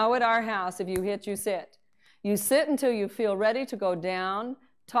they know at our house if you hit, you sit. You sit until you feel ready to go down,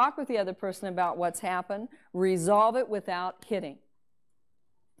 talk with the other person about what's happened, resolve it without hitting.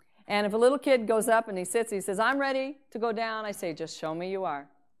 And if a little kid goes up and he sits, he says, I'm ready to go down, I say, just show me you are.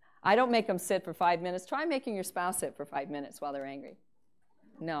 I don't make them sit for 5 minutes. Try making your spouse sit for 5 minutes while they're angry.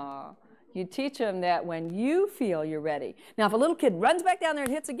 No. You teach them that when you feel you're ready. Now, if a little kid runs back down there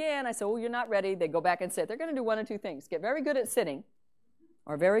and hits again, I say, oh, you're not ready. They go back and sit. They're going to do one of two things. Get very good at sitting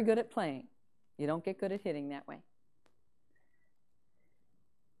or very good at playing. You don't get good at hitting that way.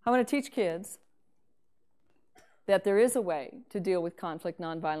 I want to teach kids that there is a way to deal with conflict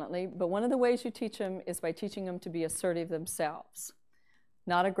nonviolently, but one of the ways you teach them is by teaching them to be assertive themselves,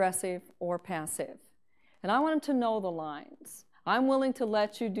 not aggressive or passive. And I want them to know the lines. I'm willing to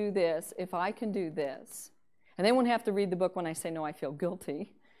let you do this if I can do this. And they won't have to read the book when I say, no, I feel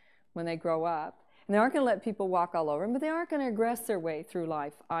guilty when they grow up. And they aren't going to let people walk all over them, but they aren't going to aggress their way through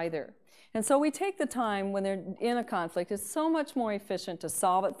life either. And so we take the time when they're in a conflict. It's so much more efficient to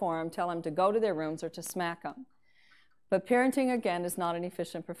solve it for them, tell them to go to their rooms or to smack them. But parenting, again, is not an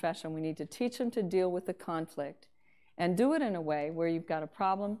efficient profession. We need to teach them to deal with the conflict and do it in a way where you've got a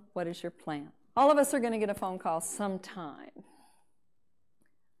problem. What is your plan? All of us are going to get a phone call sometime.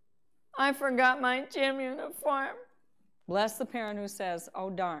 I forgot my gym uniform. Bless the parent who says, oh,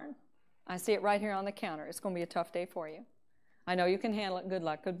 darn. I see it right here on the counter. It's going to be a tough day for you. I know you can handle it. Good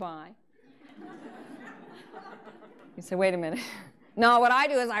luck. Goodbye. You say, wait a minute. No, what I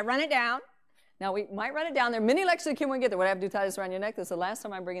do is I run it down. Now, we might run it down there. Many lectures the kid won't get there. What I have to do, tie this around your neck. This is the last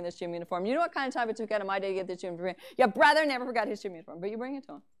time I'm bringing this gym uniform. You know what kind of time it took out of my day to get this gym uniform? Your brother never forgot his gym uniform, but you bring it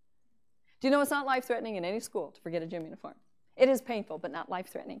to him. Do you know it's not life-threatening in any school to forget a gym uniform? It is painful, but not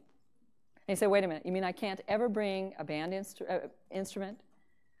life-threatening. And you say, wait a minute, you mean I can't ever bring a band instrument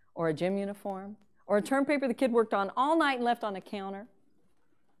or a gym uniform or a term paper the kid worked on all night and left on the counter?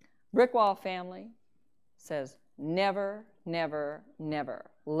 Brick Wall family says, never, never, never.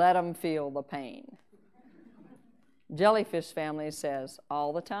 Let them feel the pain. Jellyfish family says,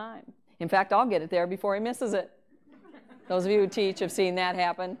 all the time. In fact, I'll get it there before he misses it. Those of you who teach have seen that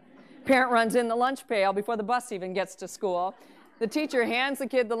happen. Parent runs in the lunch pail before the bus even gets to school. The teacher hands the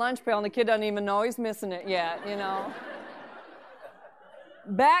kid the lunch pail, and the kid doesn't even know he's missing it yet, you know.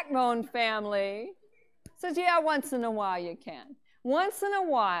 Backbone family says, yeah, once in a while you can. Once in a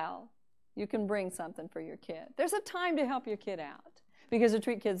while, you can bring something for your kid. There's a time to help your kid out because you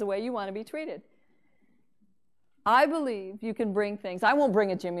treat kids the way you want to be treated. I believe you can bring things. I won't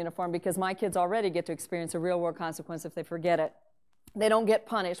bring a gym uniform because my kids already get to experience a real-world consequence if they forget it. They don't get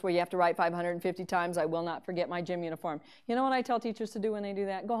punished where you have to write 550 times, I will not forget my gym uniform. You know what I tell teachers to do when they do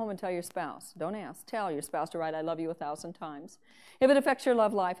that? Go home and tell your spouse. Don't ask. Tell your spouse to write, I love you 1,000 times. If it affects your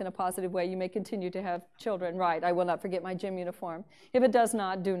love life in a positive way, you may continue to have children write, I will not forget my gym uniform. If it does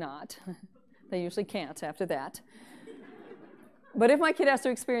not, do not. They usually can't after that. But if my kid has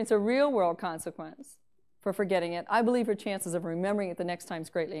to experience a real-world consequence for forgetting it, I believe her chances of remembering it the next time is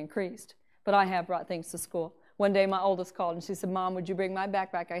greatly increased. But I have brought things to school. One day my oldest called and she said, Mom, would you bring my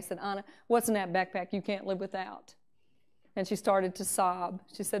backpack? I said, Anna, what's in that backpack you can't live without? And she started to sob.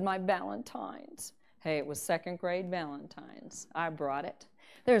 She said, my Valentine's. Hey, it was 2nd grade Valentine's. I brought it.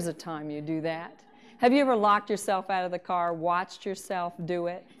 There's a time you do that. Have you ever locked yourself out of the car, watched yourself do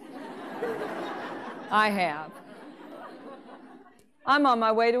it? I have. I'm on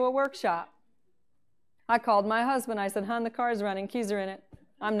my way to a workshop. I called my husband. I said, hon, the car's running. Keys are in it.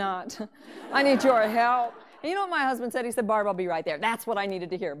 I'm not. I need your help. And you know what my husband said? He said, Barb, I'll be right there. That's what I needed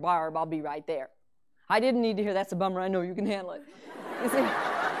to hear. Barb, I'll be right there. I didn't need to hear, that's a bummer. I know you can handle it. You see,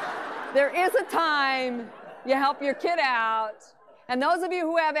 there is a time you help your kid out. And those of you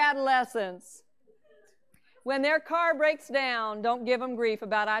who have adolescents, when their car breaks down, don't give them grief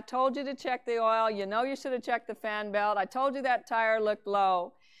about, I told you to check the oil. You know you should have checked the fan belt. I told you that tire looked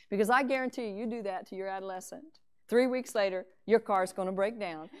low. Because I guarantee you do that to your adolescent. 3 weeks later, your car's going to break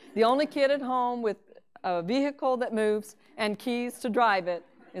down. The only kid at home with a vehicle that moves and keys to drive it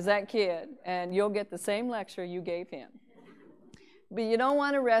is that kid. And you'll get the same lecture you gave him. But you don't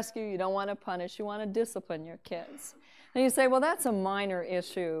want to rescue. You don't want to punish. You want to discipline your kids. And you say, well, that's a minor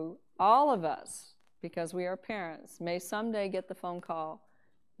issue. All of us, because we are parents, may someday get the phone call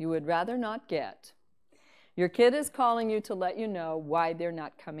you would rather not get. Your kid is calling you to let you know why they're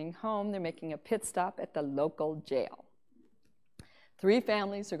not coming home. They're making a pit stop at the local jail. 3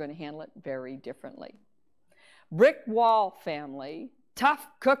 families are going to handle it very differently. Brick wall family, tough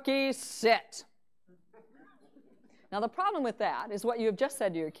cookie, sit. Now the problem with that is what you have just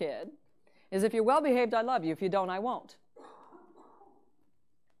said to your kid is if you're well behaved, I love you. If you don't, I won't.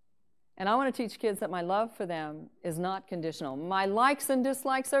 And I want to teach kids that my love for them is not conditional. My likes and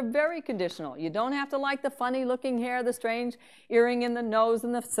dislikes are very conditional. You don't have to like the funny-looking hair, the strange earring in the nose,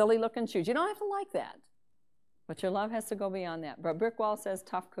 and the silly-looking shoes. You don't have to like that. But your love has to go beyond that. But Brick Wall says,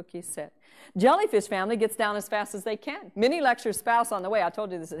 tough cookies sit. Jellyfish family gets down as fast as they can. Mini lectures spouse on the way. I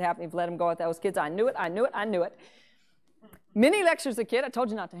told you this would happen if you let them go with those kids. I knew it, I knew it, I knew it. Mini lectures a kid. I told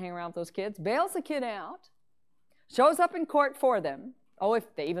you not to hang around with those kids. Bails the kid out. Shows up in court for them. Oh,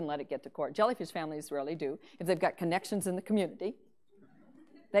 if they even let it get to court. Jellyfish families rarely do. If they've got connections in the community,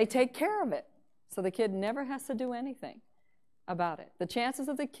 they take care of it. So the kid never has to do anything about it. The chances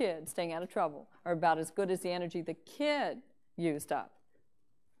of the kid staying out of trouble are about as good as the energy the kid used up,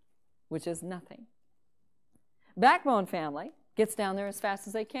 which is nothing. Backbone family gets down there as fast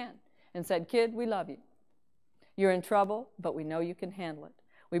as they can and said, kid, we love you. You're in trouble, but we know you can handle it.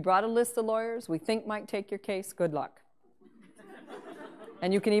 We brought a list of lawyers we think might take your case. Good luck.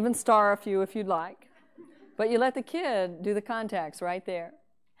 And you can even star a few if you'd like. But you let the kid do the contacts right there.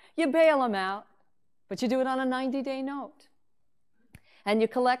 You bail them out, but you do it on a 90-day note. And you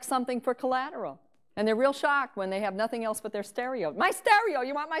collect something for collateral. And they're real shocked when they have nothing else but their stereo. My stereo,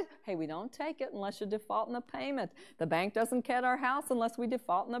 you want my... Hey, we don't take it unless you default in the payment. The bank doesn't get our house unless we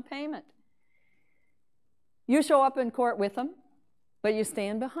default in the payment. You show up in court with them, but you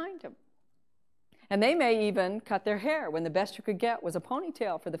stand behind them. And they may even cut their hair when the best you could get was a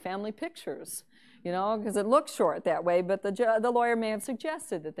ponytail for the family pictures, you know, because it looks short that way, but the lawyer may have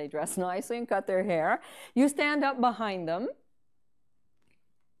suggested that they dress nicely and cut their hair. You stand up behind them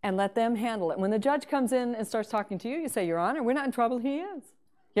and let them handle it. When the judge comes in and starts talking to you, you say, Your Honor, we're not in trouble, he is.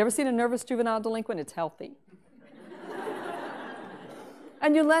 You ever seen a nervous juvenile delinquent? It's healthy.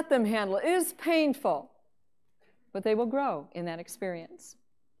 And you let them handle it. It is painful, but they will grow in that experience.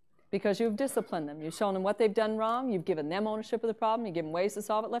 Because you've disciplined them. You've shown them what they've done wrong. You've given them ownership of the problem. You give them ways to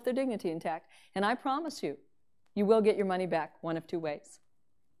solve it, left their dignity intact. And I promise you, you will get your money back one of 2 ways.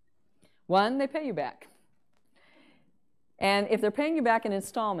 One, they pay you back. And if they're paying you back in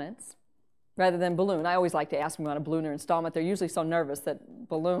installments, rather than balloon. I always like to ask them about a balloon or installment. They're usually so nervous that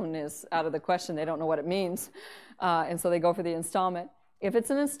balloon is out of the question. They don't know what it means, and so they go for the installment. If it's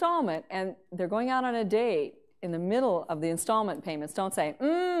an installment and they're going out on a date in the middle of the installment payments, don't say,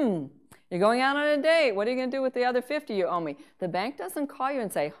 you're going out on a date. What are you going to do with the other $50 you owe me? The bank doesn't call you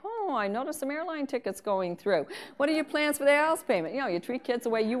and say, oh, I noticed some airline tickets going through. What are your plans for the house payment? You know, you treat kids the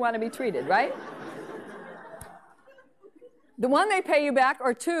way you want to be treated, right? The one, they pay you back,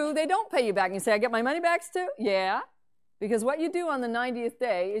 or two, they don't pay you back. And you say, I get my money back too? Yeah. Because what you do on the 90th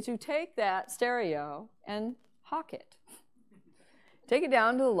day is you take that stereo and hawk it. Take it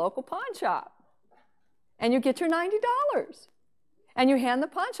down to the local pawn shop. And you get your $90. And you hand the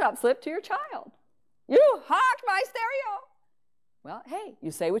pawn shop slip to your child. You hawked my stereo. Well, hey,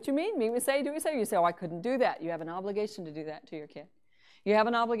 you say what you mean what you say, do what you say. You say, oh, I couldn't do that. You have an obligation to do that to your kid. You have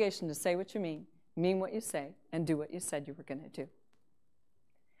an obligation to say what you mean what you say, and do what you said you were going to do.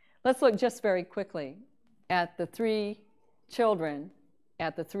 Let's look just very quickly at the 3 children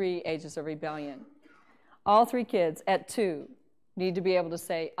at the 3 ages of rebellion. All 3 kids at 2 need to be able to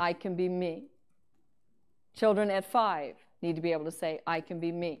say, I can be me. Children at 5 need to be able to say, I can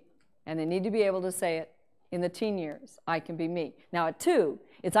be me. And they need to be able to say it in the teen years, I can be me. Now at 2,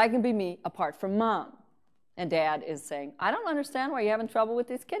 it's I can be me apart from mom. And dad is saying, I don't understand why you're having trouble with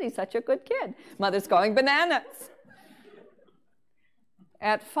this kid. He's such a good kid. Mother's going bananas.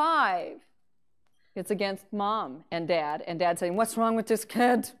 At 5, it's against mom and dad saying, what's wrong with this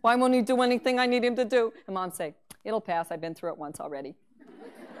kid? Why won't he do anything I need him to do? And mom saying, it'll pass. I've been through it once already.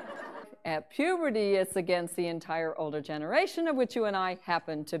 At puberty, it's against the entire older generation, of which you and I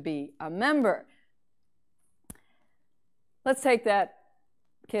happen to be a member. Let's take that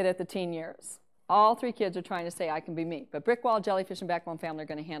kid at the teen years. All 3 kids are trying to say, I can be me. But brick wall, jellyfish, and backbone family are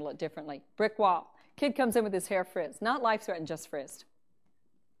going to handle it differently. Brick wall. Kid comes in with his hair frizzed. Not life-threatened, just frizzed.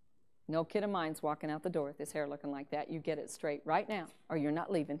 No kid of mine's walking out the door with his hair looking like that. You get it straight right now, or you're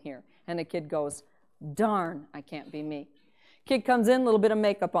not leaving here. And the kid goes, darn, I can't be me. Kid comes in, a little bit of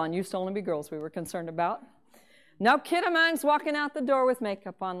makeup on. Used to only be girls we were concerned about. No kid of mine's walking out the door with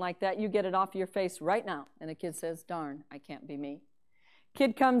makeup on like that. You get it off your face right now. And the kid says, darn, I can't be me.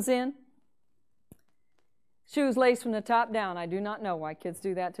 Kid comes in. Shoes laced from the top down. I do not know why kids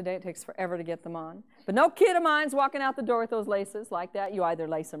do that today. It takes forever to get them on. But no kid of mine's walking out the door with those laces like that. You either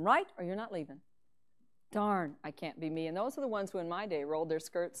lace them right or you're not leaving. Darn, I can't be me. And those are the ones who in my day rolled their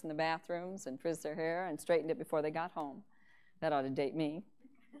skirts in the bathrooms and frizzed their hair and straightened it before they got home. That ought to date me.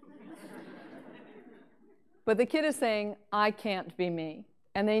 But the kid is saying, I can't be me.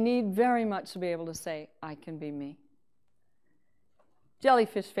 And they need very much to be able to say, I can be me.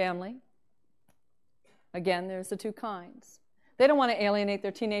 Jellyfish family. Again, there's the 2 kinds. They don't want to alienate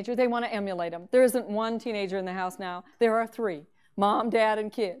their teenager. They want to emulate them. There isn't 1 teenager in the house now. There are 3. Mom, dad,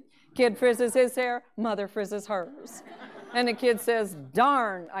 and kid. Kid frizzes his hair. Mother frizzes hers. And the kid says,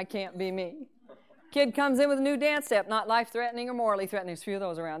 darn, I can't be me. Kid comes in with a new dance step, not life-threatening or morally threatening. There's a few of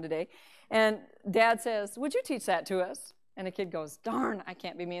those around today. And dad says, would you teach that to us? And the kid goes, darn, I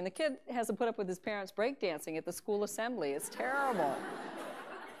can't be me. And the kid has to put up with his parents breakdancing at the school assembly. It's terrible.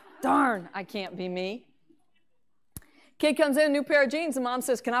 Darn, I can't be me. Kid comes in, a new pair of jeans, and mom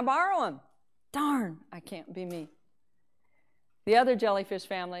says, can I borrow them? Darn, I can't be me. The other jellyfish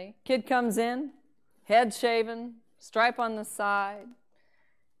family, kid comes in, head shaven, stripe on the side,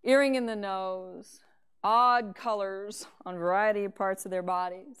 earring in the nose, odd colors on a variety of parts of their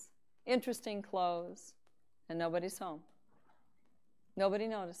bodies, interesting clothes, and nobody's home. Nobody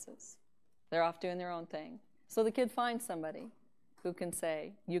notices. They're off doing their own thing. So the kid finds somebody who can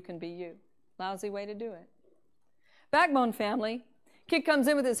say, you can be you. Lousy way to do it. Backbone family, kid comes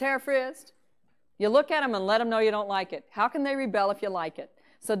in with his hair frizzed. You look at him and let him know you don't like it. How can they rebel if you like it?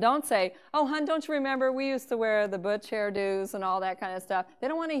 So don't say, oh, hon, don't you remember we used to wear the butch hairdos and all that kind of stuff. They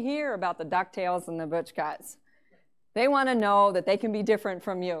don't want to hear about the ducktails and the butch cuts. They want to know that they can be different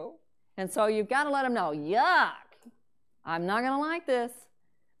from you. And so you've got to let them know, yuck, I'm not going to like this.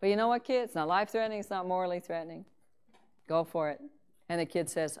 But you know what, kid? It's not life-threatening. It's not morally threatening. Go for it. And the kid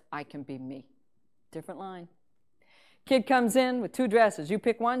says, I can be me. Different line. Kid comes in with 2 dresses. You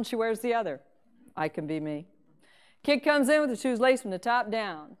pick one, she wears the other. I can be me. Kid comes in with the shoes laced from the top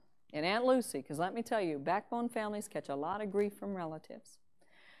down. And Aunt Lucy, because let me tell you, backbone families catch a lot of grief from relatives.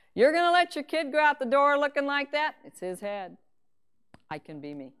 You're going to let your kid go out the door looking like that? It's his head. I can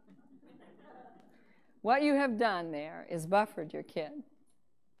be me. What you have done there is buffered your kid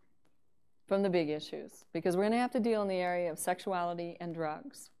from the big issues, because we're going to have to deal in the area of sexuality and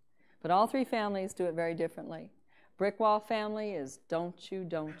drugs. But all 3 families do it very differently. Brick wall family is don't you,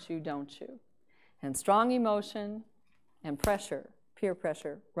 don't you, don't you. And strong emotion and pressure, peer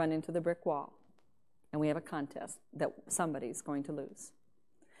pressure, run into the brick wall. And we have a contest that somebody's going to lose.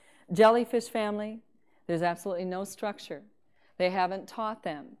 Jellyfish family, there's absolutely no structure. They haven't taught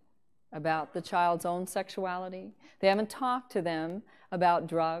them about the child's own sexuality. They haven't talked to them about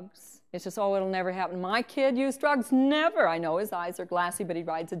drugs. It's just, oh, it'll never happen. My kid used drugs. Never. I know his eyes are glassy, but he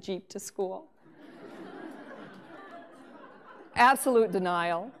rides a Jeep to school. Absolute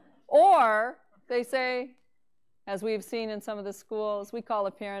denial. Or they say, as we've seen in some of the schools, we call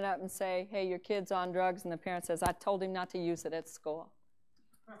a parent up and say, hey, your kid's on drugs, and the parent says, I told him not to use it at school.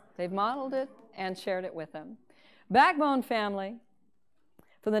 They've modeled it and shared it with them. Backbone family,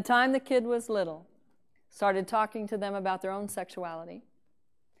 from the time the kid was little, started talking to them about their own sexuality,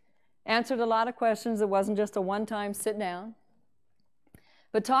 answered a lot of questions. It wasn't just a one-time sit down,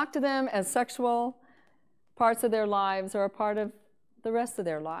 but talked to them as sexual parts of their lives are a part of the rest of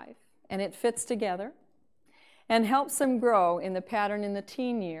their life, and it fits together and helps them grow in the pattern in the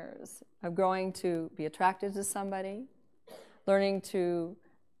teen years of growing to be attracted to somebody, learning to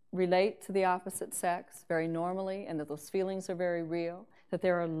relate to the opposite sex very normally, and that those feelings are very real, that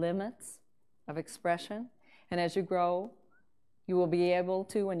there are limits of expression, and as you grow, you will be able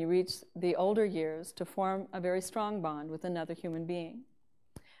to, when you reach the older years, to form a very strong bond with another human being.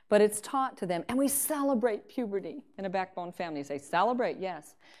 But it's taught to them, and we celebrate puberty in a backbone family. You say, celebrate,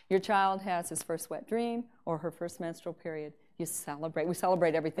 yes. Your child has his first wet dream or her first menstrual period. You celebrate. We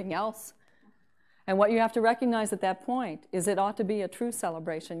celebrate everything else. And what you have to recognize at that point is it ought to be a true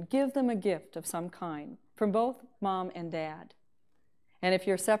celebration. Give them a gift of some kind from both mom and dad. And if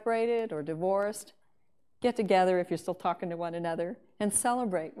you're separated or divorced, get together if you're still talking to one another and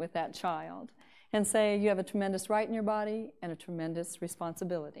celebrate with that child and say you have a tremendous right in your body and a tremendous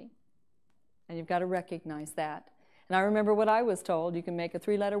responsibility. And you've got to recognize that. And I remember what I was told, you can make a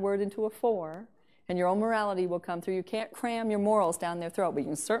 3-letter word into a 4, and your own morality will come through. You can't cram your morals down their throat, but you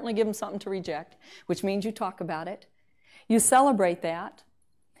can certainly give them something to reject, which means you talk about it. You celebrate that,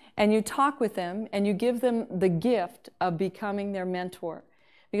 and you talk with them, and you give them the gift of becoming their mentor.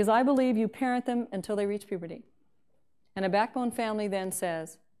 Because I believe you parent them until they reach puberty. And a backbone family then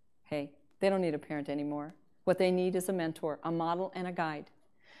says, hey, they don't need a parent anymore. What they need is a mentor, a model, and a guide.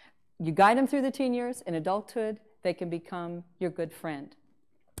 You guide them through the teen years. In adulthood, they can become your good friend.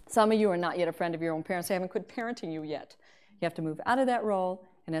 Some of you are not yet a friend of your own parents. They haven't quit parenting you yet. You have to move out of that role,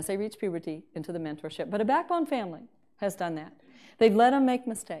 and as they reach puberty, into the mentorship. But a backbone family has done that. They've let them make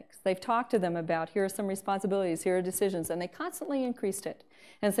mistakes. They've talked to them about, here are some responsibilities, here are decisions, and they constantly increased it.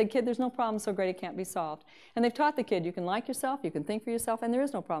 And said, kid, there's no problem so great it can't be solved. And they've taught the kid, you can like yourself, you can think for yourself, and there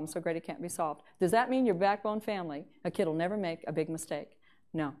is no problem so great it can't be solved. Does that mean your backbone family, a kid will never make a big mistake?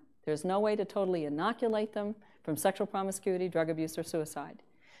 No. There's no way to totally inoculate them from sexual promiscuity, drug abuse, or suicide.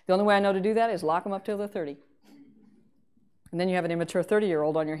 The only way I know to do that is lock them up till they're 30. And then you have an immature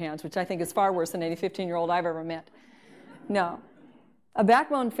 30-year-old on your hands, which I think is far worse than any 15-year-old I've ever met. No. A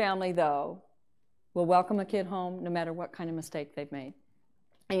backbone family, though, will welcome a kid home no matter what kind of mistake they've made.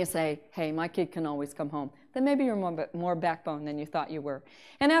 And you say, hey, my kid can always come home. Then maybe you're more backbone than you thought you were.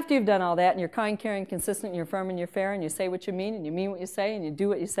 And after you've done all that, and you're kind, caring, consistent, and you're firm, and you're fair, and you say what you mean, and you mean what you say, and you do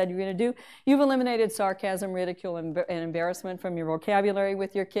what you said you're going to do, you've eliminated sarcasm, ridicule, and embarrassment from your vocabulary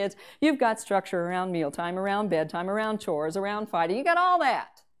with your kids. You've got structure around mealtime, around bedtime, around chores, around fighting. You got all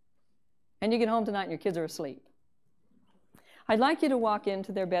that. And you get home tonight and your kids are asleep. I'd like you to walk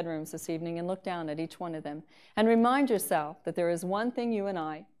into their bedrooms this evening and look down at each one of them and remind yourself that there is one thing you and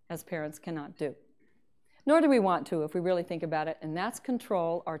I, as parents, cannot do. Nor do we want to if we really think about it, and that's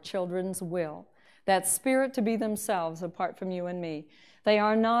control our children's will, that spirit to be themselves apart from you and me. They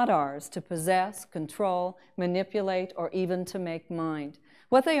are not ours to possess, control, manipulate, or even to make mind.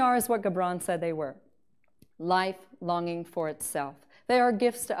 What they are is what Gibran said they were, life longing for itself. They are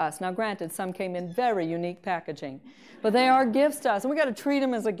gifts to us. Now, granted, some came in very unique packaging, but they are gifts to us, and we've got to treat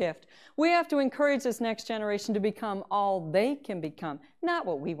them as a gift. We have to encourage this next generation to become all they can become, not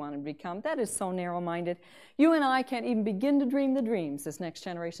what we want them to become. That is so narrow-minded. You and I can't even begin to dream the dreams this next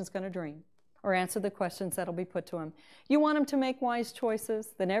generation is going to dream, or answer the questions that will be put to them. You want them to make wise choices,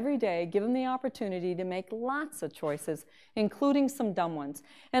 then every day give them the opportunity to make lots of choices, including some dumb ones.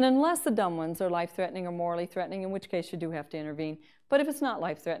 And unless the dumb ones are life-threatening or morally threatening, in which case you do have to intervene. But if it's not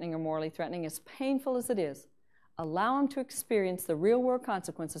life-threatening or morally threatening, as painful as it is, allow them to experience the real-world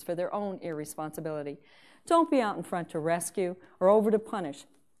consequences for their own irresponsibility. Don't be out in front to rescue or over to punish,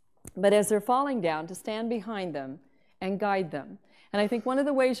 but as they're falling down, to stand behind them and guide them. And I think one of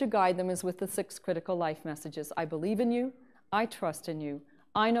the ways you guide them is with the 6 critical life messages. I believe in you. I trust in you.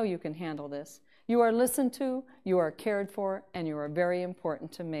 I know you can handle this. You are listened to, you are cared for, and you are very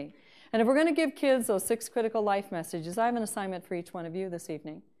important to me. And if we're going to give kids those 6 critical life messages, I have an assignment for each one of you this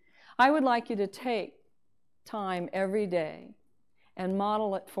evening. I would like you to take time every day and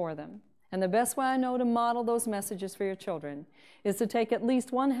model it for them. And the best way I know to model those messages for your children is to take at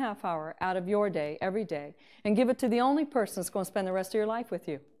least 1/2 hour out of your day every day and give it to the only person that's going to spend the rest of your life with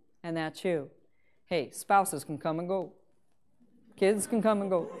you, and that's you. Hey, spouses can come and go. Kids can come and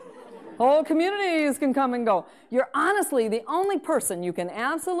go. Whole communities can come and go. You're honestly the only person you can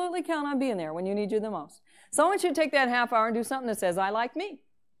absolutely count on being there when you need you the most. So I want you to take that 1/2 hour and do something that says, I like me.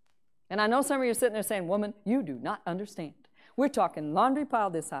 And I know some of you are sitting there saying, woman, you do not understand. We're talking laundry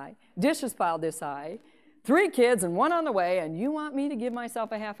piled this high, dishes piled this high, 3 kids and 1 on the way, and you want me to give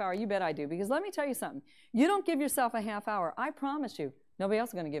myself a 1/2 hour? You bet I do. Because let me tell you something. You don't give yourself a 1/2 hour, I promise you, nobody else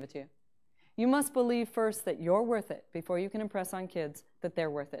is going to give it to you. You must believe first that you're worth it before you can impress on kids that they're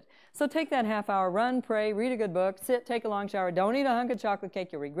worth it. So take that 1/2 hour, run, pray, read a good book, sit, take a long shower, don't eat a hunk of chocolate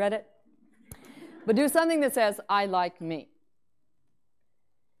cake, you'll regret it. But do something that says, I like me.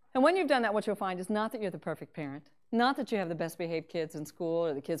 And when you've done that, what you'll find is not that you're the perfect parent, not that you have the best behaved kids in school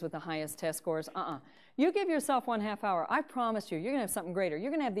or the kids with the highest test scores. You give yourself 1/2 hour, I promise you, you're going to have something greater.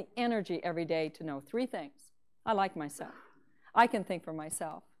 You're going to have the energy every day to know 3 things. I like myself. I can think for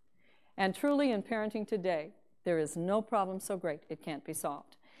myself. And truly in parenting today, there is no problem so great it can't be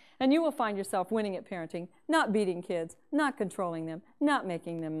solved. And you will find yourself winning at parenting, not beating kids, not controlling them, not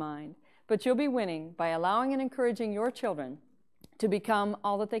making them mind. But you'll be winning by allowing and encouraging your children to become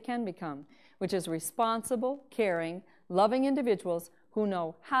all that they can become, which is responsible, caring, loving individuals who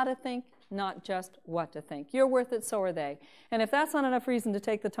know how to think, not just what to think. You're worth it, so are they. And if that's not enough reason to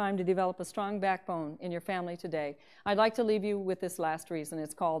take the time to develop a strong backbone in your family today, I'd like to leave you with this last reason.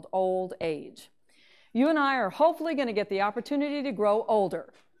 It's called old age. You and I are hopefully going to get the opportunity to grow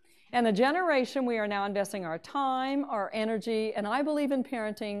older. And the generation we are now investing our time, our energy, and I believe in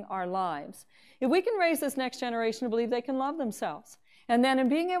parenting, our lives. If we can raise this next generation to believe they can love themselves, and then in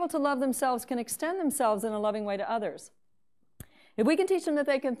being able to love themselves can extend themselves in a loving way to others. If we can teach them that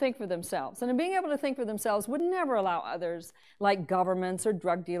they can think for themselves, and in being able to think for themselves would never allow others, like governments or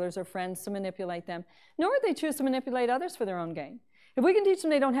drug dealers or friends, to manipulate them, nor would they choose to manipulate others for their own gain. If we can teach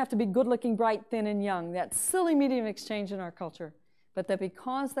them they don't have to be good-looking, bright, thin, and young, that silly medium exchange in our culture, but that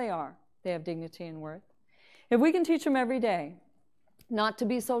because they are, they have dignity and worth. If we can teach them every day not to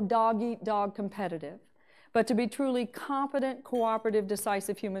be so dog-eat-dog competitive, but to be truly competent, cooperative,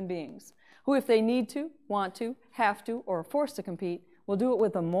 decisive human beings, who if they need to, want to, have to, or are forced to compete, will do it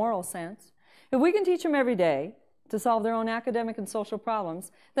with a moral sense. If we can teach them every day to solve their own academic and social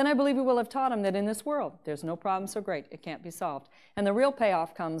problems, then I believe we will have taught them that in this world, there's no problem so great it can't be solved. And the real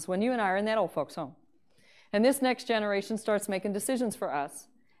payoff comes when you and I are in that old folks' home. And this next generation starts making decisions for us,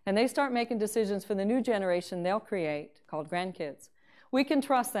 and they start making decisions for the new generation they'll create, called grandkids. We can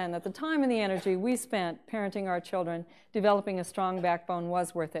trust then that the time and the energy we spent parenting our children, developing a strong backbone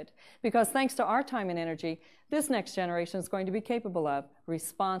was worth it. Because thanks to our time and energy, this next generation is going to be capable of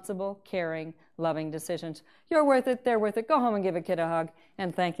responsible, caring, loving decisions. You're worth it, they're worth it. Go home and give a kid a hug,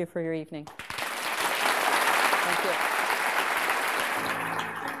 and thank you for your evening.